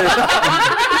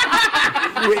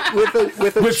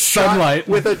with sunlight,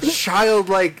 with a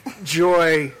childlike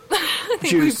joy. I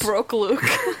think Juice. we broke Luke.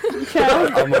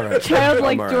 I'm all right.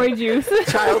 Childlike I'm all joy right. juice.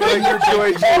 Childlike your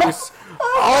joy juice.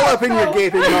 All up in your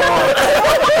gaping maw.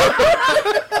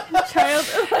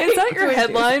 Is that your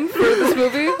headline for this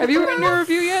movie? Have you written your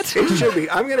review yet? It should be.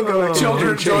 I'm going to go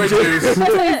Children joy juice.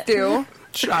 Please do.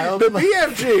 The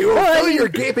BFG will fill your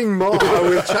gaping maw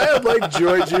with childlike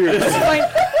joy juice.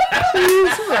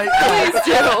 Please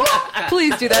do.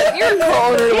 Please do that. You're the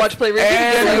owner to Watch Play Read.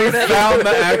 And we found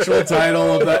the actual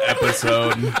title of the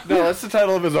episode. No, that's the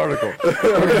title of his article. We're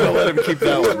gonna let him keep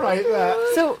that one. Right.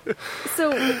 So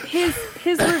his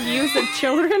reviews of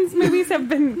children's movies have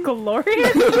been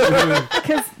glorious.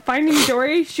 Because Finding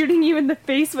Dory shooting you in the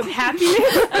face with happiness,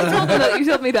 You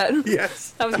told me that.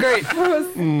 Yes. That was great. that was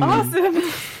awesome.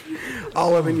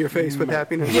 All up in your face with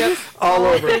happiness. Yep. All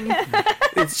over.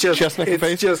 It's just Chestnut it's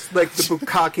face? just like the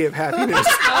bukkake of happiness.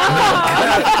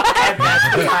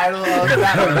 That's the title of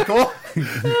that article.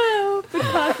 The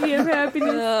coffee of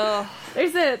happiness.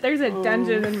 There's a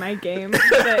dungeon in my game.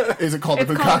 That Is it called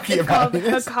the it's called, Bukkake of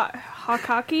it's called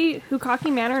Happiness?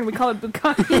 Hukaki Manor, and we call it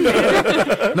Bukkake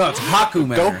Manor. No, it's Haku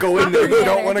Manor. Don't go in there. You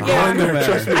don't want to go in there.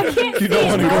 Trust me. I can't You don't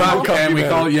want to go in there. And we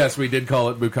call it, yes, we did call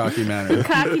it Bukkake Manor.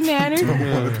 Bukkake Manor.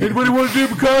 Anybody want to do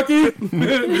Bukkake?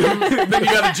 Then you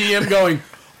got a GM going,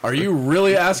 are you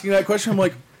really asking that question? I'm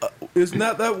like, isn't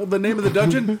that the name of the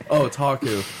dungeon? Oh, it's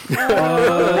Haku.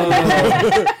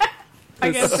 I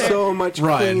guess It's so much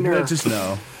Ryan, cleaner. just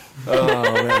no.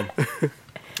 Oh man.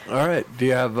 All right. Do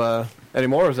you have any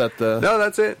more? Or is that the? No,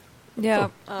 that's it. Yeah.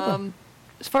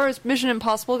 As far as Mission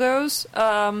Impossible goes,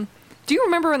 do you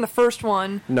remember in the first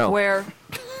one No. where?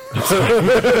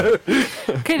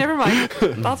 Okay, never mind.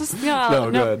 I'll just No,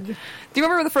 go ahead. Do you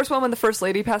remember the first one when the first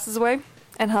lady passes away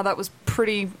and how that was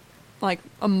pretty, like,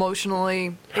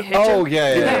 emotionally? It hit Oh you?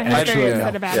 yeah, yeah. Yeah, I very actually,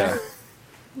 upset about yeah. it.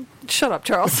 Shut up,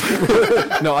 Charles.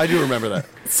 No, I do remember that.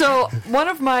 So one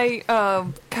of my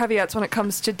caveats when it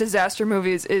comes to disaster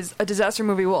movies is a disaster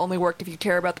movie will only work if you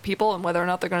care about the people and whether or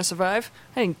not they're going to survive.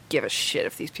 I didn't give a shit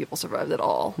if these people survived at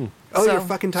all. Oh, So- you're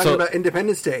fucking talking about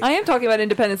Independence Day. I am talking about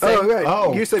Independence Day. Oh, right.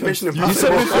 Oh. You said Mission You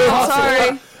Impossible. I'm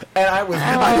sorry. And I was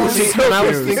See, and I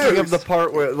was thinking of the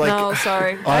part where, like, No,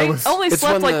 sorry. I I was- only it's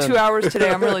slept when like the- 2 hours today.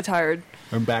 I'm really tired.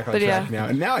 I'm back on But track yeah. now,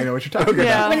 and now I know what you're talking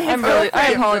Yeah, about. I'm really.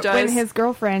 I When apologize. his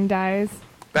girlfriend dies.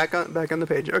 Back on the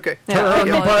page. Okay. Yeah, I Turn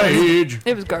the apologize. page.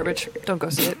 It was garbage. Don't go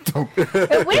see it.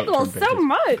 It wiggles turn so pages.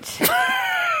 much.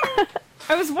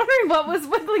 I was wondering what was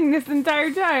wiggling this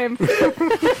entire time.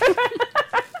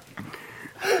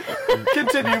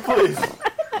 continue, please.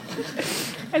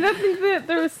 I don't think that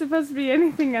there was supposed to be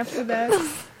anything after that.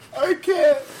 I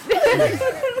can't.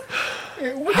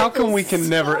 How come we can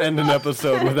never end an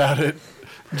episode without it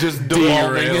just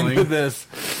devolving Derailing. into this?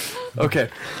 Okay.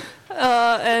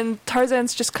 And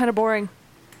Tarzan's just kind of boring.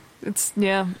 It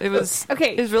was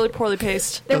Okay. It was really poorly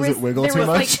paced. There Does was, it wiggle there too was,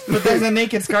 much? Like, But there's a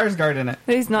naked Skarsgård in it.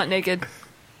 He's not naked.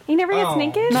 he never gets Oh.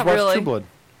 naked? Not Watch really. True Blood.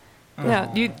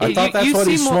 Yeah, you. I thought that's you what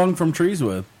he see more- swung from trees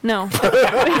with. No,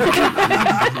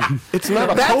 It's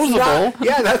not That's opposable. not,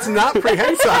 yeah, that's not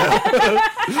prehensile.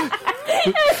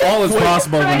 All is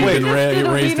possible when wait. you've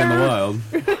been raised in the wild.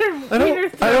 I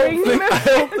don't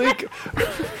think.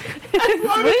 I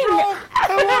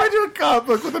want to do a comic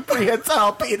book with a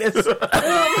prehensile penis.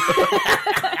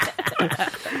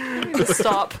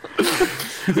 stop.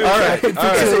 All right.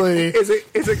 Facility. Is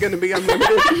it going to be unlimited?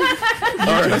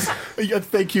 All right. Yeah,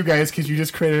 thank you guys because you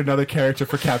just created another character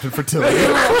for Captain Fertility.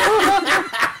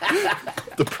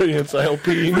 The prehensile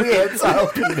peen. Prehensile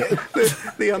penis.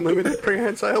 The unlimited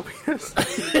prehensile penis.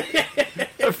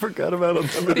 I forgot about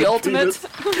unlimited. The ultimate.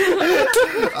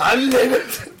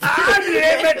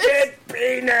 Unlimited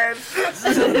penis.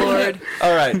 Good Lord.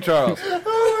 All right, Charles.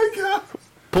 Oh my god.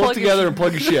 Pull Plug it together and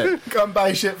plug your shit. Come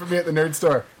buy shit from me at the nerd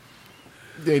store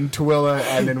in Tooele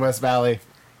and in West Valley.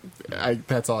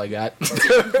 That's all I got.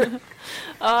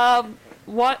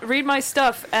 Read my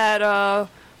stuff at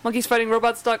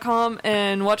monkeysfightingrobots.com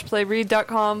and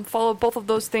watchplayread.com. Follow both of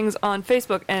those things on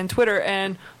Facebook and Twitter,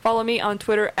 and follow me on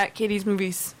Twitter at Katie's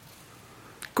Movies.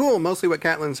 Cool. Mostly what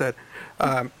Catelyn said.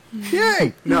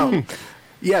 Yay! No.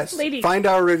 Yes. Lady. Find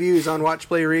our reviews on Watch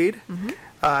Play Read.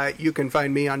 You can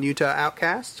find me on Utah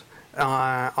Outcast.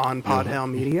 on Podhell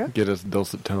Media. Get us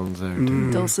dulcet tones there,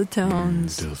 too. Dulcet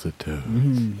tones. Dulcet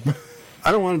tones.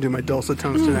 I don't want to do my dulcet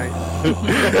tones tonight.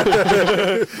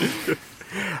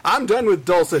 I'm done with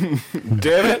dulcet.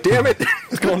 Damn it. Damn it.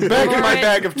 It's going back in my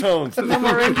bag of tones. No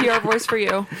more NPR voice for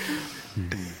you.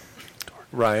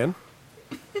 Ryan.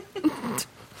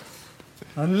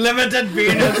 Unlimited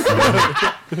Venus.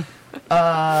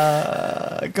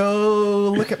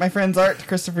 Go look at my friend's art,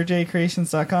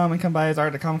 ChristopherJCreations.com, and come by his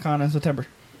art at Comic-Con in September.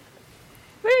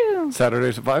 Woo!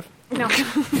 Saturdays at 5? No. No.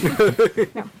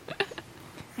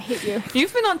 I hate you.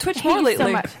 You've been on Twitch I hate more you lately.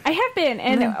 so much. I have been,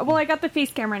 and well, I got the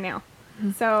face camera now,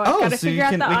 so I've got to so figure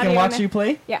out the we audio. can watch and- you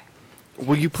play? Yeah.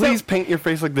 Will you please paint your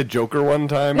face like the Joker one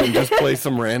time and just play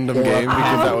some random game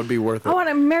because that would be worth I it. want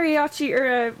a mariachi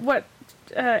or what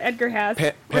Edgar has. What's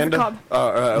it Panda? called?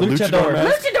 Luchador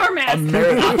mask? Luchador mask.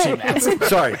 Mariachi mask.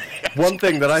 Sorry. One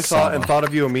thing that I saw and thought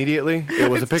of you immediately,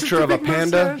 it was a picture of a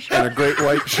panda and a great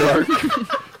white shark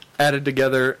added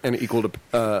together and equal to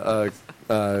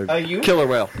you? killer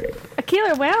whale. A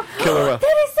killer whale? Killer whale.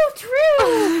 That is so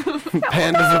true.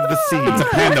 Pandas of the sea. It's a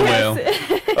panda whale.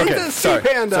 Okay, sorry.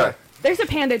 Panda. Sorry. There's a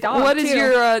panda dog. What is too.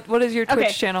 your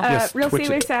Twitch channel? Yes, Real Twitch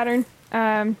Seaway it. Saturn,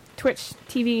 Twitch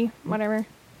TV, whatever.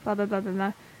 Blah blah blah blah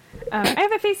blah. I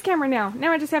have a face camera now.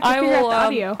 Now I just have to figure out the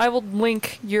audio. I will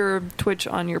link your Twitch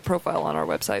on your profile on our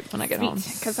website when I get home.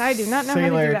 Because I do not know how to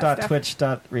do that stuff.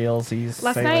 Sailor.twitch.realsies.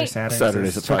 Last Sailor night-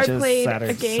 Saturdays at 5. I played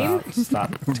a game.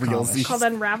 Realsies. Called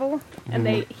Unravel, and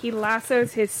he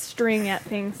lassos his string at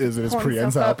things. Is it his pulling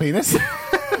prehensile stuff up. penis?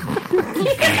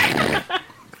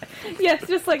 Yes,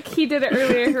 just like he did it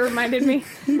earlier. He reminded me.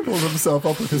 He pulls himself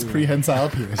up with his prehensile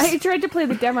penis. I tried to play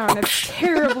the demo, and it's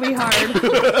terribly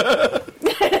hard.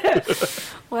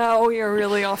 Wow, we are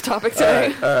really off topic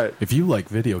today. All right. If you like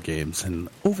video games and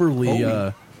overly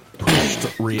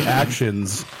pushed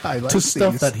reactions I like to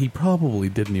stuff these. that he probably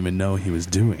didn't even know he was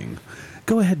doing,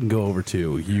 go ahead and go over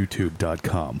to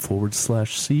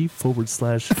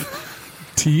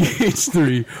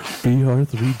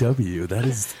youtube.com/C/TH3BR3W. That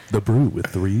is the brew with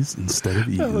threes instead of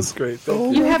E's. That was great.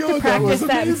 You have to practice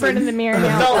that in front of the mirror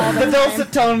now. all The the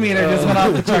dulcet tone meter just went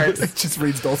off the charts. It just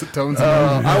reads dulcet tones.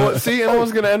 See, I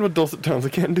was going to end with dulcet tones. I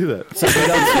can't do that. So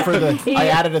for the, I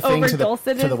added a thing to the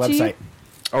Over-dulceted to you? website.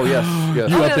 Oh, yes. Yes.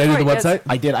 You Oh, that's updated the right, yes. website?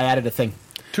 I did. I added a thing.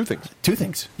 Two things. Two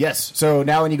things. Yes. So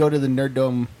now when you go to the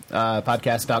Nerddome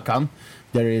podcast.com,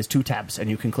 there is 2 tabs, and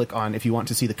you can click on, if you want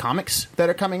to see the comics that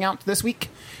are coming out this week,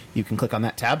 you can click on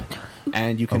that tab,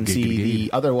 and you can see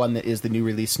the other one that is the new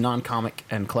release non-comic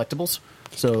and collectibles.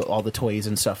 So all the toys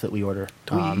and stuff that we order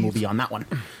will be on that one.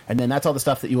 And then that's all the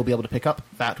stuff that you will be able to pick up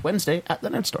that Wednesday at the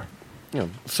Nerd Store. Yeah.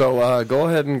 So go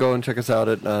ahead and go and check us out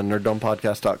at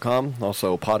nerddomepodcast.com,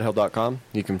 also podhell.com.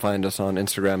 You can find us on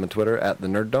Instagram and Twitter at the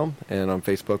Nerddome, and on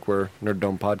Facebook we're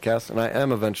Nerddome Podcast. And I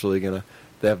am eventually going to,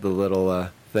 they have the little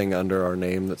thing under our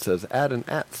name that says add an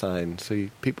 @ sign so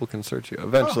people can search you.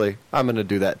 Eventually I'm going to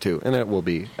do that too, and it will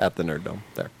be at the Nerddome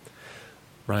there.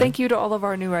 Ryan? Thank you to all of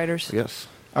our new writers. Yes.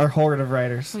 Our horde of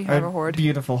writers. We have Our a horde.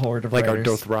 Beautiful horde of Like our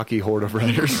writers. Dothraki horde of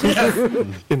writers.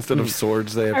 Instead of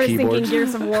swords, they have I was thinking keyboards.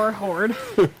 Gears of War horde.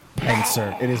 And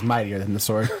sir, it is mightier than the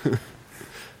sword.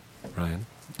 Ryan,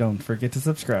 Don't forget to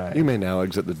subscribe. you may now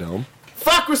exit the dome.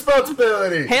 Fuck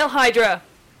responsibility! Hail Hydra!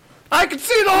 I can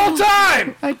see the whole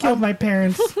time! I killed my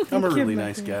parents. I'm a really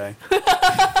nice guy.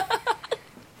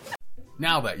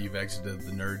 Now that you've exited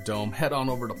the Nerd Dome, head on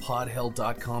over to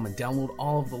podhell.com and download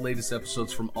all of the latest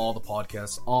episodes from all the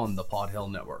podcasts on the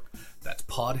Podhell Network. That's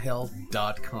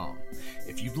podhell.com.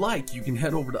 If you'd like, you can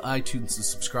head over to iTunes to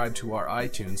subscribe to our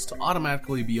iTunes to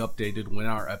automatically be updated when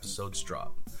our episodes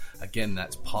drop. Again,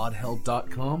 that's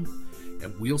podhell.com,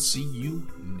 and we'll see you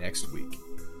next week.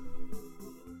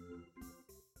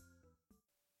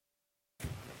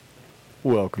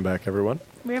 Welcome back, everyone.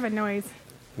 We have a noise.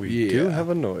 We do have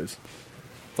a noise.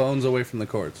 Phones away from the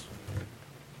cords.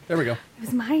 There we go. It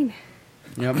was mine.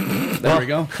 Yep. There we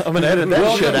go. I'm going to edit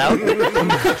that shit out.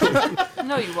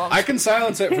 No, you won't. I can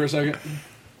silence it for a second.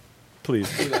 Please.